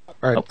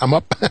 All right, I'm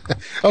up.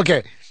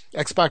 Okay.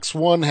 Xbox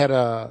One had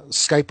a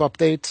Skype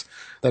update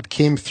that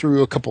came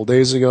through a couple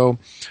days ago.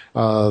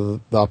 The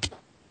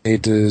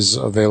update is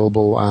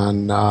available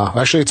on,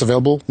 actually it's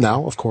available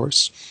now, of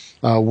course.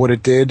 What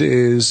it did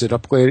is it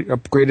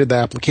upgraded the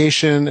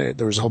application.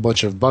 There was a whole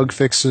bunch of bug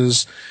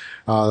fixes.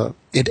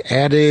 It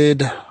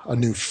added a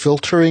new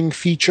filtering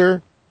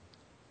feature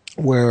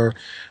where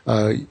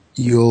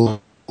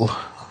you'll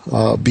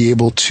be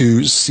able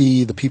to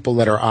see the people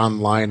that are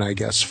online, I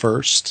guess,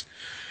 first,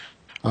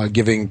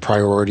 giving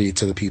priority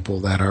to the people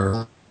that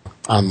are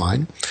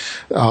online.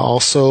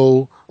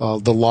 Also,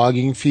 the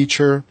logging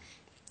feature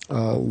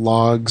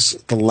logs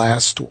the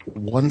last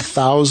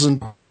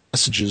 1,000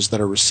 messages that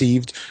are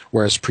received,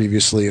 whereas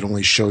previously it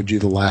only showed you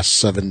the last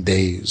 7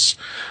 days.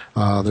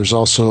 There's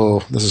also,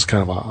 this is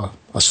kind of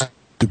a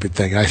stupid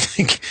thing, I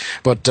think,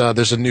 but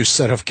there's a new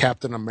set of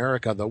Captain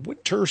America, the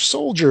Winter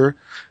Soldier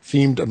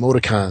themed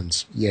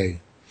emoticons. Yay.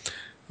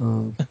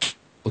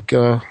 Look,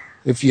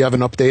 if you haven't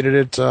updated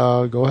it,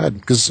 go ahead,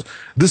 because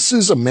this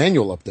is a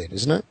manual update,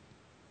 isn't it?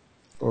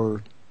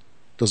 Or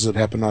does it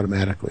happen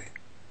automatically?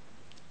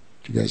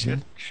 Do you guys know?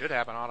 Should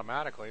happen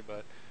automatically,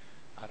 but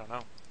I don't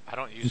know. I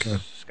don't use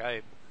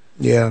Skype.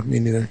 Yeah, me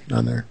neither.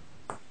 Not there.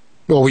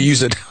 Well, we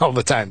use it all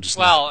the time. Just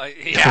not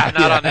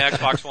on the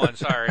Xbox One.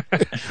 Sorry,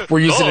 we're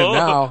using it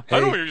now. I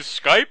don't use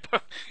Skype.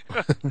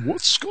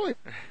 What's Skype?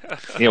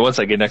 Yeah, once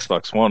I get an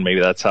Xbox One,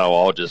 maybe that's how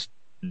I'll just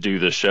do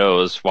the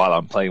shows while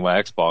I'm playing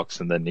my Xbox,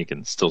 and then you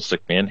can still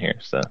stick me in here.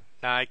 So.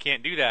 Nah, I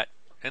can't do that.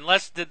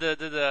 Unless did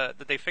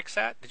they fix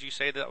that? Did you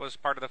say that was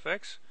part of the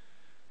fix?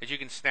 That you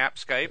can snap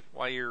Skype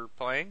while you're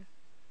playing?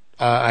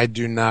 I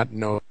do not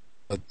know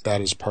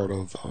that is part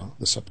of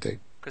this update.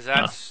 Because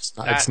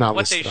it's not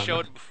what they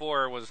showed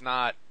before was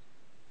not.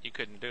 You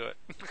couldn't do it.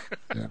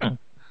 Yeah. So,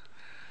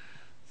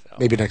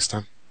 maybe next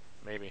time.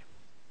 Maybe.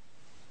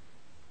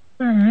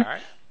 All right. All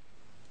right.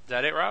 Is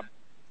that it, Rob?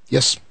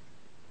 Yes.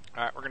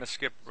 All right, we're going to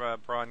skip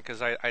Brun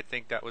because I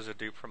think that was a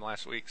dupe from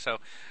last week. So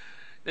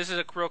this is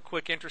a real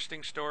quick,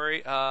 interesting story.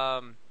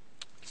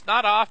 It's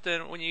not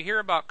often when you hear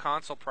about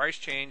console price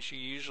change, you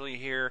usually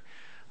hear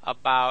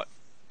about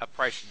a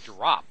price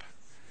drop.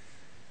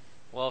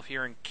 Well, if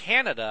you're in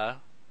Canada,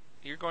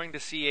 you're going to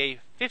see a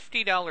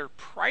 $50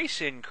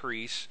 price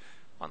increase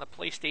on the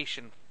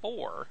PlayStation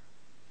 4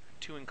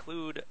 to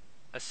include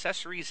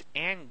accessories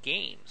and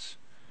games.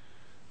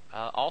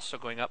 Also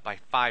going up by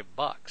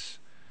 $5.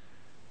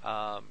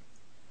 I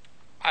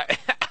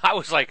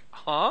was like,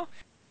 huh?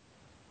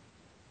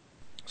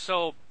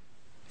 So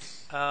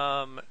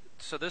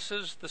this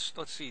is this.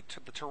 Let's see.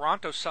 The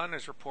Toronto Sun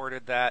has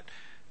reported that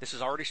this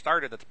has already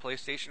started. That the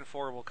PlayStation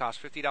 4 will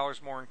cost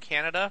 $50 more in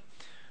Canada,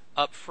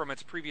 up from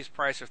its previous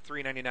price of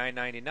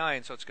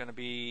 $399.99. So it's going to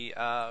be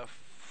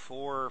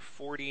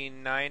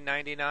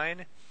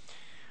 $449.99.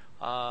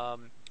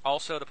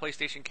 Also, the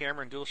PlayStation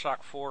Camera and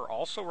DualShock 4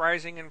 also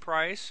rising in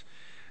price.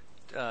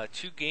 2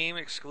 game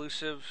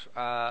exclusives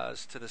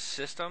to the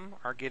system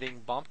are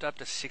getting bumped up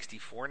to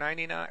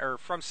 $64.99, or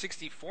from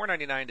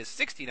 $64.99 to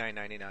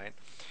 $69.99.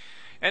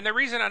 And the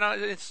reason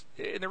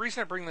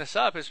I bring this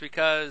up is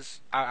because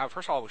I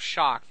first of all was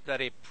shocked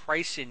that a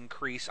price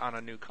increase on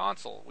a new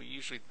console.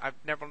 I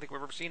don't think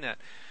we've ever seen that.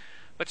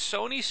 But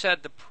Sony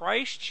said the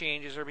price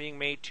changes are being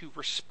made to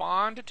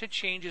respond to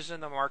changes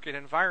in the market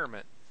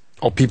environment.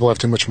 Oh, people have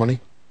too much money?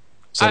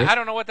 I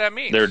don't know what that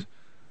means.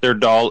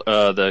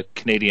 The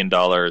Canadian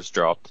dollar has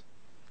dropped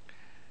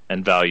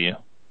in value.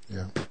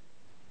 Yeah.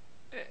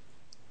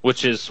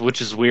 Which is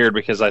weird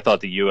because I thought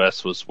the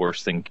U.S. was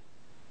worse than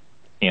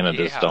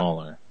Canada's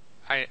dollar.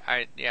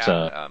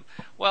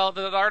 Well,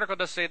 the article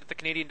does say that the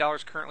Canadian dollar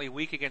is currently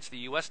weak against the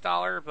U.S.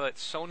 dollar, but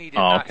Sony did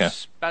not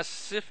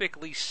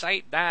specifically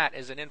cite that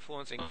as an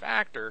influencing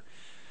factor.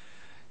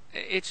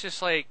 It's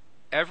just like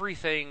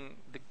everything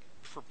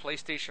for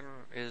PlayStation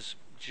is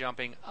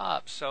jumping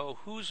up. So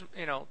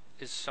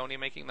is Sony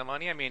making the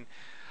money? I mean,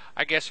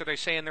 I guess are they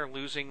saying they're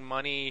losing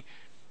money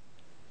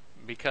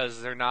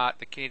because the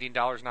Canadian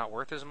dollar's not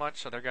worth as much,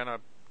 so they're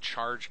gonna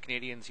charge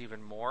Canadians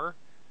even more?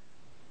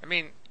 I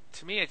mean,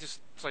 to me, it's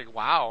like,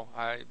 wow.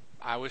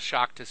 I was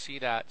shocked to see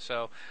that.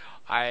 So,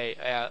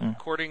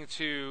 according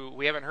to,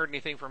 we haven't heard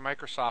anything from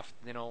Microsoft.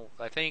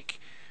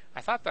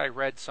 I thought that I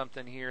read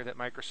something here that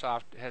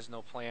Microsoft has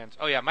no plans.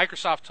 Oh yeah,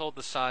 Microsoft told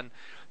The Sun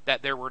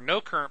that there were no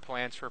current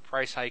plans for a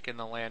price hike in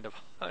the land of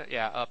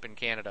up in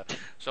Canada.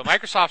 So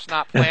Microsoft's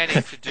not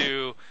planning to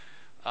do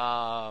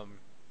a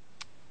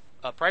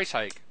price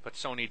hike, but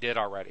Sony did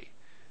already.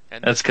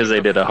 And that's because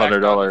they did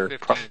 $100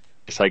 price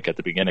hike at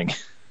the beginning.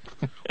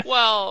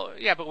 Well,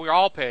 yeah, but we're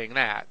all paying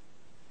that.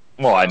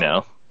 Well, so, I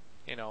know.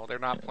 They're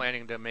not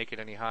planning to make it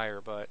any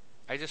higher, but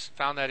I just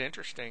found that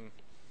interesting.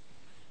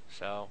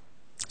 So.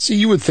 See,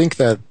 you would think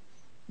that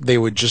they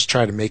would just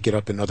try to make it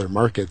up in other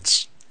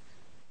markets,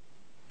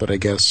 but I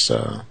guess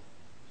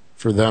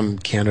for them,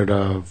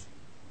 Canada,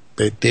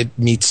 it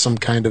meets some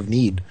kind of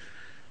need.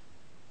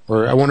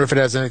 Or I wonder if it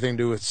has anything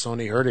to do with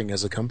Sony hurting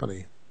as a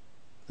company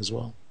as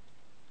well.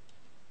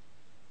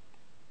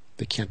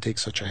 They can't take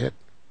such a hit.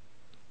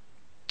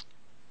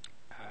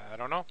 I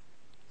don't know.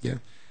 Yeah.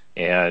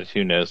 Yeah,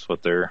 who knows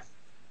what they're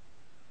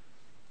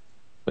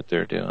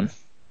doing.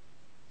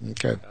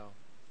 Okay.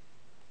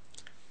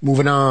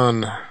 Moving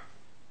on.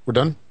 We're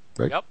done,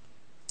 right? Yep.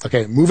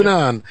 Okay, moving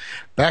on.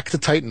 Back to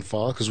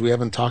Titanfall, because we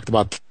haven't talked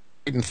about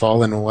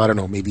Titanfall in, I don't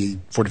know, maybe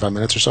 45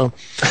 minutes or so.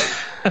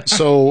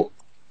 So,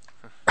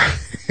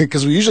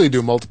 because we usually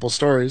do multiple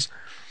stories.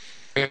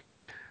 This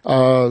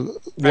will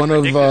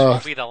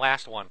be the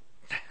last one.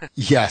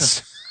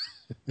 Yes.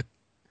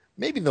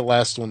 Maybe the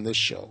last one this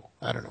show.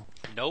 I don't know.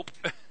 Nope.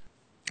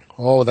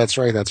 Oh, that's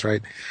right.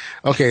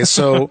 Okay,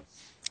 so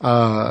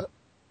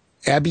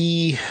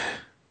Abby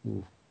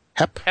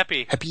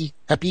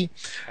Heppy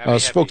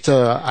spoke to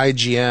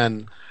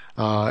IGN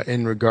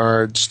in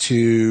regards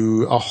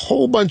to a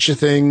whole bunch of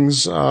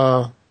things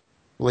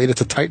related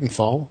to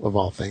Titanfall, of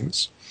all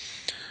things.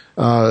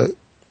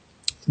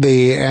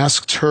 They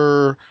asked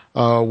her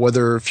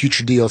whether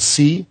future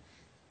DLC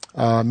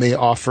may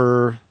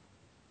offer...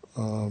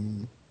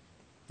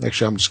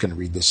 actually, I'm just going to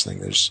read this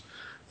thing.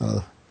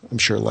 I'm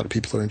sure a lot of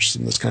people are interested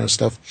in this kind of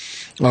stuff.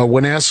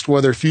 When asked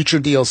whether future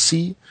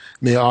DLC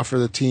may offer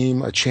the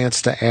team a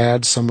chance to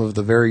add some of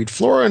the varied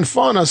flora and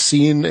fauna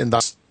seen in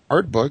the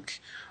art book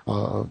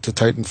to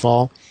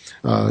Titanfall,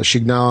 she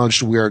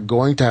acknowledged, "We are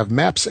going to have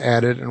maps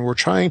added, and we're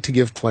trying to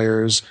give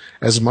players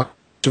as much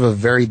of a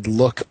varied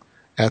look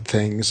at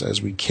things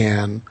as we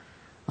can.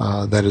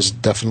 That is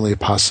definitely a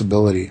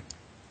possibility."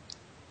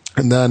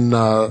 And then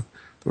there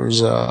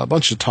was a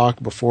bunch of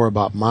talk before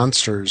about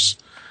monsters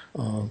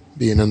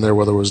being in there,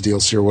 whether it was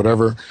DLC or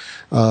whatever.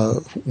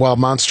 While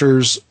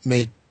monsters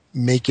may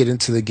make it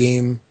into the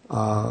game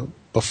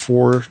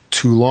before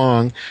too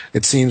long,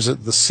 it seems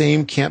that the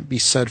same can't be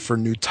said for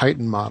new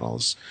Titan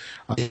models.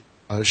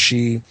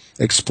 She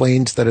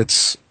explained that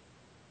it's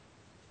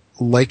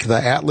like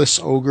the Atlas,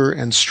 Ogre,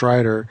 and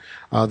Strider.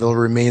 They'll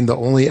remain the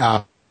only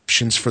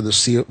options for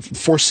the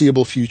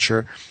foreseeable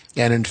future.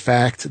 And in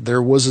fact,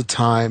 there was a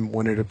time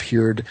when it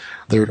appeared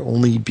there would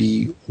only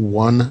be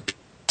one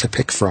to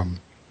pick from.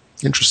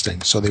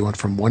 Interesting. So they went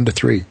from 1 to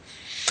 3.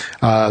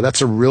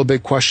 That's a real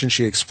big question,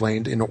 she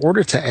explained. In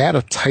order to add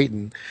a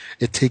Titan,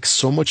 it takes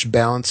so much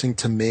balancing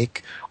to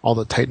make all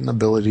the Titan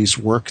abilities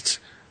worked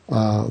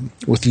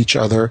with each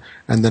other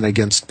and then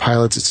against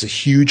pilots. It's a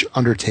huge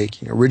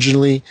undertaking.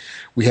 Originally,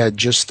 we had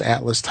just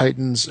Atlas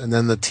Titans, and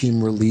then the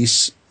team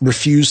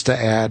refused to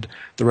add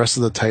the rest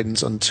of the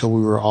Titans until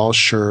we were all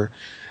sure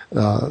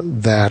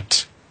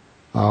that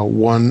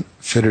one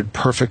fitted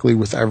perfectly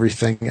with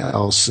everything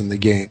else in the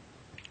game.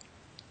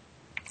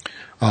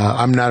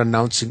 I'm not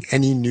announcing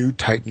any new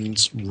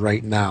Titans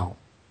right now.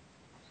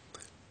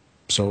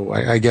 So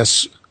I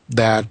guess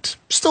that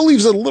still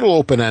leaves it a little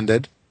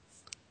open-ended.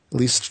 At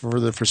least for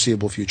the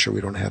foreseeable future,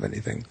 we don't have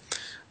anything.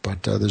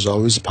 But there's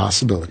always a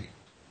possibility.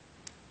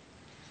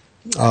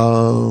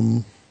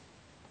 Then,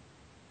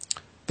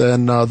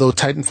 though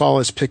Titanfall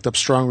has picked up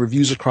strong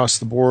reviews across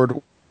the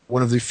board,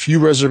 one of the few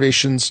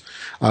reservations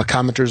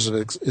commenters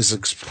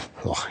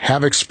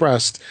have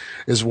expressed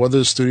is whether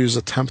the studio's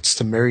attempts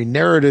to marry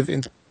narrative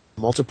into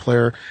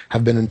multiplayer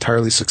have been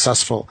entirely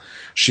successful.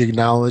 She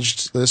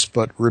acknowledged this,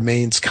 but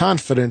remains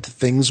confident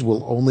things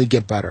will only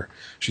get better.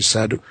 She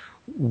said,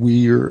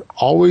 we're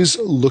always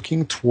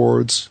looking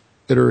towards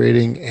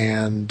iterating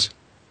and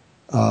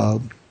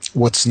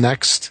what's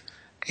next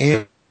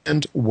and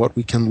what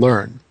we can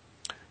learn.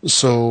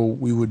 So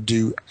we would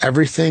do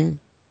everything.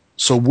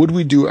 So would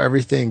we do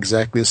everything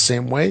exactly the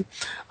same way?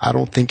 I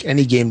don't think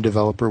any game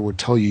developer would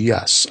tell you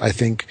yes. I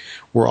think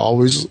we're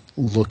always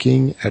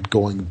looking at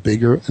going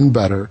bigger and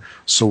better,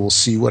 so we'll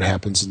see what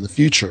happens in the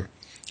future.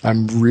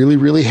 I'm really,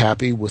 really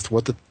happy with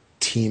what the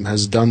team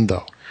has done,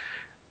 though.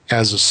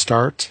 As a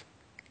start,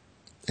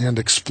 and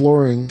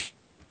exploring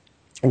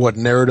what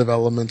narrative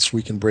elements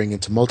we can bring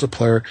into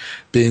multiplayer,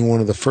 being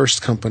one of the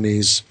first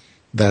companies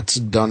that's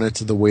done it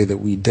the way that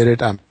we did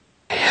it, I'm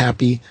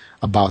happy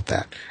about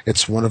that.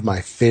 It's one of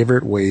my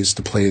favorite ways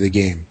to play the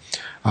game.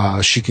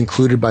 She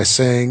concluded by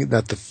saying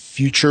that the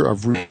future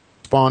of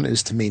Respawn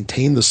is to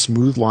maintain the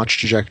smooth launch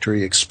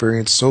trajectory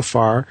experienced so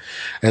far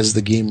as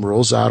the game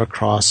rolls out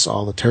across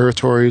all the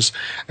territories.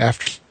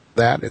 After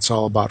that, it's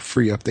all about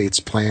free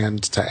updates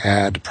planned to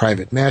add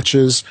private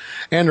matches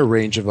and a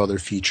range of other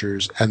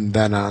features, and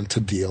then on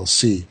to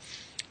DLC.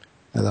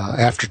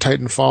 After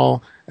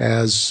Titanfall,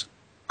 as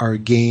our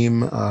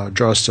game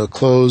draws to a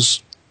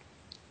close,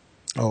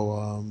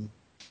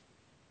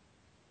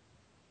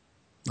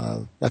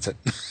 that's it.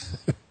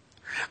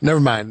 Never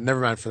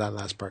mind for that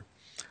last part.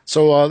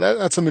 So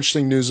that's some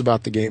interesting news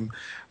about the game.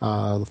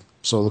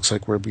 So it looks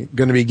like we're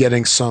going to be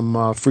getting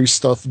some free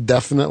stuff,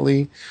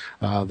 definitely.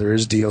 There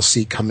is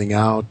DLC coming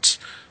out.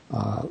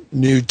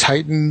 New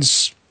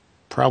Titans,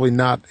 probably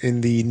not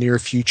in the near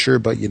future,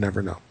 but you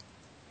never know.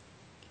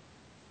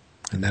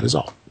 And that is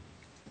all.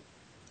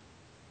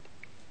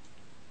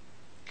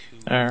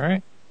 All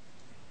right.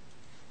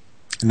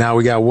 Now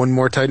we got one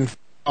more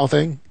Titanfall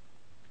thing.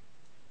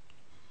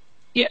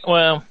 Yeah,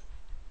 well,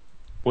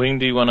 Wing,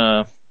 do you want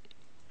to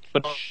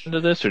put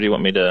into this, or do you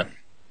want me to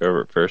go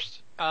over it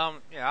first? Yeah,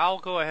 I'll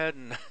go ahead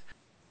and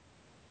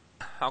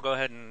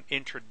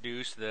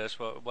introduce this.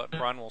 What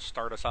Brun will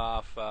start us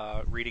off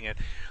reading it.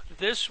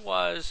 This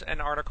was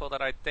an article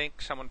that I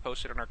think someone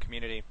posted in our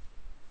community,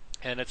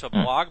 and it's a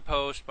blog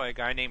post by a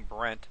guy named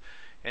Brent,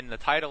 and the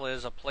title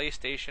is "A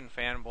PlayStation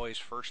Fanboy's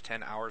First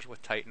 10 Hours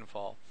with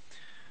Titanfall."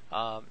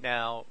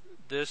 Now,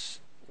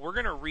 we're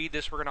going to read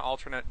this. We're going to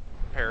alternate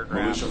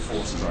paragraphs.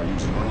 Whoops. I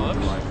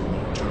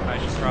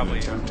should probably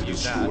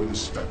use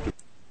that.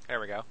 There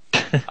we go.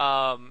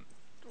 I'm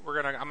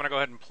gonna go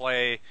ahead and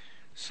play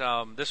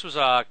some. This was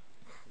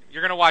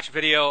you're gonna watch a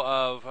video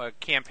of a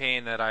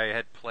campaign that I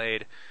had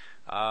played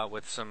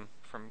with some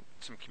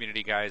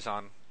community guys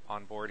on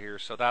board here.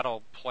 So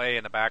that'll play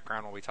in the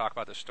background when we talk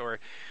about this story.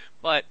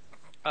 But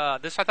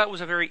this I thought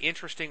was a very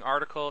interesting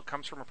article. It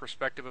comes from a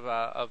perspective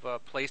of a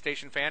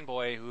PlayStation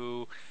fanboy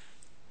who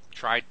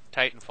tried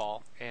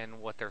Titanfall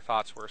and what their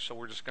thoughts were. So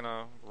we're just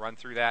gonna run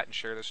through that and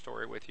share the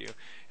story with you.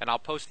 And I'll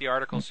post the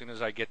article as soon as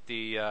I get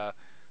the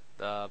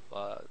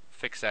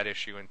fix that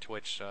issue in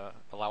Twitch.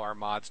 Allow our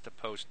mods to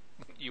post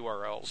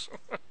URLs.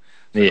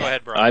 Yeah, go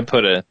ahead,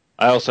 Brian.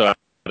 I also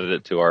added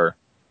it to our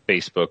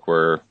Facebook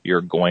where you're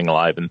going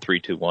live in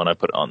 3, 2, 1. I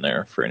put it on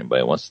there for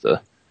anybody who wants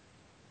to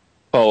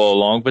follow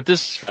along. But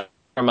this is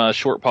from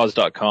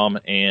shortpause.com,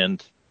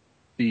 and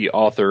the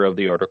author of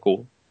the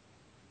article,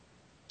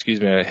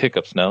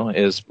 hiccups now,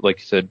 is, like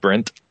you said,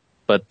 Brent.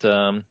 But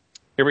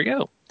here we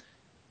go.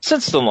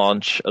 Since the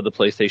launch of the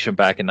PlayStation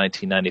back in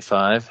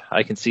 1995,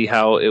 I can see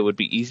how it would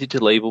be easy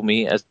to label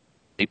me as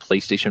a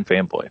PlayStation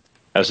fanboy.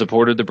 I've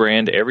supported the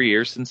brand every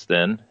year since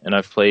then, and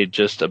I've played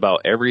just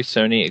about every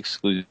Sony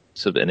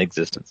exclusive in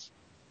existence.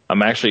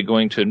 I'm actually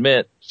going to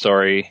admit,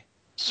 sorry,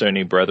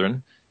 Sony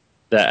brethren,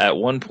 that at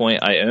one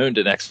point I owned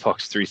an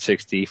Xbox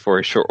 360 for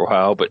a short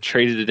while, but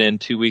traded it in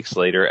 2 weeks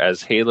later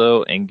as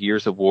Halo and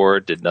Gears of War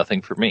did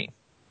nothing for me.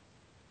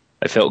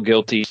 I felt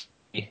guilty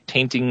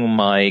tainting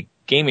my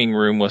gaming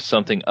room with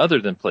something other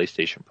than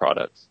PlayStation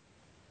products.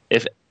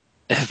 If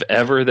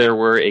ever there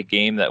were a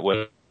game that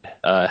would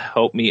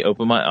help me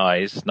open my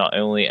eyes, not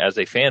only as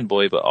a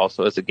fanboy but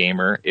also as a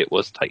gamer, it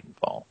was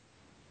Titanfall.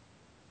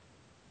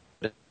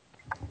 Want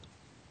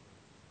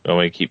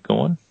me to keep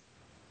going?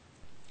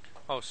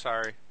 Oh,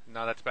 sorry.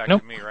 No, that's back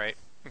Nope. to me, right?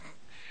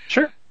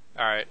 Sure.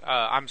 All right.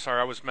 I'm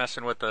sorry. I was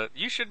messing with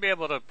you should be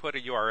able to put a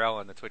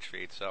URL in the Twitch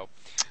feed, so.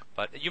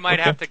 But you might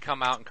have to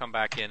come out and come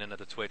back into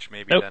the Twitch.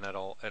 Maybe Nope. then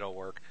it'll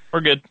work. We're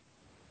good.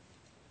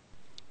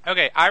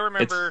 Okay, I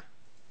remember.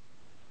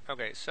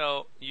 Okay,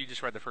 so you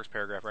just read the first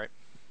paragraph, right?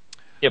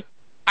 Yep.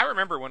 I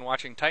remember when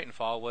watching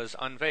Titanfall was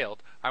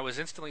unveiled. I was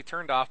instantly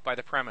turned off by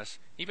the premise.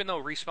 Even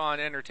though Respawn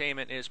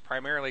Entertainment is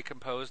primarily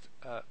comprised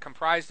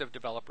of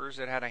developers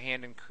that had a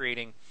hand in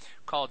creating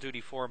Call of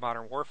Duty 4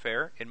 Modern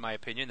Warfare, in my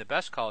opinion the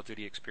best Call of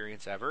Duty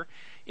experience ever,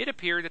 it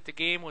appeared that the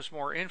game was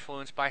more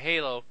influenced by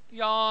Halo,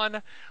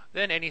 yawn,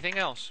 than anything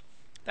else.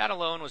 That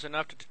alone was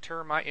enough to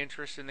deter my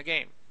interest in the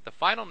game. The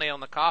final nail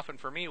in the coffin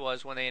for me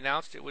was when they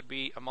announced it would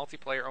be a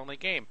multiplayer-only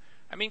game.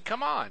 I mean,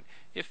 come on.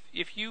 If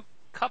you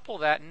couple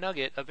that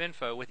nugget of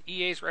info with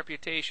EA's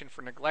reputation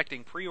for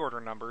neglecting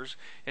pre-order numbers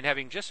and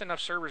having just enough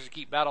servers to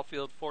keep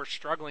Battlefield 4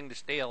 struggling to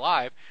stay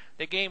alive,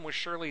 the game was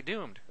surely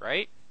doomed,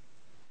 right?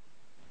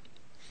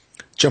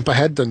 Jump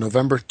ahead to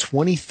November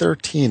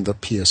 2013. The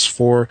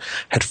PS4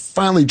 had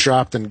finally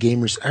dropped, and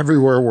gamers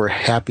everywhere were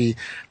happy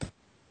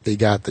they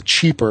got the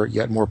cheaper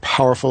yet more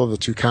powerful of the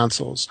two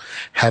consoles.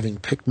 Having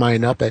picked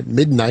mine up at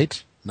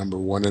midnight, number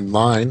one in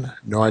line,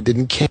 no, I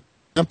didn't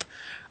camp.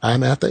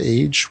 I'm at the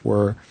age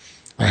where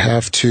I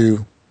have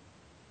to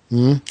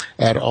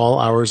at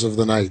all hours of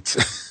the night.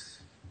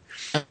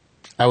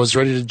 I was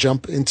ready to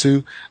jump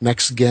into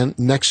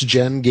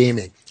next-gen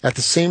gaming. At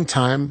the same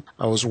time,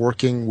 I was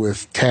working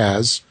with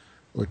Taz,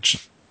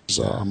 which is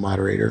a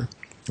moderator,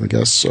 I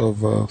guess, of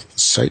the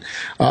site,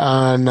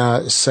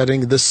 on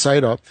setting this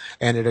site up,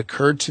 and it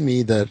occurred to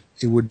me that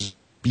it would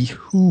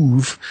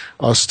behoove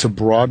us to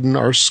broaden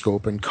our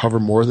scope and cover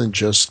more than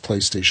just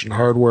PlayStation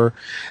hardware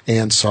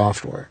and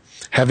software.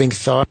 Having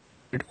thought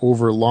it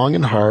over long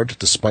and hard,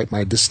 despite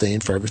my disdain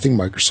for everything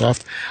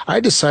Microsoft, I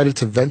decided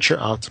to venture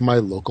out to my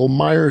local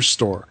Myers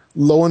store.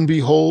 Lo and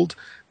behold,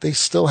 they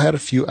still had a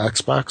few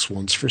Xbox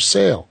Ones for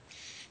sale.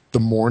 The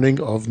morning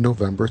of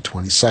November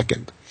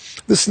 22nd.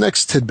 This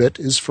next tidbit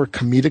is for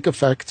comedic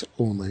effect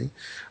only,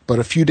 but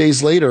a few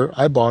days later,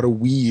 I bought a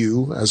Wii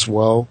U as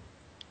well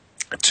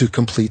to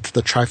complete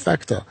the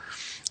trifecta.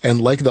 And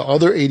like the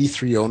other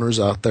 83 owners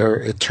out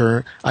there,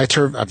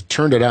 I've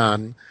turned it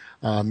on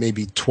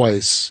maybe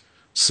twice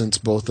since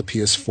both the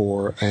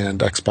PS4 and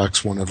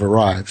Xbox One have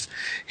arrived.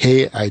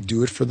 Hey, I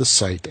do it for the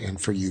site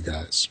and for you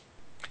guys.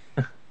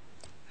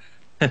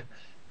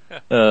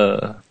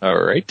 All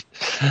right.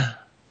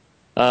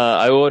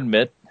 I will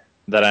admit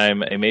that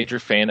I'm a major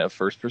fan of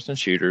first-person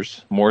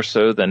shooters, more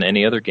so than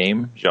any other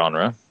game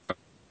genre.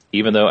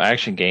 Even though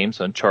action games,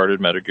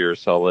 Uncharted, Metal Gear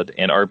Solid,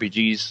 and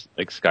RPGs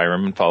like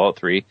Skyrim and Fallout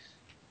 3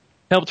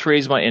 helped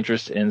raise my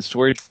interest in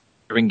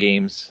story-driven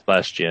games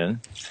last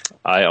gen,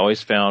 I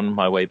always found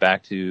my way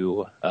back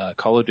to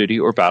Call of Duty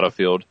or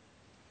Battlefield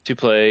to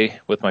play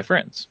with my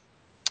friends.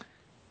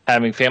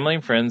 Having family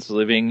and friends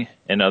living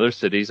in other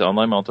cities,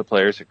 online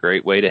multiplayer is a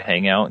great way to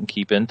hang out and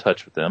keep in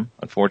touch with them.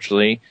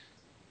 Unfortunately,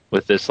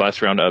 with this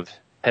last round of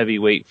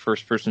heavyweight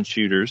first-person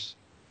shooters,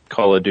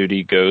 Call of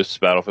Duty, Ghosts,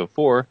 Battlefield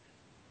 4,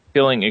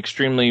 feeling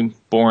extremely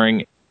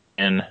boring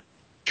and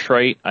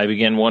trite, I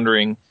began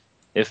wondering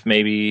if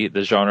maybe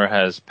the genre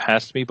has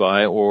passed me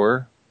by,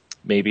 or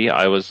maybe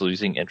I was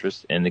losing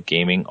interest in the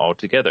gaming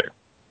altogether.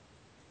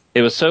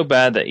 It was so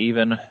bad that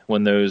even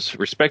when those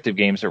respective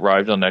games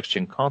arrived on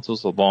next-gen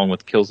consoles along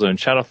with Killzone and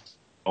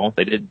Shadowfall,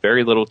 they did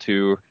very little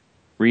to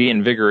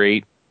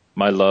reinvigorate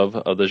my love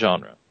of the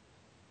genre.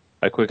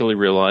 I quickly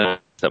realized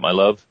that my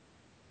love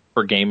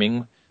for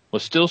gaming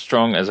was still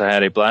strong, as I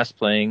had a blast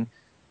playing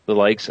the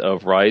likes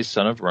of Rise,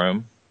 Son of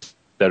Rome,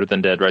 better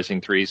than Dead Rising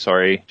 3,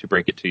 sorry to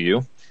break it to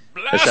you,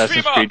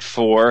 Assassin's Creed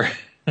 4,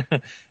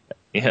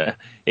 yeah,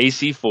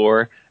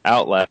 AC4,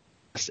 Outlast,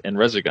 and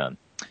Resogun.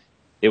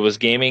 It was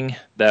gaming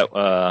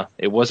that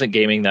it wasn't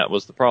gaming that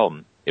was the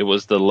problem. It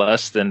was the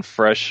less than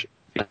fresh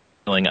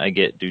feeling I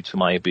get due to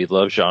my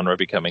beloved genre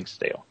becoming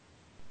stale.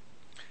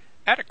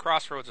 At a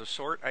crossroads of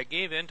sort, I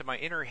gave in to my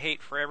inner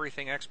hate for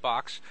everything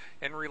Xbox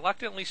and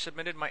reluctantly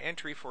submitted my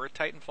entry for a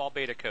Titanfall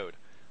beta code.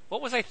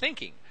 What was I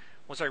thinking?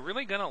 Was I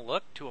really going to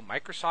look to a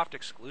Microsoft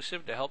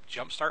exclusive to help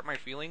jumpstart my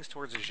feelings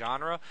towards a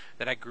genre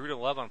that I grew to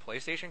love on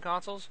PlayStation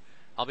consoles?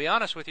 I'll be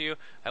honest with you,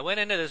 I went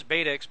into this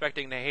beta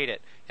expecting to hate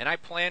it, and I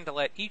plan to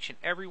let each and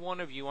every one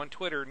of you on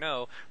Twitter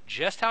know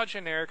just how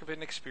generic of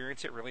an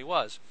experience it really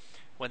was.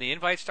 When the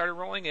invites started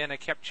rolling in, I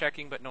kept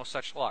checking, but no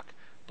such luck.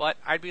 But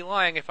I'd be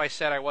lying if I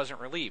said I wasn't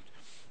relieved.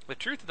 The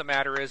truth of the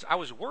matter is, I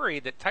was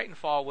worried that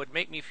Titanfall would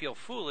make me feel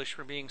foolish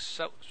for being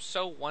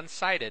so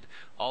one-sided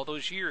all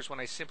those years when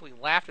I simply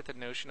laughed at the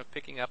notion of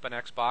picking up an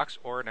Xbox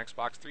or an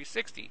Xbox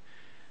 360.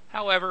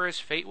 However, as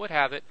fate would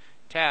have it,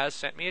 Taz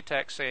sent me a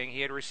text saying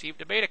he had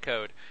received a beta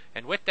code,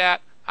 and with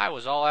that, I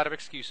was all out of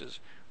excuses.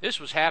 This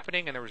was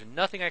happening, and there was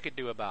nothing I could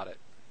do about it.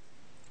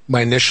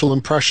 My initial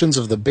impressions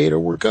of the beta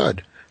were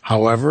good.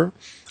 However,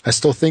 I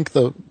still think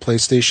the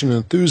PlayStation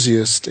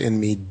enthusiast in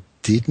me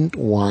didn't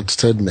want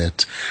to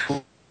admit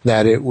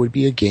that it would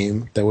be a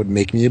game that would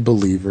make me a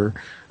believer,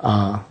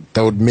 that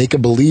would make a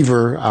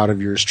believer out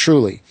of yours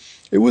truly.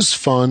 It was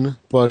fun,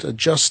 but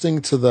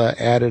adjusting to the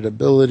added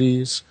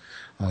abilities,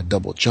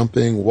 double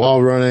jumping,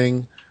 wall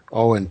running,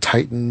 and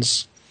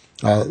Titans,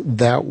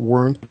 that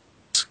weren't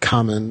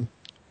common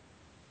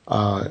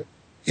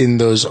in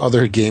those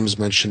other games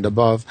mentioned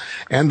above,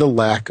 and the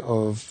lack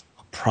of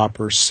a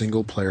proper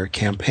single-player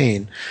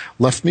campaign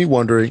left me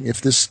wondering if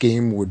this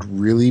game would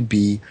really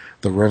be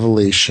the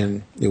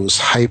revelation it was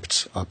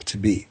hyped up to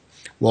be.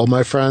 Well,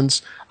 my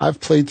friends, I've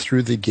played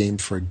through the game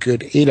for a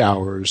good 8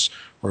 hours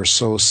or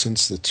so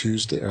since the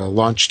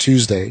launch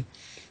Tuesday.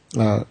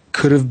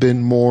 Could have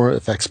been more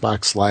if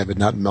Xbox Live had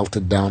not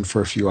melted down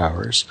for a few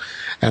hours.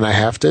 And I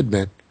have to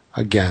admit,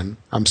 again,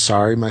 I'm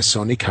sorry, my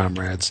Sony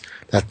comrades,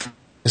 that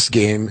this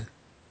game,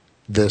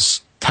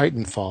 this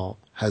Titanfall,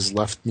 has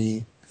left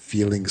me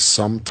feeling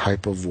some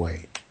type of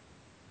way.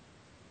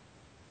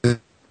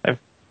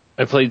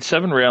 I played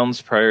 7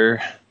 rounds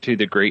prior to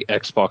the great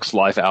Xbox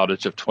Live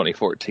outage of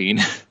 2014.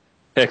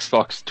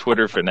 Xbox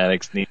Twitter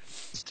fanatics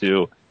needs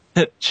to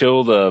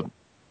chill the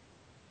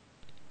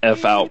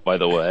F out, by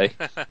the way.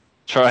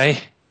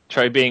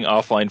 Try being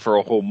offline for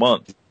a whole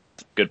month.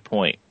 Good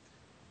point.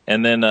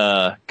 And then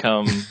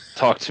come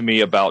talk to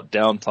me about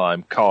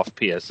downtime, cough,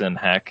 PSN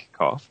hack,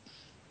 cough.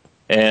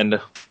 And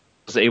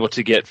was able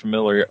to get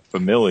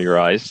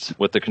familiarized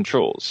with the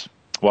controls,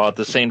 while at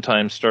the same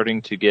time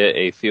starting to get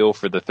a feel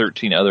for the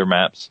 13 other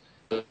maps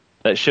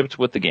that shipped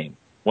with the game.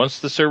 Once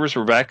the servers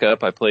were back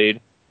up, I played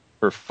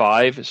for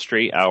 5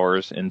 straight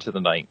hours into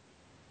the night.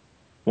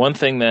 One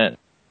thing that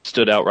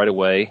stood out right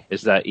away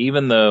is that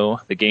even though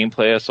the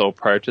gameplay I saw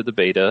prior to the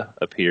beta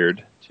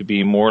appeared to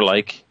be more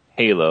like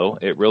Halo,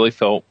 it really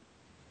felt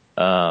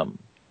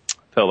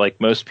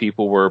like most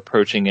people were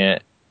approaching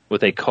it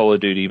with a Call of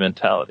Duty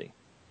mentality.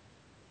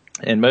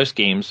 In most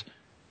games,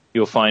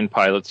 you'll find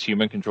pilots,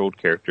 human-controlled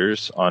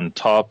characters, on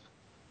top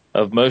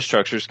of most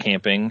structures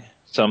camping.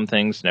 Some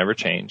things never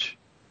change,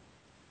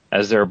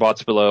 as their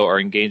bots below are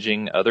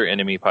engaging other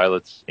enemy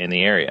pilots in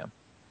the area.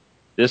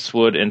 This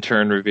would in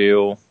turn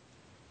reveal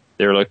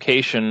their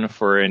location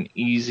for an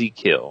easy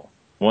kill.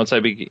 Once I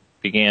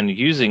began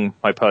using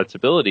my pilot's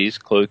abilities,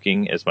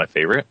 cloaking is my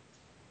favorite,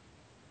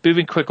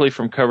 moving quickly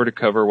from cover to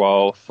cover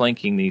while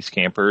flanking these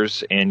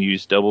campers, and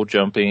use double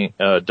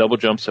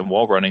jumps and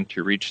wall running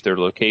to reach their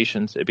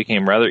locations, it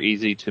became rather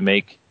easy to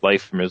make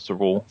life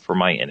miserable for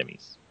my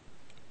enemies.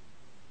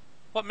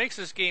 What makes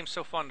this game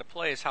so fun to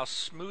play is how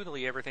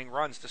smoothly everything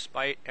runs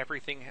despite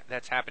everything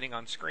that's happening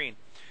on screen.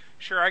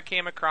 Sure, I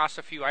came across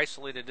a few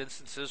isolated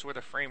instances where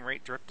the frame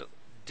rate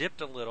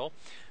dipped a little,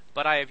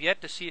 but I have yet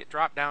to see it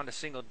drop down to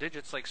single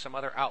digits like some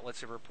other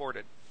outlets have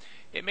reported.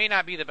 It may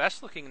not be the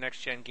best looking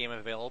next-gen game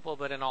available,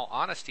 but in all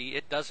honesty,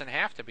 it doesn't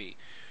have to be.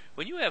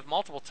 When you have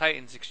multiple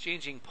Titans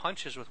exchanging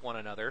punches with one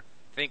another,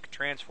 think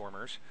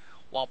Transformers,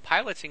 while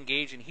pilots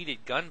engage in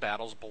heated gun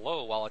battles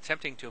below while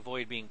attempting to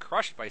avoid being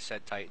crushed by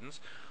said Titans,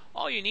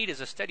 all you need is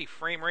a steady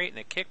frame rate and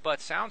a kick-butt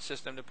sound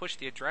system to push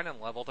the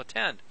adrenaline level to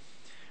 10.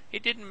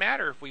 It didn't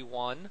matter if we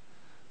won,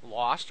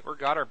 lost, or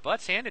got our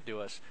butts handed to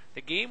us.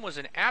 The game was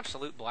an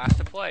absolute blast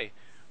to play.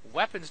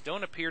 Weapons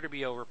don't appear to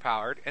be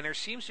overpowered, and there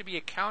seems to be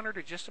a counter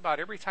to just about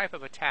every type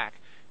of attack,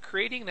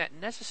 creating that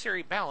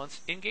necessary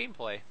balance in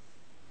gameplay.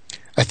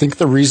 I think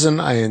the reason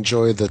I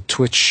enjoy the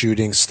Twitch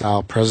shooting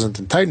style present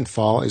in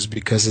Titanfall is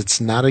because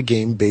it's not a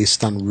game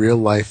based on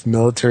real-life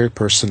military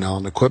personnel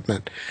and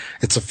equipment.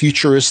 It's a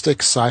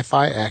futuristic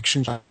sci-fi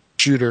action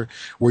shooter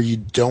where you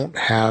don't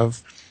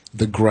have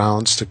the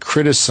grounds to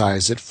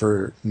criticize it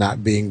for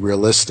not being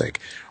realistic.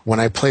 When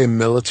I play a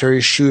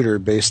military shooter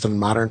based on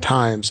modern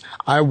times,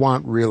 I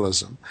want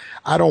realism.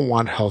 I don't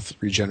want health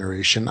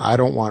regeneration. I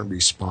don't want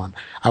respawn.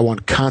 I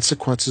want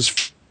consequences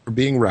for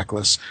being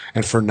reckless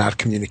and for not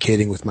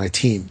communicating with my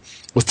team.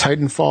 With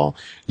Titanfall,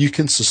 you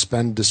can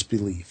suspend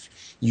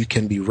disbelief. You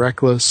can be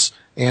reckless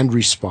and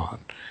respawn,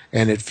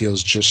 and it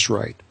feels just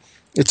right.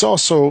 It's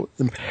also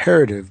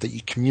imperative that you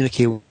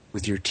communicate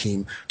with your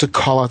team to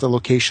call out the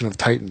location of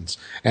Titans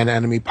and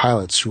enemy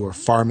pilots who are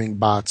farming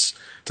bots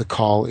to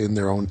call in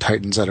their own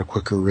Titans at a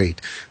quicker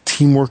rate.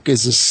 Teamwork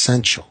is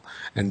essential,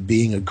 and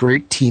being a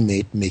great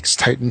teammate makes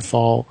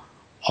Titanfall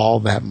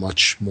all that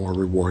much more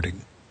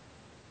rewarding.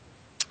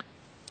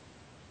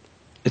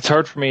 It's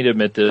hard for me to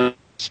admit this,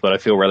 but I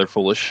feel rather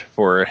foolish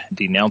for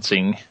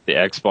denouncing the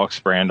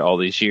Xbox brand all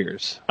these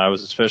years. I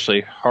was especially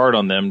hard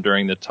on them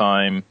during the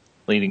time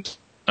leading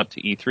up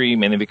to E3,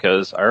 mainly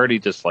because I already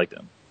disliked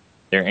them.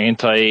 Their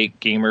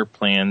anti-gamer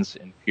plans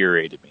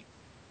infuriated me.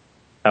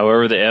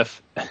 However, the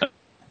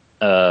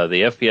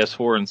FPS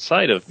whore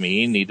inside of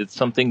me needed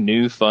something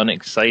new, fun,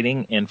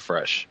 exciting, and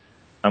fresh.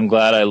 I'm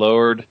glad I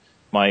lowered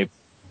my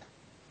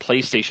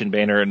PlayStation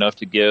banner enough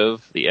to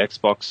give the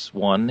Xbox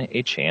One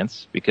a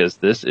chance, because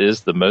this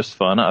is the most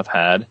fun I've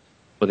had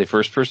with a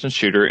first-person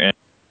shooter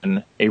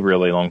in a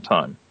really long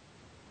time.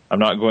 I'm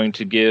not going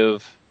to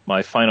give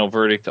my final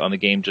verdict on the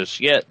game just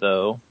yet,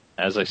 though,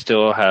 as I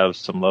still have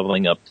some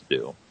leveling up to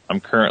do. I'm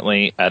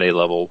currently at a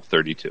level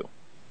 32.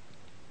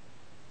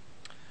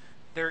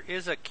 There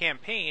is a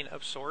campaign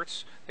of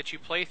sorts that you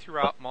play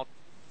throughout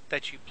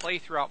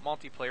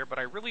multiplayer, but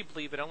I really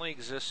believe it only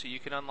exists so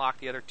you can unlock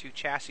the other 2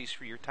 chassis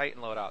for your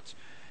Titan loadouts.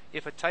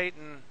 If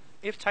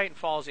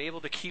Titanfall is able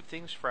to keep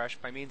things fresh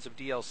by means of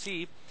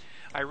DLC,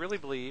 I really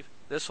believe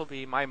this will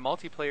be my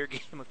multiplayer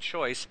game of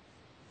choice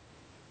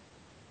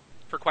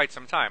for quite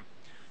some time.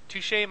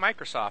 Touche,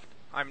 Microsoft.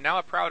 I'm now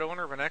a proud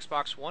owner of an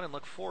Xbox One and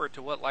look forward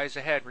to what lies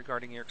ahead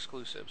regarding your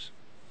exclusives.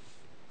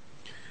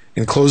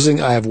 In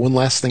closing, I have one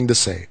last thing to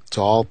say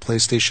to all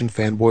PlayStation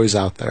fanboys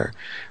out there.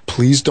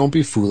 Please don't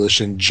be foolish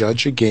and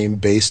judge a game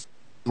based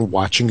on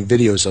watching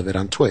videos of it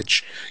on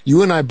Twitch.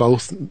 You and I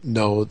both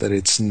know that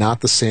it's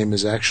not the same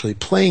as actually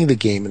playing the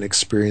game and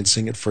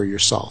experiencing it for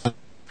yourself.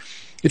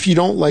 If you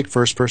don't like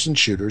first-person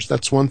shooters,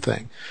 that's one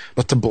thing.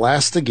 But to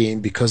blast a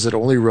game because it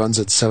only runs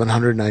at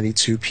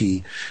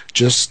 792p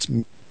just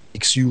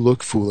makes you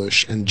look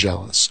foolish and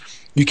jealous.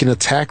 You can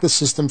attack the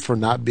system for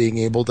not being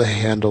able to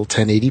handle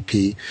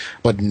 1080p,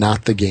 but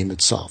not the game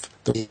itself.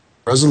 The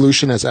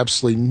resolution has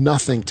absolutely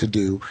nothing to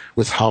do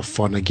with how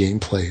fun a game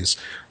plays.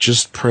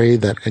 Just pray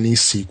that any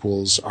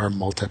sequels are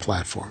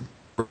multi-platform.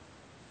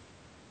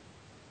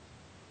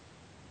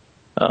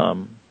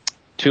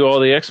 To all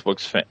the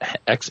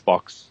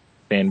Xbox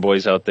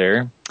fanboys out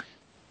there,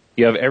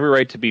 you have every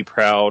right to be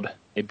proud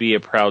and be a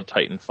proud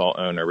Titanfall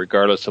owner,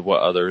 regardless of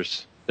what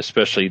others,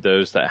 especially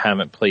those that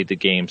haven't played the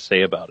game,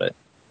 say about it.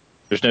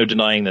 There's no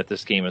denying that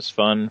this game is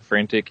fun,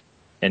 frantic,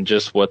 and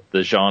just what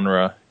the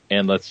genre,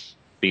 and let's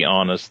be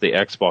honest, the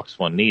Xbox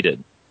One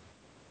needed.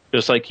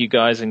 Just like you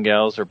guys and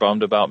gals are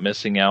bummed about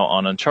missing out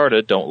on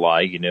Uncharted, don't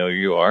lie, you know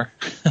you are.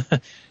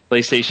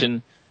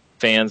 PlayStation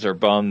fans are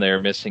bummed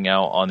they're missing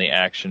out on the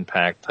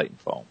action-packed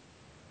Titanfall.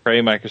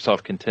 Pray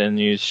Microsoft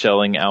continues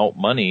shelling out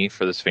money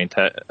for this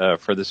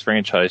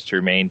franchise to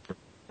remain for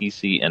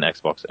PC and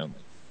Xbox only.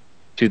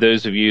 To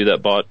those of you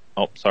that bought...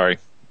 Oh, sorry.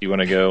 You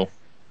want to go?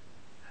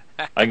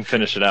 I can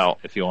finish it out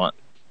if you want.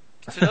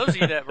 To those of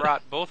you that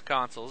brought both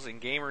consoles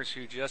and gamers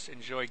who just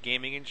enjoy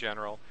gaming in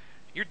general,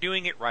 you're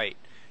doing it right.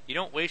 You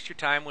don't waste your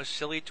time with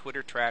silly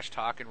Twitter trash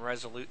talk and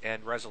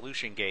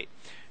resolution gate.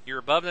 You're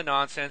above the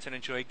nonsense and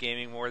enjoy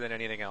gaming more than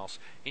anything else.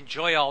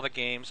 Enjoy all the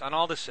games on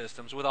all the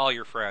systems with all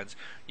your friends.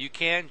 You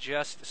can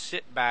just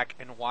sit back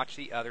and watch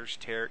the others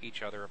tear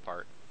each other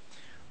apart.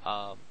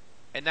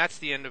 And that's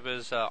the end of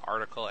his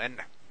article. And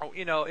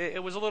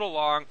it was a little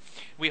long.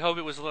 We hope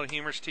it was a little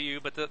humorous to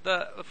you. But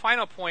the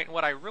final point,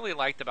 what I really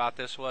liked about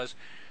this was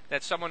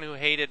that someone who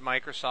hated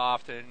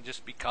Microsoft and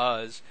just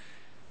because,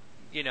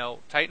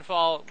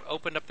 Titanfall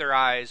opened up their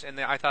eyes, and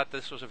I thought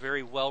this was a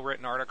very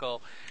well-written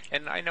article.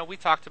 And I know we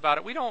talked about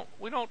it. We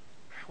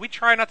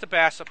try not to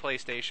bash the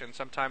PlayStation.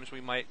 Sometimes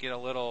we might get a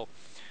little,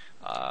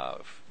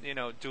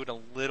 do it a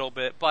little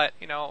bit. But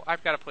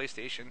I've got a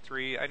PlayStation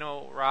 3. I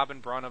know Rob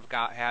and Brun have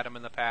had them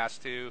in the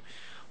past too.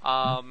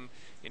 We're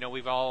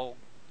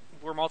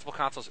multiple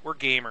consoles. We're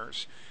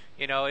gamers.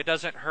 It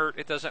doesn't hurt.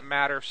 It doesn't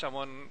matter if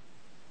someone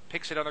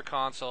picks another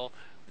console.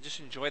 Just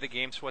enjoy the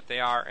games for what they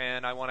are.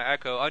 And I want to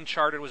echo,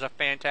 Uncharted was a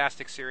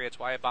fantastic series. That's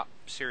why I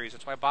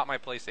bought my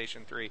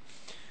PlayStation 3.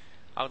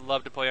 I would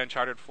love to play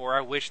Uncharted 4.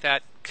 I wish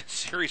that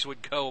series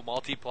would go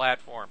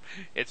multi-platform.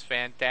 It's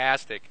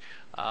fantastic.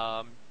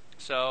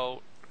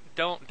 So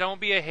don't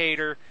be a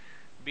hater.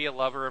 Be a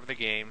lover of the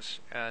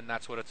games, and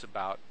that's what it's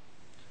about.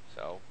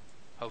 So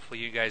hopefully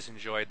you guys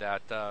enjoyed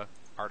that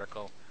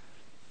article.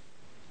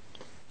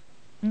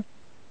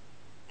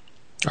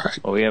 All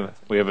right. Well,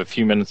 we have a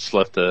few minutes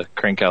left to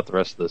crank out the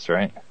rest of this,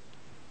 right?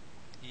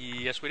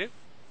 Yes, we do.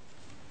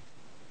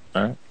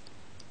 All right.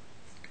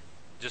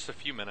 Just a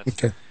few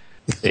minutes. Okay.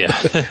 Yeah.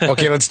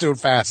 Okay, let's do it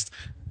fast.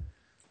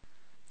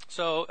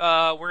 So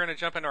we're going to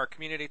jump into our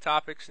community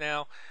topics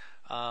now.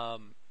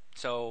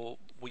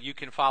 You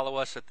can follow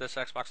us at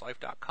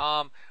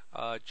thisxboxlife.com.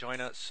 Join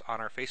us on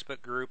our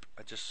Facebook group.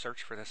 Just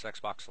search for This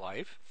Xbox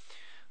Life.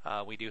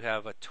 We do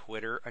have a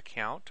Twitter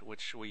account,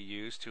 which we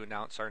use to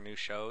announce our new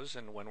shows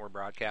and when we're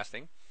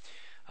broadcasting.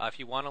 If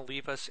you want to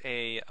leave us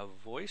a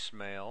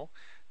voicemail,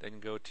 then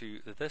go to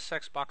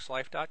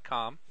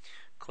thisxboxlife.com.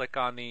 Click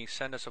on the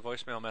Send Us a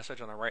Voicemail message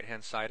on the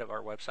right-hand side of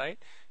our website.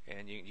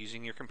 And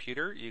using your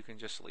computer, you can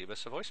just leave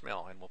us a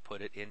voicemail, and we'll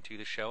put it into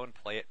the show and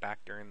play it back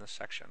during this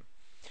section.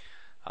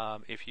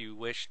 If you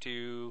wish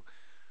to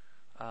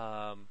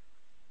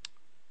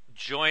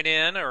join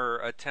in or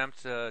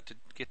attempt to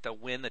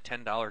win the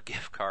 $10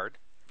 gift card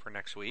for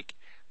next week,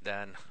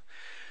 then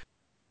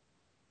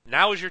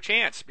now is your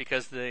chance,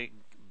 because the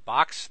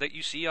box that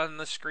you see on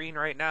the screen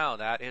right now,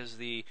 that'll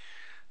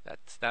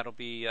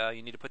be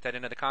you need to put that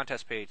into the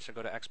contest page. So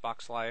go to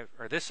Xbox Live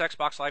or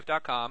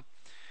thisxboxlive.com,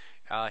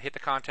 hit the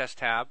contest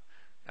tab,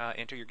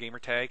 enter your gamer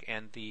tag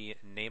and the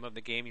name of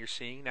the game you're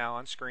seeing now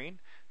on screen,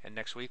 and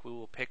next week we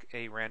will pick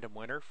a random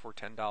winner for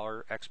 $10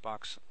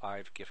 Xbox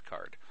Live gift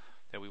card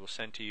that we will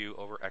send to you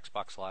over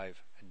Xbox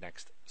Live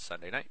next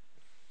Sunday night.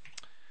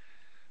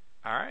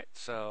 All right,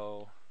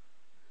 so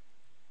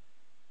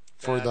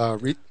for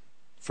the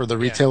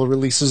retail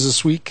releases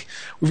this week,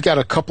 we've got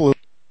a couple of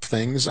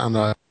things on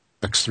the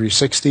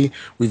X360.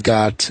 We've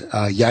got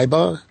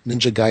Yaiba,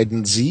 Ninja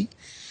Gaiden Z,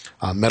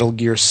 Metal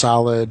Gear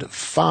Solid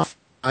 5,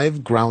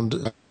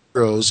 Ground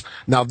Zeroes.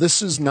 Now,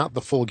 this is not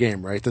the full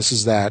game, right? This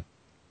is that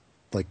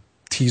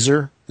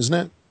teaser, isn't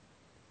it?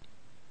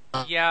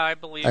 Yeah, I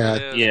believe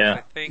it is. Yeah.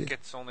 I think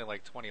it's only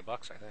like $20, I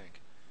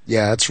think.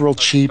 Yeah, it's real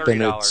cheap, $30.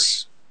 and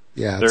it's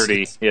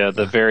 $30.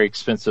 The very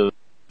expensive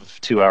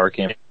 2-hour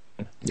game.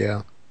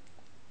 Yeah,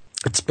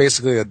 it's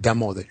basically a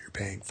demo that you're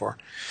paying for.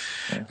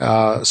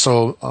 Yeah.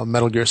 So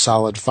Metal Gear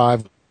Solid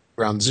 5,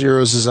 Ground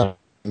Zeroes is up.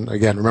 And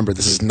again, remember,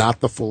 this is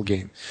not the full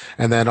game.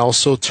 And then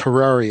also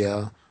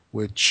Terraria,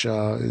 which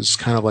is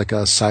kind of like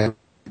a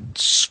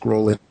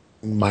side-scrolling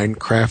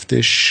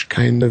Minecraft-ish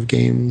kind of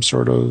game,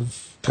 sort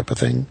of type of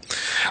thing.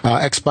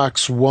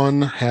 Xbox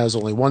One has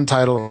only one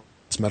title.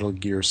 It's Metal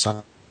Gear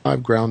Solid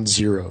 5, Ground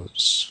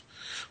Zeroes.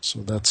 So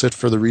that's it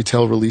for the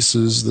retail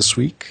releases this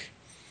week.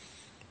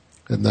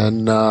 And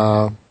then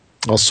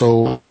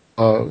also,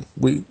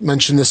 we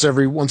mention this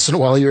every once in a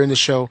while here in the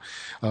show.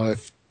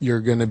 If you're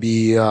going to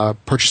be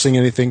purchasing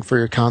anything for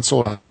your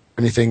console,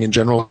 anything in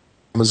general,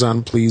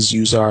 Amazon, please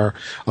use our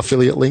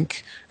affiliate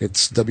link.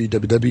 It's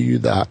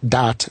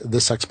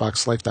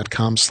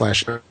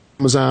www.thisxboxlife.com/Amazon.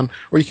 Amazon,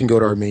 or you can go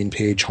to our main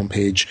page,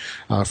 homepage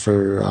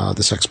for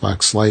this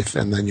Xbox Life,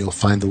 and then you'll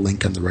find the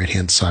link on the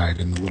right-hand side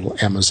in the little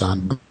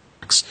Amazon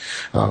box.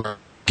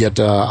 Get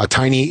a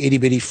tiny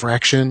itty-bitty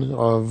fraction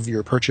of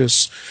your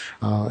purchase,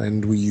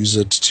 and we use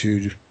it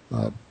to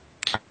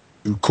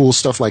do cool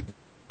stuff like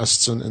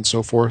tests and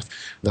so forth.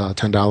 The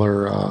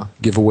 $10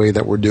 giveaway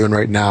that we're doing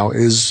right now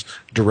is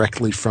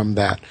directly from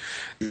that.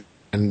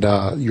 And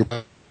it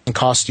doesn't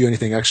cost you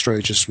anything extra.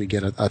 It's just we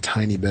get a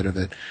tiny bit of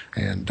it,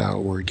 and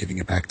we're giving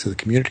it back to the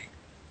community.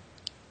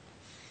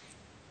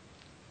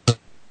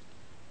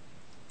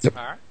 Yep.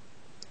 All right.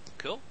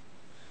 Cool.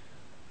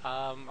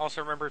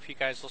 Also, remember, if you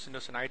guys listen to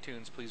us on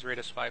iTunes, please rate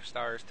us 5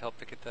 stars to help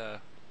to get the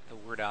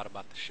word out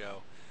about the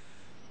show.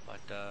 But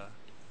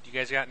do you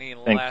guys got any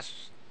last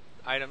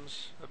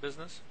items of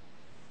business?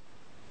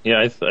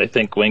 Yeah, I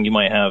think, Wing, you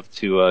might have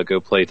to go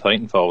play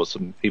Titanfall with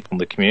some people in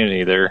the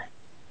community. They're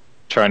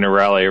trying to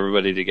rally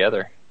everybody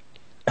together.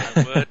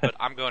 I would, but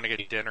I'm going to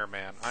get dinner,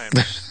 man. I am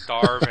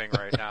starving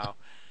right now.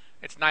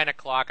 It's 9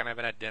 o'clock and I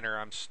haven't had dinner.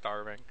 I'm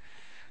starving.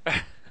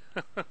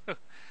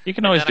 You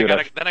can always do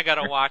it. Then I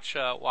gotta watch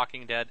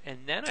Walking Dead, and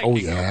then I can go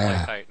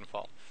play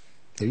Titanfall.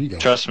 There you go.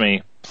 Trust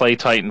me, play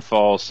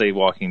Titanfall, save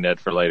Walking Dead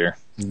for later.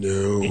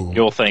 No.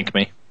 You'll thank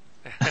me.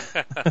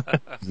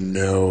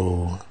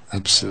 No,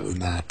 absolutely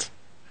not.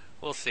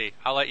 We'll see.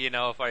 I'll let you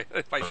know if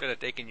I should have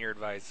taken your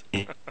advice.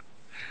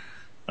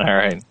 All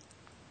right.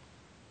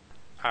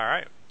 All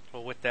right.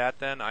 Well, with that,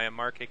 then, I am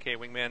Mark, aka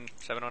Wingman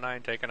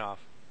 709, taking off.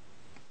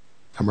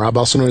 I'm Rob,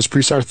 also known as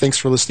Prestar. Thanks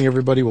for listening,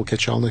 everybody. We'll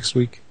catch you all next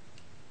week.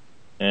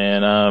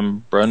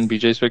 And Brun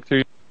BJ's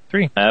Victory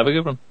 3. Have a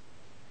good one.